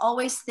and they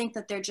always think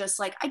that they're just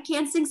like, I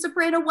can't sing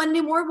soprano one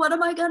anymore. What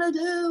am I gonna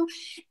do?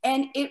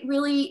 And it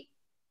really,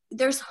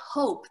 there's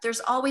hope. There's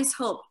always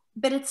hope,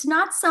 but it's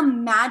not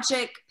some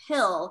magic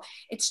pill.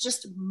 It's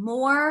just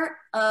more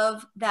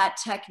of that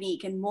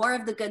technique and more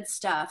of the good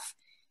stuff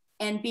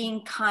and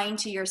being kind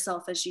to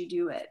yourself as you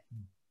do it.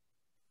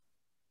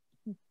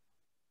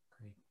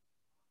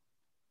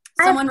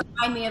 Great. Someone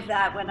remind me of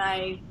that when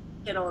I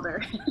get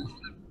older.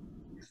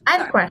 I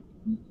have a question.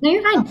 No,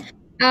 you're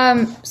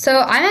fine. So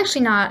I'm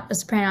actually not a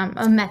soprano, I'm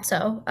a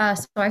mezzo.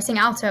 So I sing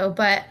alto,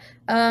 but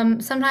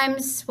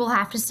sometimes we'll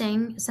have to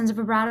sing senza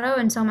vibrato.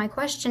 And so my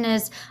question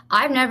is,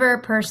 I've never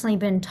personally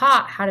been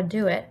taught how to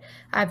do it.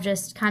 I've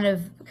just kind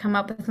of come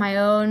up with my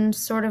own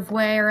sort of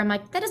way, or I'm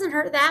like, that doesn't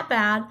hurt that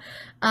bad.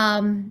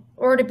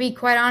 Or to be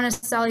quite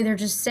honest, I'll either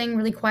just sing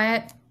really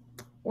quiet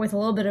with a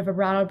little bit of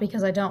vibrato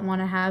because I don't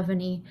want to have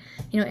any,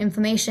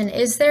 inflammation.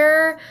 Is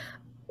there,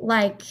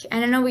 and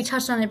I know we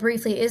touched on it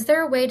briefly, is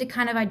there a way to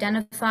kind of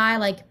identify,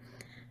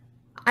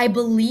 I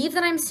believe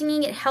that I'm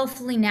singing it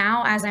healthily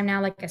now, as I'm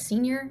now like a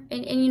senior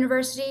in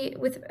university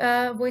with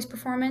voice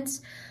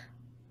performance,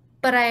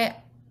 but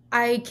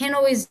I can't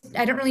always,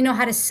 I don't really know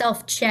how to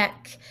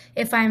self-check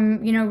if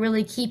I'm,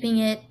 really keeping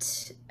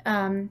it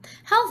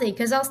healthy,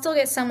 because I'll still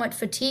get somewhat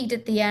fatigued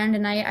at the end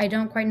and I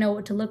don't quite know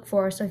what to look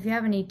for. So if you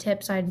have any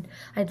tips, I'd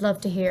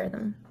love to hear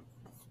them.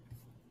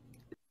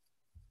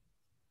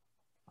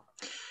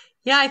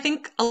 Yeah, I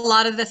think a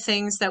lot of the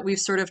things that we've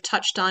sort of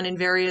touched on in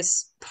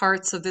various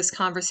parts of this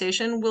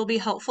conversation will be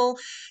helpful.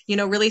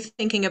 Really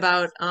thinking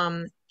about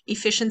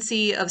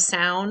efficiency of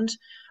sound,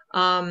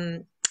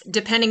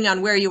 depending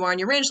on where you are in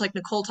your range, like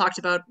Nacole talked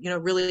about,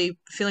 really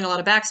feeling a lot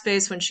of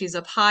backspace when she's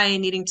up high,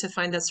 needing to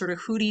find that sort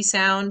of hooty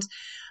sound.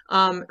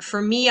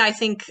 For me, I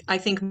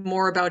think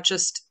more about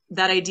just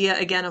that idea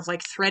again of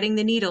like threading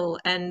the needle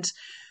and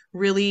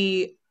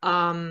really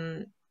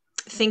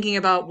thinking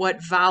about what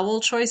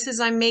vowel choices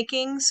I'm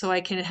making so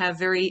I can have a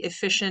very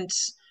efficient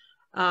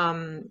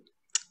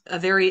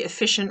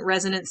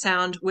resonant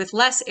sound with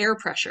less air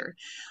pressure.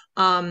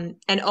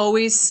 And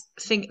always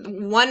think,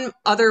 one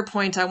other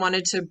point I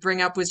wanted to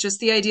bring up was just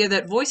the idea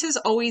that voices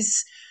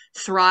always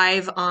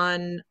thrive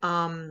on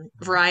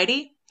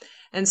variety.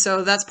 And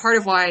so that's part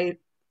of why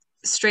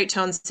straight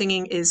tone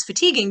singing is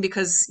fatiguing,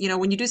 because,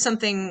 when you do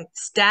something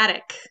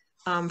static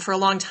for a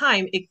long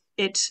time,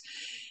 it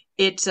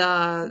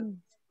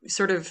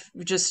sort of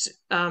just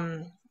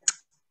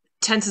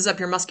tenses up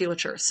your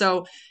musculature.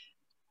 So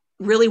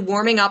really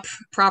warming up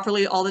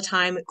properly all the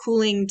time,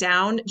 cooling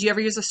down. Do you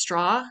ever use a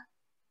straw?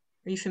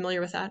 Are you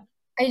familiar with that?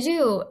 I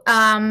do.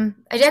 I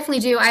definitely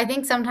do. I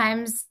think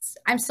sometimes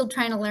I'm still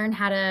trying to learn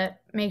how to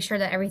make sure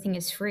that everything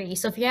is free.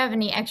 So if you have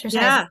any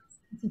exercises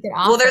you could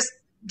offer. Well, there's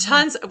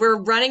tons. We're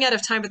running out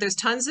of time, but there's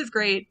tons of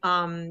great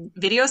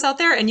videos out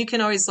there, and you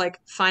can always like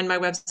find my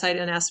website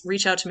and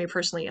reach out to me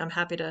personally. I'm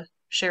happy to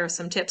share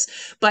some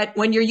tips. But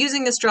when you're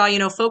using the straw, you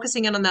know,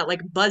 focusing in on that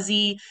like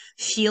buzzy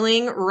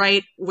feeling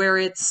right where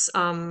it's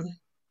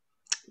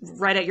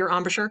right at your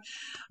embouchure.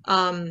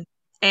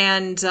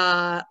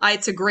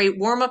 It's a great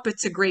warm up.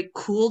 It's a great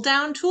cool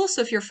down tool.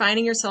 So if you're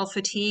finding yourself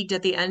fatigued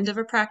at the end of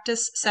a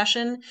practice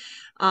session,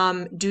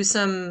 do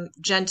some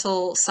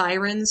gentle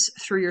sirens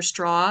through your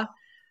straw.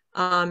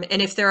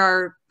 And if there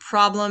are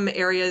problem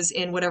areas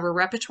in whatever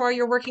repertoire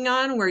you're working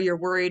on where you're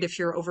worried if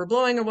you're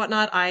overblowing or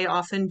whatnot, I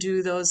often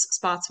do those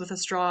spots with a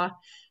straw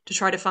to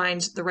try to find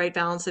the right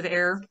balance of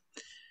air.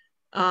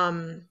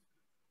 I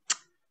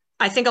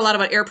think a lot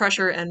about air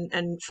pressure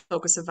and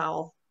focus of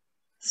vowel.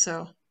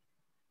 So thank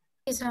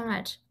you so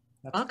much.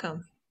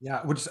 Welcome.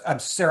 Yeah,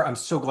 Sarah, I'm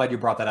so glad you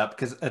brought that up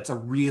because it's a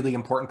really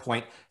important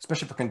point,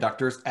 especially for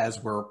conductors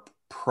as we're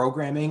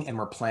programming and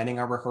we're planning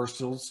our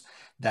rehearsals,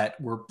 that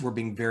we're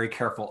being very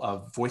careful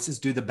of voices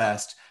do the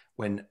best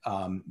when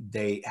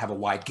they have a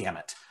wide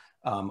gamut,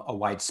 a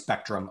wide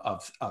spectrum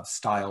of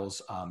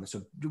styles.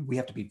 So we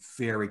have to be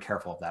very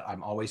careful of that.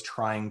 I'm always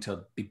trying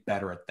to be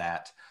better at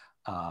that.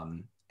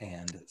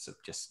 And so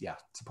just, yeah,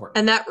 it's important.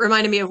 And that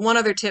reminded me of one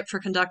other tip for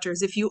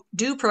conductors. If you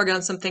do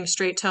program something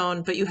straight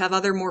tone, but you have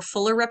other more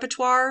fuller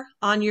repertoire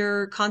on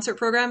your concert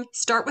program,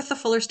 start with the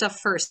fuller stuff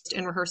first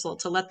in rehearsal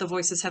to let the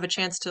voices have a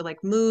chance to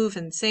like move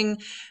and sing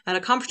at a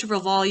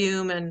comfortable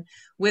volume and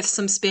with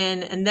some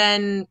spin, and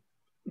then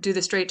do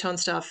the straight tone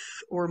stuff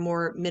or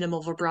more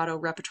minimal vibrato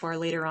repertoire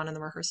later on in the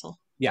rehearsal.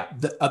 Yeah,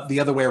 the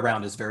other way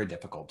around is very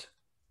difficult.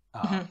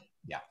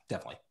 Yeah,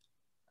 definitely.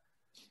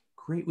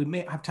 Great. We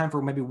may have time for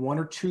maybe one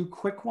or two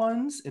quick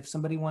ones. If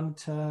somebody wanted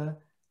to,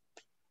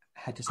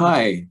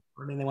 hi,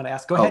 or anything they want to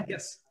ask, go ahead.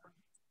 Yes.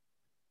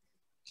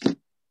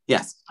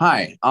 Yes.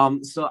 Hi.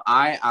 So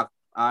I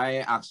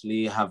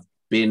actually have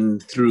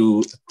been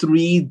through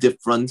 3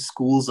 different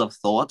schools of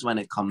thought when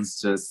it comes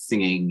to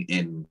singing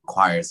in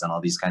choirs and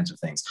all these kinds of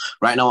things.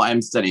 Right now,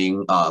 I'm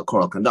studying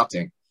choral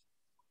conducting,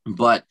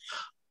 but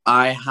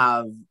I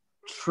have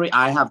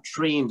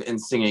trained in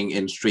singing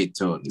in straight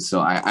tones, so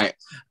I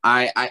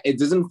it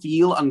doesn't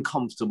feel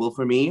uncomfortable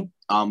for me.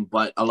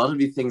 But a lot of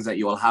the things that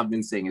you all have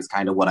been saying is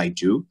kind of what I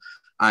do.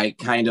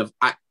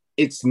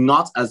 It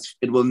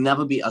will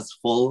never be as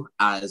full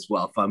as,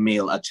 well, for a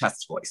male, a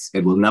chest voice.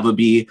 It will never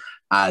be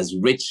as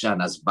rich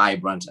and as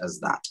vibrant as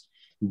that.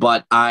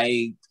 But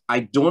I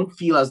don't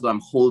feel as though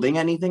I'm holding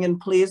anything in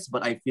place,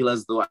 but I feel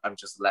as though I'm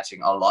just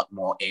letting a lot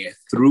more air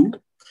through.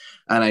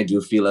 And I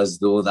do feel as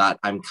though that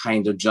I'm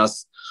kind of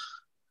just,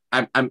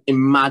 I'm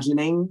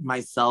imagining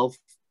myself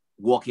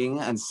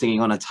walking and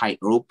singing on a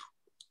tightrope.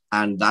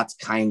 And that's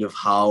kind of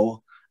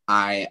how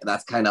I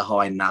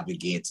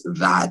navigate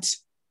that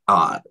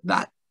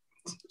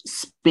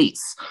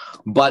space.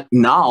 But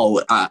now,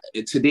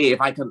 today, if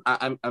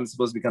I'm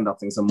supposed to be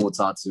conducting some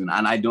Mozart soon,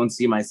 and I don't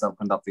see myself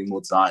conducting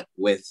Mozart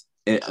with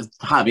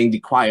having the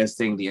choir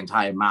sing the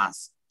entire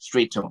mass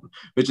straight tone,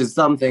 which is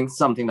something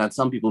that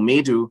some people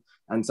may do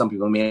and some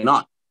people may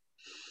not.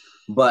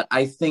 But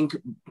I think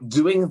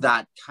doing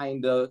that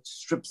kind of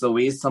strips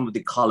away some of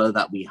the color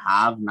that we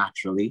have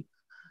naturally.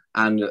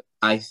 And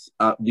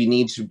we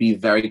need to be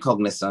very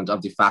cognizant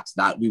of the fact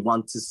that we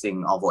want to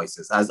sing our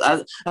voices,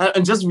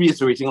 and just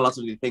reiterating a lot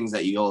of the things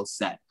that you all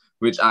said,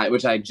 which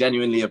I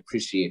genuinely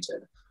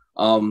appreciated.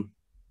 What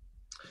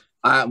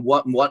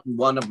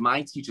one of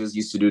my teachers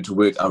used to do to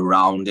work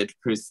around it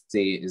per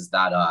se is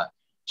that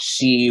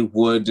she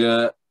would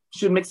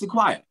mix the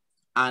choir,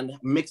 and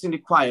mixing the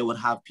choir would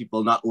have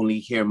people not only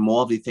hear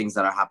more of the things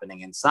that are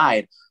happening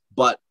inside,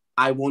 but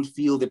I won't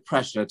feel the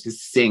pressure to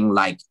sing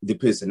like the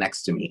person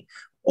next to me,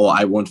 or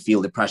I won't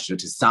feel the pressure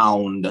to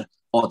sound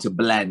or to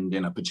blend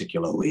in a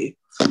particular way.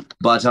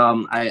 But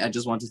I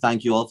just want to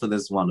thank you all for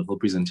this wonderful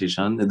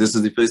presentation. This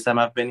is the first time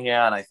I've been here,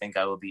 and I think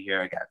I will be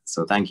here again.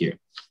 So thank you.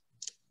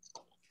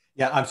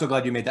 Yeah, I'm so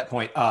glad you made that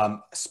point.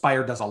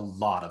 Spire does a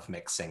lot of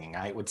mix singing.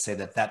 I would say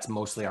that that's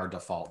mostly our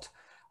default.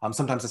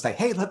 Sometimes I say,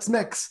 hey, let's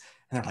mix.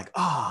 And they're like,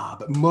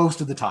 but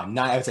most of the time,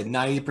 I would say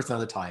 90% of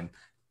the time,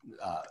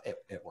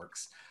 it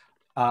works.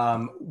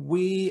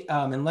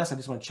 Unless I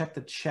just want to check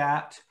the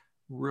chat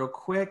real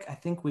quick. I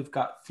think we've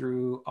got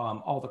through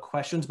all the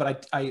questions,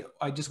 but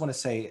I just want to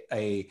say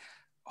a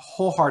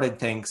wholehearted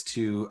thanks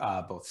to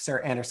both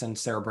Sarah Anderson,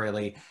 Sarah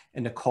Brailey,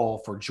 and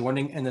Nacole for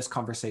joining in this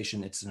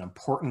conversation. It's an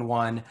important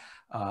one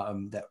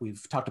that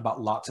we've talked about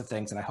lots of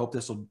things, and I hope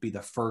this will be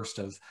the first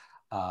of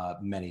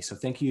many. So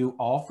thank you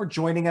all for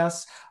joining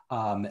us.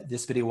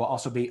 This video will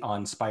also be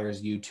on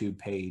Spire's YouTube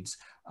page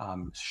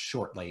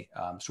shortly.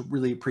 So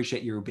really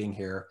appreciate you being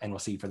here, and we'll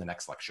see you for the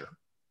next lecture.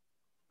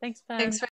 Thanks, Ben. Thanks.